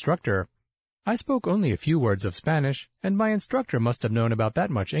as an instructor. I spoke only a few words of Spanish, and my instructor must have known about that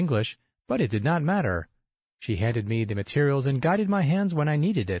much English, but it did not matter. She handed me the materials and guided my hands when I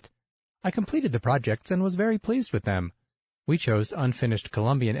needed it. I completed the projects and was very pleased with them. We chose unfinished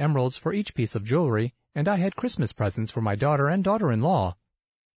Colombian emeralds for each piece of jewelry, and I had Christmas presents for my daughter and daughter-in-law.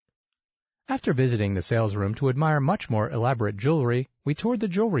 After visiting the sales room to admire much more elaborate jewelry, we toured the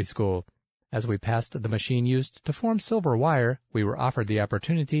jewelry school. As we passed the machine used to form silver wire, we were offered the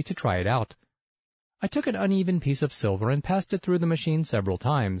opportunity to try it out. I took an uneven piece of silver and passed it through the machine several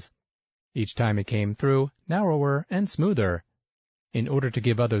times. Each time it came through, narrower and smoother. In order to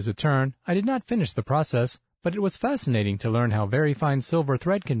give others a turn, I did not finish the process, but it was fascinating to learn how very fine silver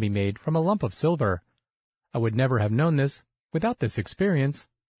thread can be made from a lump of silver. I would never have known this without this experience.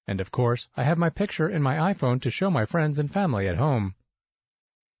 And of course, I have my picture in my iPhone to show my friends and family at home.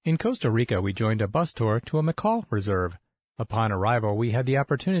 In Costa Rica, we joined a bus tour to a macaw reserve. Upon arrival, we had the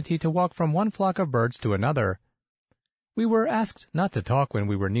opportunity to walk from one flock of birds to another. We were asked not to talk when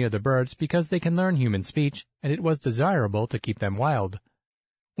we were near the birds because they can learn human speech, and it was desirable to keep them wild.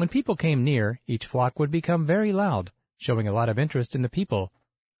 When people came near, each flock would become very loud, showing a lot of interest in the people.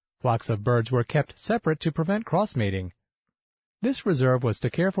 Flocks of birds were kept separate to prevent cross-mating. This reserve was to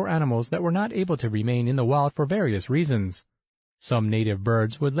care for animals that were not able to remain in the wild for various reasons. Some native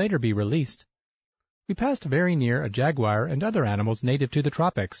birds would later be released. We passed very near a jaguar and other animals native to the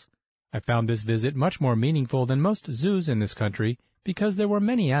tropics. I found this visit much more meaningful than most zoos in this country because there were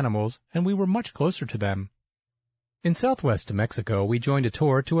many animals and we were much closer to them. In southwest Mexico, we joined a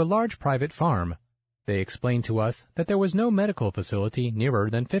tour to a large private farm. They explained to us that there was no medical facility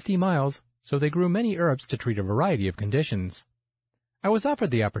nearer than 50 miles, so they grew many herbs to treat a variety of conditions. I was offered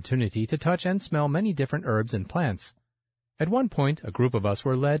the opportunity to touch and smell many different herbs and plants. At one point, a group of us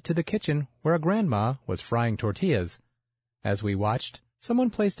were led to the kitchen where a grandma was frying tortillas. As we watched, someone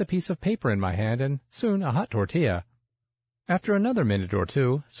placed a piece of paper in my hand and soon a hot tortilla. After another minute or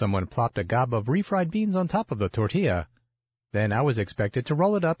two, someone plopped a gob of refried beans on top of the tortilla. Then I was expected to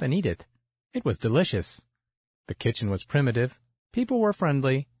roll it up and eat it. It was delicious. The kitchen was primitive, people were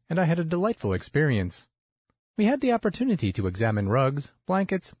friendly, and I had a delightful experience. We had the opportunity to examine rugs,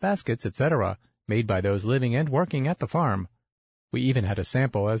 blankets, baskets, etc., made by those living and working at the farm. We even had a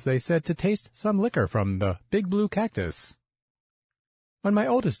sample, as they said, to taste some liquor from the Big Blue Cactus. When my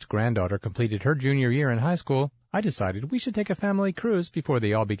oldest granddaughter completed her junior year in high school, I decided we should take a family cruise before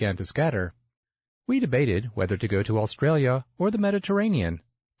they all began to scatter. We debated whether to go to Australia or the Mediterranean,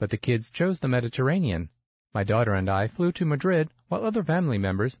 but the kids chose the Mediterranean. My daughter and I flew to Madrid, while other family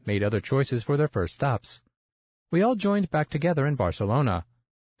members made other choices for their first stops. We all joined back together in Barcelona.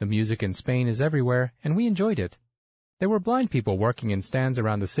 The music in Spain is everywhere, and we enjoyed it. There were blind people working in stands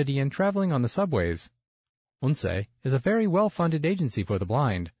around the city and traveling on the subways. UNCE is a very well-funded agency for the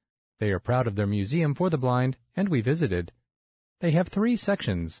blind. They are proud of their museum for the blind, and we visited. They have 3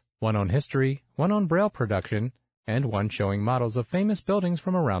 sections, one on history, one on Braille production, and one showing models of famous buildings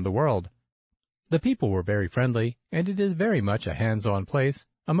from around the world. The people were very friendly, and it is very much a hands-on place,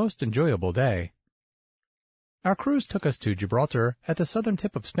 a most enjoyable day. Our cruise took us to Gibraltar at the southern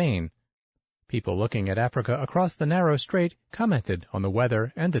tip of Spain. People looking at Africa across the narrow strait commented on the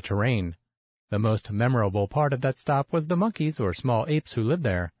weather and the terrain. The most memorable part of that stop was the monkeys or small apes who live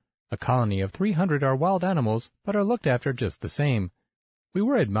there. A colony of 300 are wild animals, but are looked after just the same. We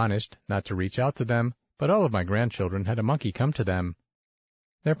were admonished not to reach out to them, but all of my grandchildren had a monkey come to them.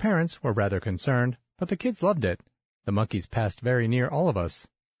 Their parents were rather concerned, but the kids loved it. The monkeys passed very near all of us.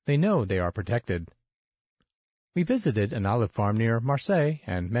 They know they are protected. We visited an olive farm near Marseille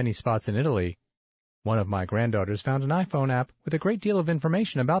and many spots in Italy. One of my granddaughters found an iPhone app with a great deal of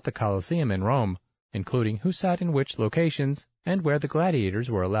information about the Colosseum in Rome, including who sat in which locations and where the gladiators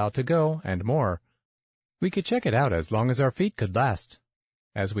were allowed to go and more. We could check it out as long as our feet could last.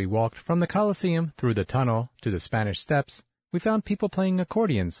 As we walked from the Colosseum through the tunnel to the Spanish Steps, we found people playing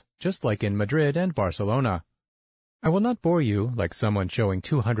accordions, just like in Madrid and Barcelona. I will not bore you like someone showing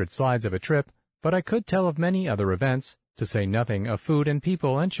 200 slides of a trip, but I could tell of many other events, to say nothing of food and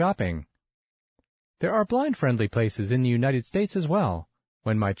people and shopping. There are blind-friendly places in the United States as well.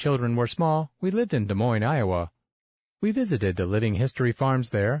 When my children were small, we lived in Des Moines, Iowa. We visited the living history farms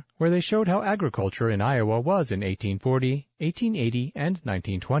there, where they showed how agriculture in Iowa was in 1840, 1880, and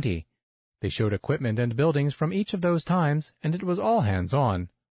 1920. They showed equipment and buildings from each of those times, and it was all hands-on.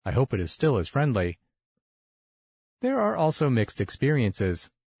 I hope it is still as friendly. There are also mixed experiences.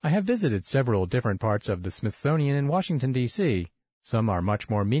 I have visited several different parts of the Smithsonian in Washington, D.C. Some are much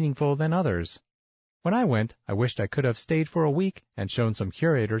more meaningful than others. When I went, I wished I could have stayed for a week and shown some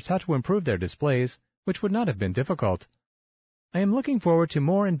curators how to improve their displays, which would not have been difficult. I am looking forward to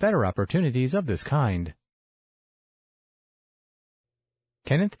more and better opportunities of this kind.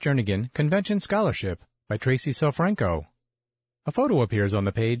 Kenneth Jernigan Convention Scholarship by Tracy Sofranco. A photo appears on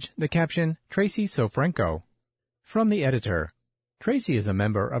the page, the caption, Tracy Sofranco. From the editor. Tracy is a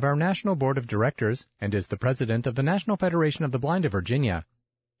member of our National Board of Directors and is the president of the National Federation of the Blind of Virginia.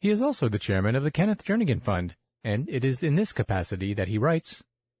 He is also the chairman of the Kenneth Jernigan Fund, and it is in this capacity that he writes,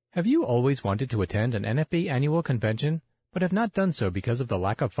 Have you always wanted to attend an NFB annual convention, but have not done so because of the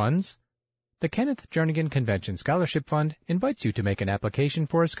lack of funds? The Kenneth Jernigan Convention Scholarship Fund invites you to make an application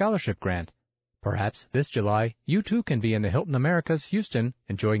for a scholarship grant. Perhaps this July, you too can be in the Hilton Americas, Houston,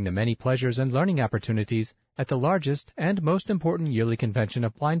 enjoying the many pleasures and learning opportunities at the largest and most important yearly convention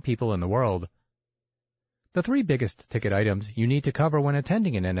of blind people in the world. The 3 biggest ticket items you need to cover when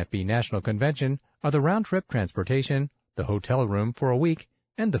attending an NFB National Convention are the round-trip transportation, the hotel room for a week,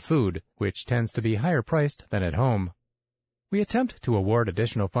 and the food, which tends to be higher priced than at home. We attempt to award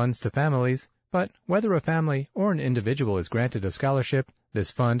additional funds to families, but whether a family or an individual is granted a scholarship,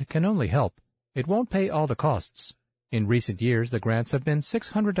 this fund can only help. It won't pay all the costs. In recent years, the grants have been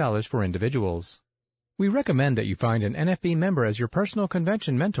 $600 for individuals. We recommend that you find an NFB member as your personal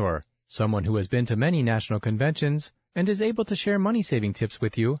convention mentor, someone who has been to many national conventions and is able to share money-saving tips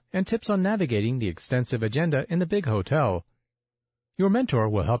with you and tips on navigating the extensive agenda in the big hotel. Your mentor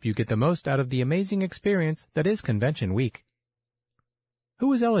will help you get the most out of the amazing experience that is Convention Week.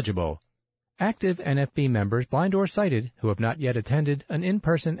 Who is eligible? Active NFB members, blind or sighted, who have not yet attended an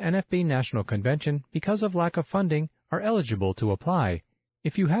in-person NFB National Convention because of lack of funding are eligible to apply.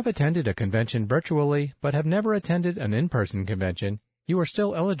 If you have attended a convention virtually but have never attended an in-person convention, you are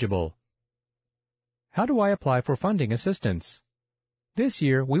still eligible. How do I apply for funding assistance? This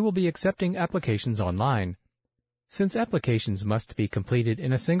year, we will be accepting applications online. Since applications must be completed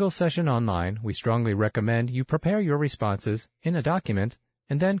in a single session online, we strongly recommend you prepare your responses in a document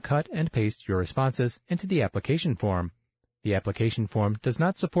and then cut and paste your responses into the application form. The application form does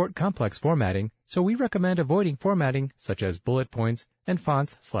not support complex formatting, so we recommend avoiding formatting such as bullet points and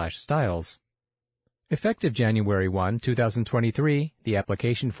fonts/styles. Effective January 1, 2023, the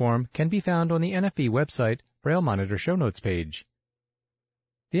application form can be found on the NFB website Braille Monitor Show Notes page.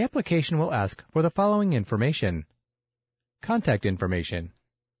 The application will ask for the following information. Contact information.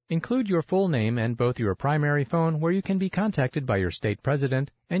 Include your full name and both your primary phone where you can be contacted by your state president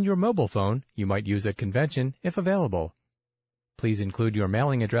and your mobile phone you might use at convention if available. Please include your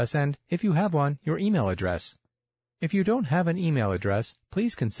mailing address and, if you have one, your email address. If you don't have an email address,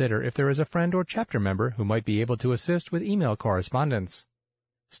 please consider if there is a friend or chapter member who might be able to assist with email correspondence.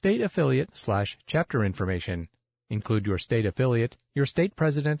 State affiliate/chapter information. Include your state affiliate, your state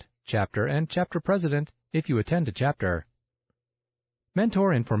president, chapter, and chapter president if you attend a chapter.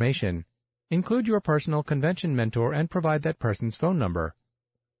 Mentor information. Include your personal convention mentor and provide that person's phone number.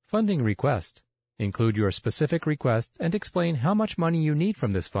 Funding request. Include your specific request and explain how much money you need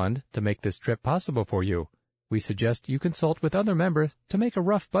from this fund to make this trip possible for you. We suggest you consult with other members to make a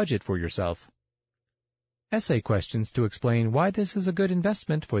rough budget for yourself. Essay questions to explain why this is a good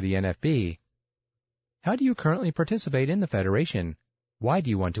investment for the NFB. How do you currently participate in the Federation? Why do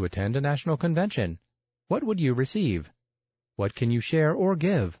you want to attend a national convention? What would you receive? What can you share or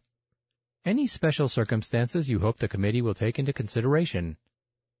give? Any special circumstances you hope the committee will take into consideration.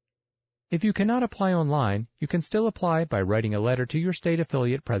 If you cannot apply online, you can still apply by writing a letter to your state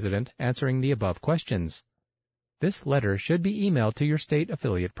affiliate president answering the above questions. This letter should be emailed to your state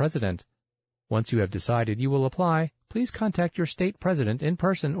affiliate president. Once you have decided you will apply, please contact your state president in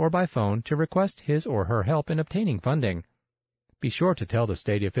person or by phone to request his or her help in obtaining funding. Be sure to tell the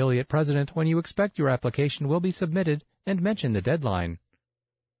state affiliate president when you expect your application will be submitted and mention the deadline.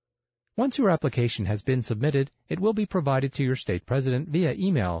 Once your application has been submitted, it will be provided to your state president via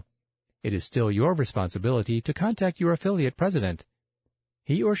email. It is still your responsibility to contact your affiliate president.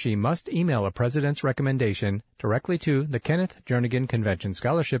 He or she must email a president's recommendation directly to the Kenneth Jernigan Convention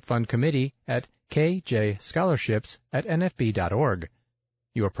Scholarship Fund Committee at kjscholarships@nfb.org.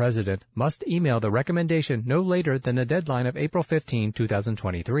 Your president must email the recommendation no later than the deadline of April 15,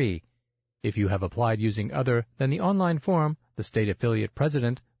 2023. If you have applied using other than the online form, the state affiliate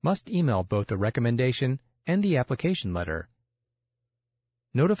president must email both the recommendation and the application letter.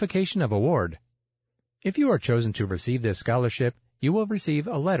 Notification of award. If you are chosen to receive this scholarship, you will receive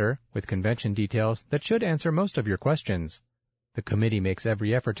a letter with convention details that should answer most of your questions. The committee makes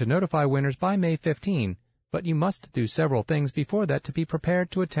every effort to notify winners by May 15, but you must do several things before that to be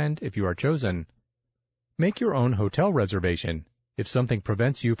prepared to attend if you are chosen. Make your own hotel reservation. If something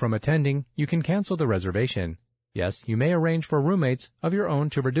prevents you from attending, you can cancel the reservation. Yes, you may arrange for roommates of your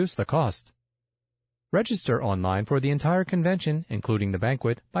own to reduce the cost. Register online for the entire convention, including the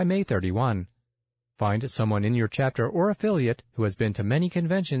banquet, by May 31. Find someone in your chapter or affiliate who has been to many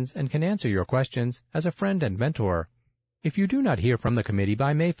conventions and can answer your questions as a friend and mentor. If you do not hear from the committee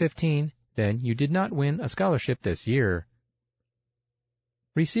by May 15, then you did not win a scholarship this year.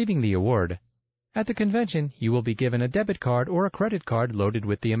 Receiving the award. At the convention, you will be given a debit card or a credit card loaded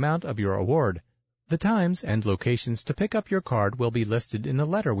with the amount of your award. The times and locations to pick up your card will be listed in the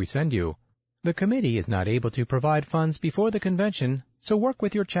letter we send you. The committee is not able to provide funds before the convention, so work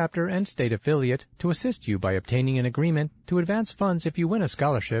with your chapter and state affiliate to assist you by obtaining an agreement to advance funds if you win a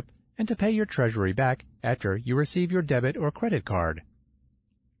scholarship and to pay your treasury back after you receive your debit or credit card.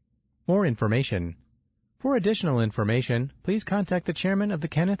 More information. For additional information, please contact the chairman of the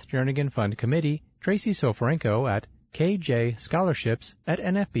Kenneth Jernigan Fund Committee, Tracy Sofrenko, at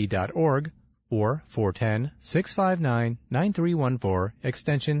kjscholarships@nfb.org or 410-659-9314,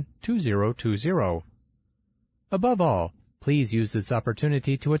 extension 2020. Above all, please use this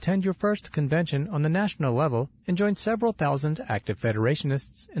opportunity to attend your first convention on the national level and join several thousand active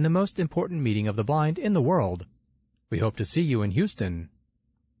Federationists in the most important meeting of the blind in the world. We hope to see you in Houston.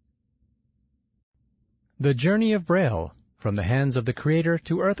 The Journey of Braille, From the Hands of the Creator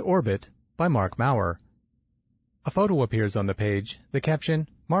to Earth Orbit, by Mark Maurer. A photo appears on the page, the caption,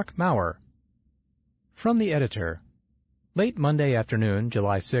 Mark Maurer. From the editor. Late Monday afternoon,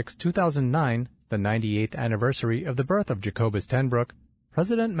 July 6, 2009, the 98th anniversary of the birth of Jacobus Tenbrook,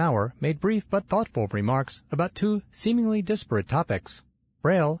 President Maurer made brief but thoughtful remarks about two seemingly disparate topics,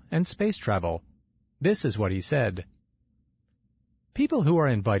 Braille and space travel. This is what he said. People who are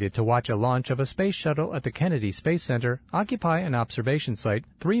invited to watch a launch of a space shuttle at the Kennedy Space Center occupy an observation site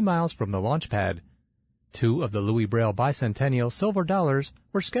 3 miles from the launch pad. 2 of the Louis Braille bicentennial silver dollars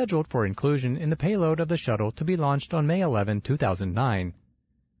were scheduled for inclusion in the payload of the shuttle to be launched on May 11, 2009.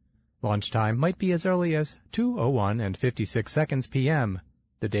 Launch time might be as early as 2:01:56 p.m.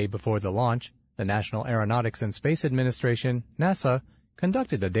 The day before the launch, the National Aeronautics and Space Administration, NASA,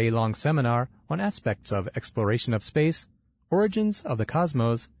 conducted a day-long seminar on aspects of exploration of space, origins of the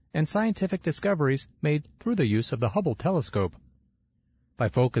cosmos, and scientific discoveries made through the use of the Hubble telescope. By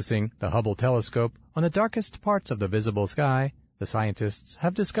focusing the Hubble telescope on the darkest parts of the visible sky, the scientists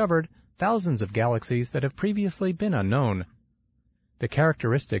have discovered thousands of galaxies that have previously been unknown. The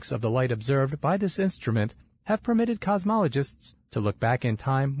characteristics of the light observed by this instrument have permitted cosmologists to look back in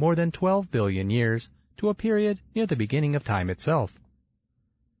time more than 12 billion years to a period near the beginning of time itself.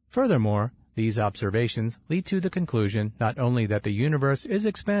 Furthermore, these observations lead to the conclusion not only that the universe is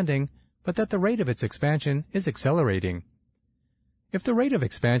expanding, but that the rate of its expansion is accelerating. If the rate of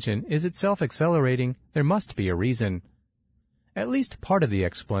expansion is itself accelerating, there must be a reason. At least part of the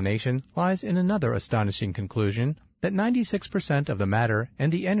explanation lies in another astonishing conclusion, that 96% of the matter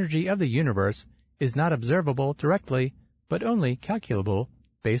and the energy of the universe is not observable directly, but only calculable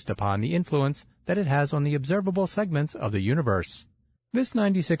based upon the influence that it has on the observable segments of the universe. This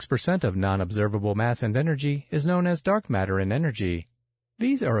 96% of non-observable mass and energy is known as dark matter and energy.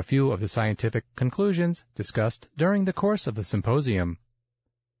 These are a few of the scientific conclusions discussed during the course of the symposium.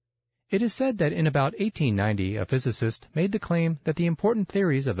 It is said that in about 1890 a physicist made the claim that the important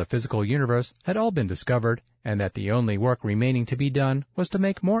theories of the physical universe had all been discovered and that the only work remaining to be done was to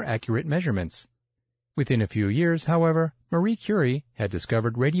make more accurate measurements. Within a few years, however, Marie Curie had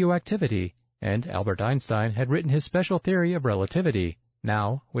discovered radioactivity, and Albert Einstein had written his special theory of relativity.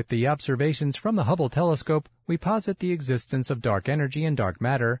 Now, with the observations from the Hubble telescope, we posit the existence of dark energy and dark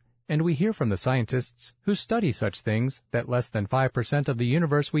matter, and we hear from the scientists who study such things that less than 5% of the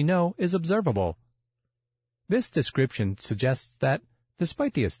universe we know is observable. This description suggests that,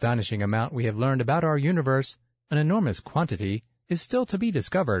 despite the astonishing amount we have learned about our universe, an enormous quantity is still to be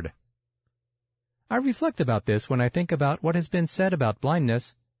discovered. I reflect about this when I think about what has been said about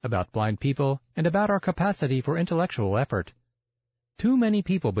blindness, about blind people, and about our capacity for intellectual effort. Too many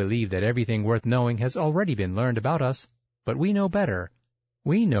people believe that everything worth knowing has already been learned about us, but we know better.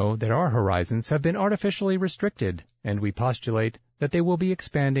 We know that our horizons have been artificially restricted, and we postulate that they will be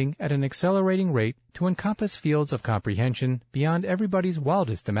expanding at an accelerating rate to encompass fields of comprehension beyond everybody's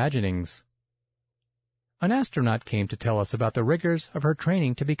wildest imaginings. An astronaut came to tell us about the rigors of her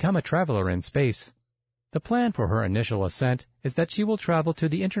training to become a traveler in space. The plan for her initial ascent is that she will travel to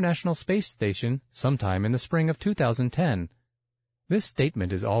the International Space Station sometime in the spring of 2010. This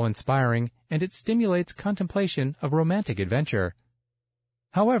statement is awe-inspiring, and it stimulates contemplation of romantic adventure.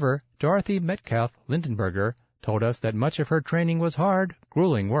 However, Dorothy Metcalf Lindenberger told us that much of her training was hard,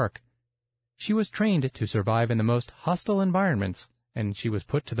 grueling work. She was trained to survive in the most hostile environments, and she was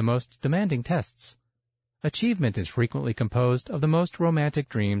put to the most demanding tests. Achievement is frequently composed of the most romantic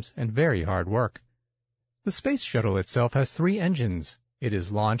dreams and very hard work. The space shuttle itself has 3 engines. It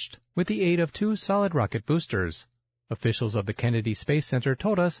is launched with the aid of 2 solid rocket boosters. Officials of the Kennedy Space Center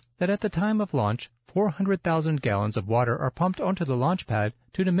told us that at the time of launch, 400,000 gallons of water are pumped onto the launch pad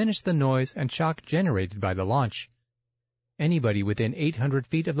to diminish the noise and shock generated by the launch. Anybody within 800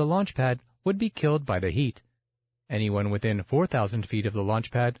 feet of the launch pad would be killed by the heat. Anyone within 4,000 feet of the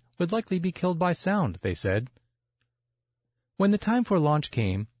launch pad would likely be killed by sound, they said. When the time for launch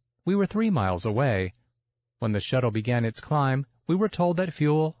came, we were 3 miles away. When the shuttle began its climb, we were told that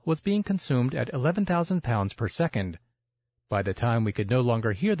fuel was being consumed at 11,000 pounds per second. By the time we could no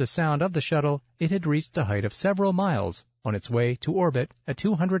longer hear the sound of the shuttle, it had reached a height of several miles, on its way to orbit at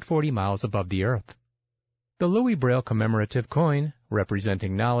 240 miles above the Earth. The Louis Braille commemorative coin,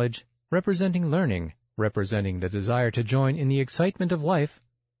 representing knowledge, representing learning, representing the desire to join in the excitement of life,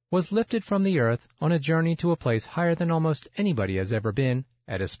 was lifted from the Earth on a journey to a place higher than almost anybody has ever been,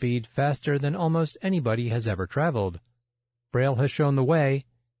 at a speed faster than almost anybody has ever traveled. Braille has shown the way,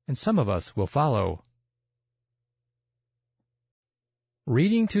 and some of us will follow.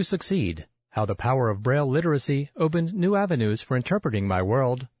 Reading to Succeed: How the Power of Braille Literacy Opened New Avenues for Interpreting My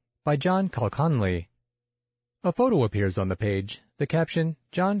World, by John Colconley. A photo appears on the page, the caption,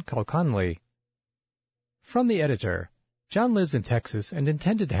 John Colconley. From the editor. John lives in Texas and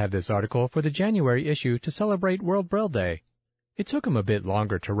intended to have this article for the January issue to celebrate World Braille Day. It took him a bit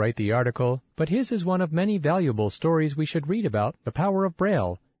longer to write the article, but his is one of many valuable stories we should read about the power of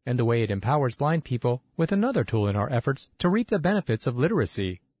Braille and the way it empowers blind people with another tool in our efforts to reap the benefits of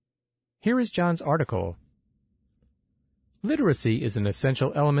literacy. Here is John's article. Literacy is an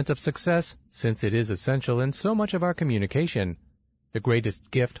essential element of success since it is essential in so much of our communication. The greatest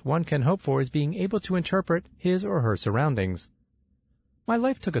gift one can hope for is being able to interpret his or her surroundings. My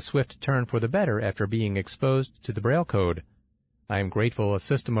life took a swift turn for the better after being exposed to the Braille code. I am grateful a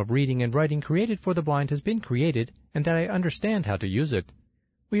system of reading and writing created for the blind has been created and that I understand how to use it.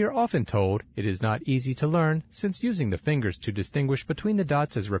 We are often told it is not easy to learn since using the fingers to distinguish between the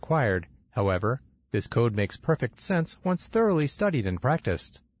dots is required. However, this code makes perfect sense once thoroughly studied and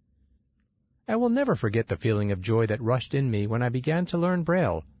practiced. I will never forget the feeling of joy that rushed in me when I began to learn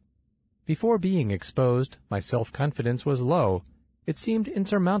Braille. Before being exposed, my self-confidence was low. It seemed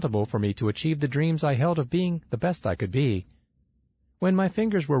insurmountable for me to achieve the dreams I held of being the best I could be. When my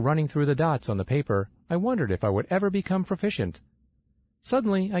fingers were running through the dots on the paper, I wondered if I would ever become proficient.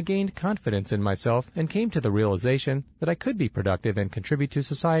 Suddenly, I gained confidence in myself and came to the realization that I could be productive and contribute to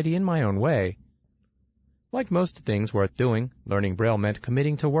society in my own way. Like most things worth doing, learning Braille meant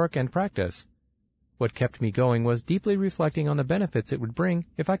committing to work and practice. What kept me going was deeply reflecting on the benefits it would bring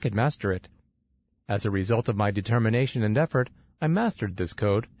if I could master it. As a result of my determination and effort, I mastered this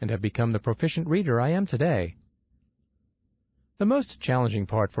code and have become the proficient reader I am today. The most challenging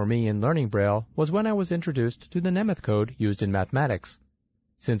part for me in learning Braille was when I was introduced to the Nemeth code used in mathematics.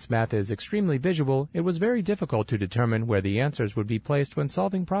 Since math is extremely visual, it was very difficult to determine where the answers would be placed when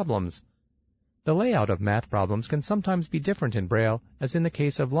solving problems. The layout of math problems can sometimes be different in Braille, as in the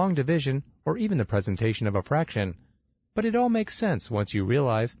case of long division or even the presentation of a fraction, but it all makes sense once you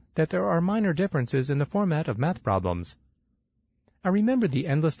realize that there are minor differences in the format of math problems. I remember the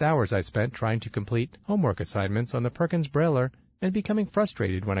endless hours I spent trying to complete homework assignments on the Perkins Brailler and becoming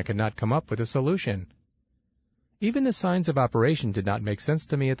frustrated when I could not come up with a solution. Even the signs of operation did not make sense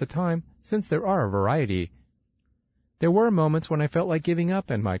to me at the time, since there are a variety. There were moments when I felt like giving up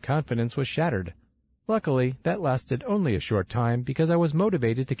and my confidence was shattered. Luckily, that lasted only a short time because I was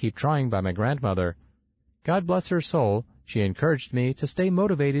motivated to keep trying by my grandmother. God bless her soul, she encouraged me to stay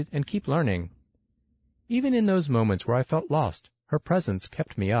motivated and keep learning. Even in those moments where I felt lost, her presence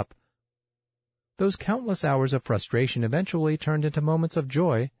kept me up. Those countless hours of frustration eventually turned into moments of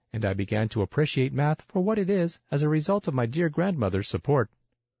joy, and I began to appreciate math for what it is as a result of my dear grandmother's support.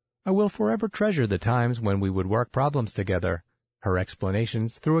 I will forever treasure the times when we would work problems together. Her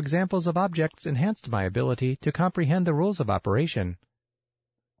explanations through examples of objects enhanced my ability to comprehend the rules of operation.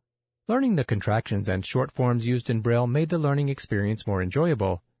 Learning the contractions and short forms used in Braille made the learning experience more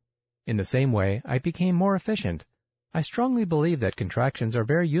enjoyable. In the same way, I became more efficient. I strongly believe that contractions are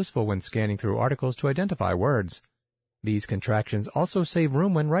very useful when scanning through articles to identify words. These contractions also save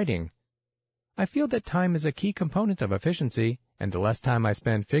room when writing. I feel that time is a key component of efficiency, and the less time I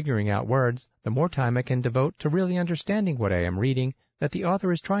spend figuring out words, the more time I can devote to really understanding what I am reading that the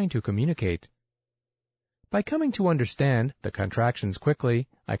author is trying to communicate. By coming to understand the contractions quickly,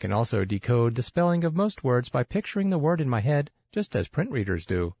 I can also decode the spelling of most words by picturing the word in my head, just as print readers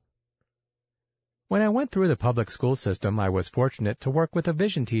do. When I went through the public school system, I was fortunate to work with a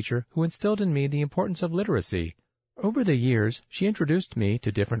vision teacher who instilled in me the importance of literacy. Over the years, she introduced me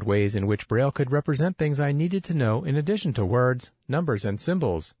to different ways in which Braille could represent things I needed to know in addition to words, numbers, and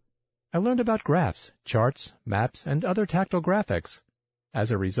symbols. I learned about graphs, charts, maps, and other tactile graphics.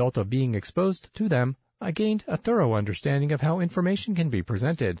 As a result of being exposed to them, I gained a thorough understanding of how information can be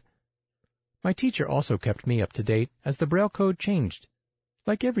presented. My teacher also kept me up to date as the Braille code changed.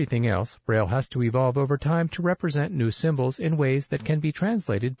 Like everything else, Braille has to evolve over time to represent new symbols in ways that can be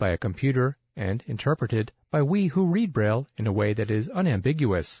translated by a computer and interpreted by we who read Braille in a way that is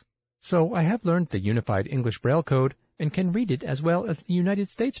unambiguous. So I have learned the Unified English Braille Code and can read it as well as the United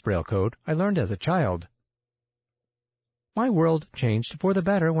States Braille Code I learned as a child. My world changed for the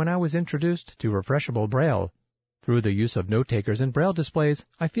better when I was introduced to refreshable Braille. Through the use of note-takers and Braille displays,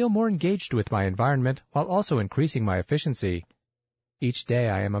 I feel more engaged with my environment while also increasing my efficiency. Each day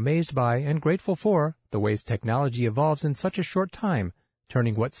I am amazed by and grateful for the ways technology evolves in such a short time,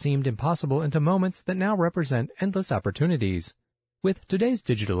 turning what seemed impossible into moments that now represent endless opportunities. With today's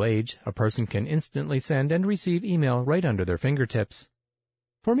digital age, a person can instantly send and receive email right under their fingertips.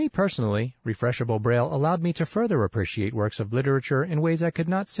 For me personally, refreshable Braille allowed me to further appreciate works of literature in ways I could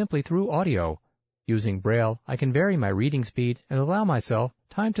not simply through audio. Using Braille, I can vary my reading speed and allow myself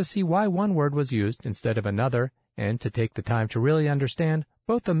time to see why one word was used instead of another, and to take the time to really understand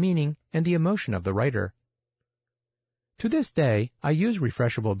both the meaning and the emotion of the writer. To this day, I use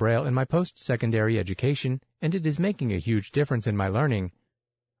refreshable Braille in my post-secondary education, and it is making a huge difference in my learning.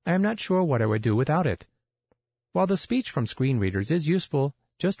 I am not sure what I would do without it. While the speech from screen readers is useful,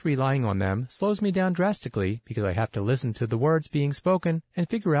 just relying on them slows me down drastically because I have to listen to the words being spoken and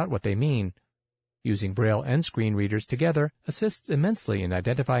figure out what they mean. Using Braille and screen readers together assists immensely in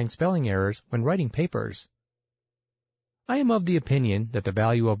identifying spelling errors when writing papers. I am of the opinion that the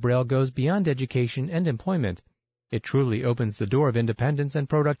value of Braille goes beyond education and employment. It truly opens the door of independence and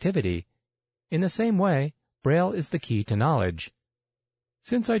productivity. In the same way, Braille is the key to knowledge.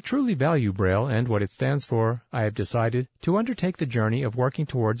 Since I truly value Braille and what it stands for, I have decided to undertake the journey of working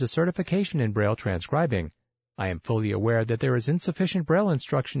towards a certification in Braille transcribing. I am fully aware that there is insufficient Braille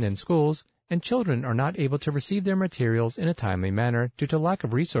instruction in schools, and children are not able to receive their materials in a timely manner due to lack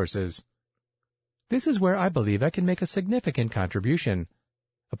of resources. This is where I believe I can make a significant contribution.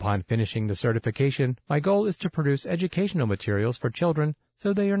 Upon finishing the certification, my goal is to produce educational materials for children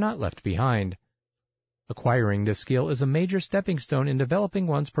so they are not left behind. Acquiring this skill is a major stepping stone in developing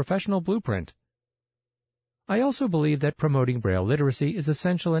one's professional blueprint. I also believe that promoting Braille literacy is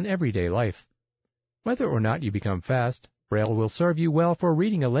essential in everyday life. Whether or not you become fast, Braille will serve you well for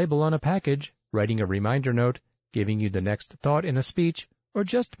reading a label on a package, writing a reminder note, giving you the next thought in a speech, or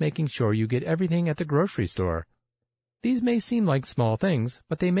just making sure you get everything at the grocery store. These may seem like small things,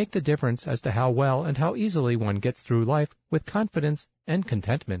 but they make the difference as to how well and how easily one gets through life with confidence and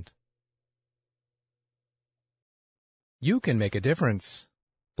contentment. You can make a difference.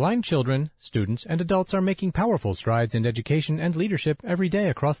 Blind children, students, and adults are making powerful strides in education and leadership every day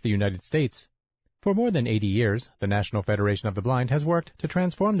across the United States. For more than 80 years, the National Federation of the Blind has worked to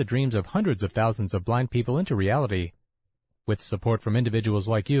transform the dreams of hundreds of thousands of blind people into reality. With support from individuals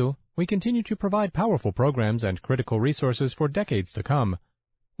like you, we continue to provide powerful programs and critical resources for decades to come.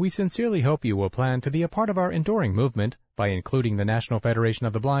 We sincerely hope you will plan to be a part of our enduring movement by including the National Federation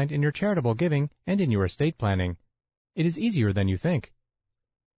of the Blind in your charitable giving and in your estate planning. It is easier than you think.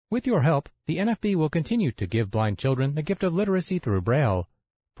 With your help, the NFB will continue to give blind children the gift of literacy through Braille,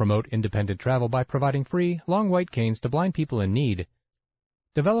 promote independent travel by providing free, long white canes to blind people in need,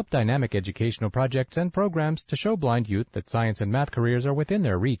 develop dynamic educational projects and programs to show blind youth that science and math careers are within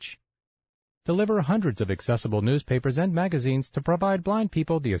their reach, deliver hundreds of accessible newspapers and magazines to provide blind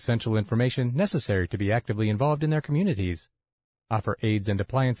people the essential information necessary to be actively involved in their communities, offer aids and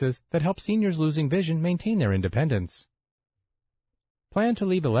appliances that help seniors losing vision maintain their independence. Plan to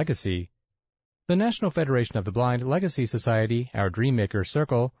leave a legacy. The National Federation of the Blind Legacy Society, our Dreammaker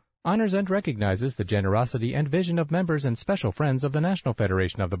Circle, honors and recognizes the generosity and vision of members and special friends of the National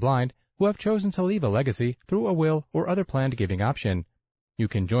Federation of the Blind who have chosen to leave a legacy through a will or other planned giving option. You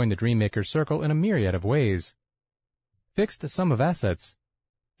can join the Dreammaker Circle in a myriad of ways. Fixed sum of assets.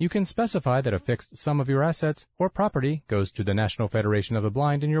 You can specify that a fixed sum of your assets or property goes to the National Federation of the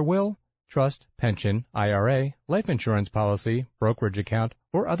Blind in your will, trust, pension, IRA, life insurance policy, brokerage account,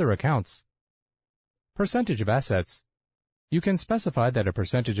 or other accounts. Percentage of assets. You can specify that a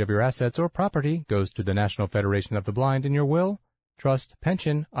percentage of your assets or property goes to the National Federation of the Blind in your will, trust,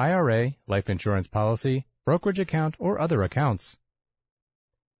 pension, IRA, life insurance policy, brokerage account, or other accounts.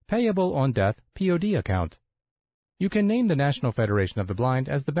 Payable on death, POD account. You can name the National Federation of the Blind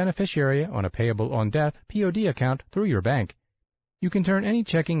as the beneficiary on a payable on death, POD account through your bank. You can turn any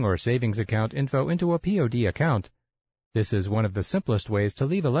checking or savings account info into a POD account. This is one of the simplest ways to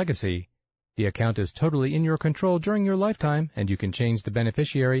leave a legacy. The account is totally in your control during your lifetime, and you can change the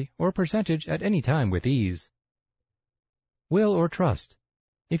beneficiary or percentage at any time with ease. Will or trust.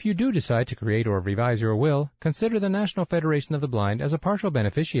 If you do decide to create or revise your will, consider the National Federation of the Blind as a partial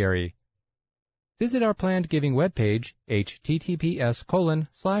beneficiary. Visit our planned giving webpage,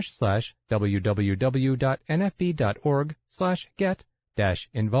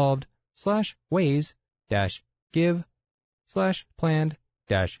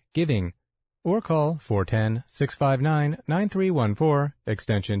 or call 410-659-9314,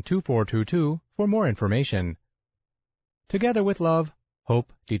 extension 2422 for more information. Together with love,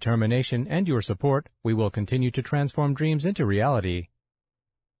 hope, determination, and your support, we will continue to transform dreams into reality.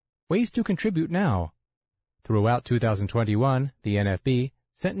 Ways to contribute now. Throughout 2021, the NFB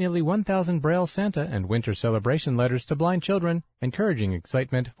sent nearly 1,000 Braille Santa and Winter Celebration letters to blind children, encouraging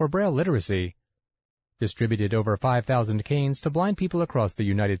excitement for Braille literacy. Distributed over 5,000 canes to blind people across the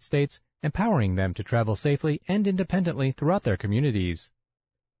United States, empowering them to travel safely and independently throughout their communities.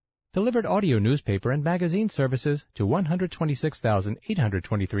 Delivered audio newspaper and magazine services to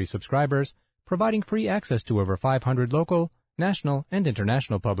 126,823 subscribers, providing free access to over 500 local, national, and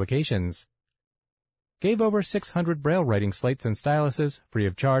international publications. Gave over 600 Braille writing slates and styluses free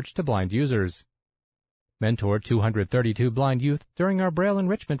of charge to blind users. Mentored 232 blind youth during our Braille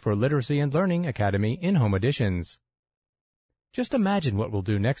Enrichment for Literacy and Learning Academy in-home editions. Just imagine what we'll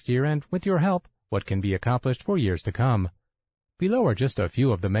do next year and, with your help, what can be accomplished for years to come. Below are just a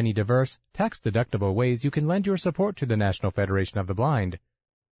few of the many diverse, tax-deductible ways you can lend your support to the National Federation of the Blind.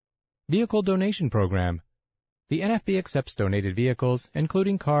 Vehicle Donation Program. The NFB accepts donated vehicles,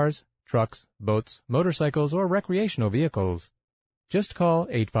 including cars, trucks, boats, motorcycles, or recreational vehicles. Just call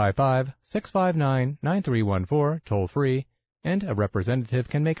 855-659-9314 toll-free, and a representative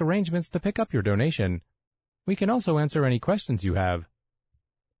can make arrangements to pick up your donation. We can also answer any questions you have.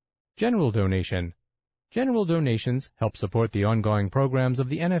 General Donation. General donations help support the ongoing programs of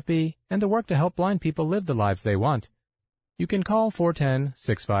the NFB and the work to help blind people live the lives they want. You can call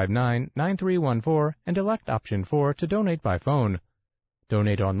 410-659-9314 and elect option 4 to donate by phone.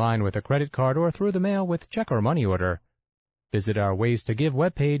 Donate online with a credit card or through the mail with check or money order. Visit our Ways to Give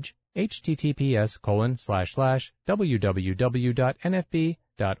webpage,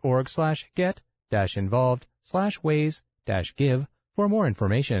 https://www.nfb.org/get-involved/ways-give for more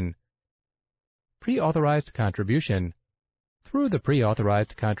information. Pre-authorized contribution. Through the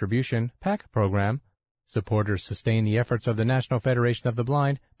Pre-Authorized Contribution PAC program, supporters sustain the efforts of the National Federation of the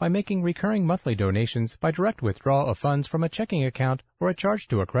Blind by making recurring monthly donations by direct withdrawal of funds from a checking account or a charge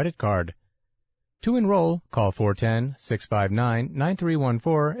to a credit card. To enroll, call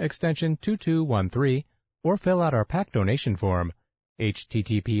 410-659-9314 extension 2213 or fill out our PAC donation form,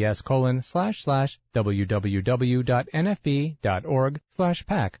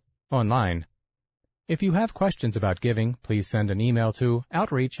 https://www.nfb.org/PAC online. If you have questions about giving, please send an email to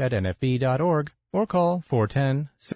outreach@nfb.org or call 410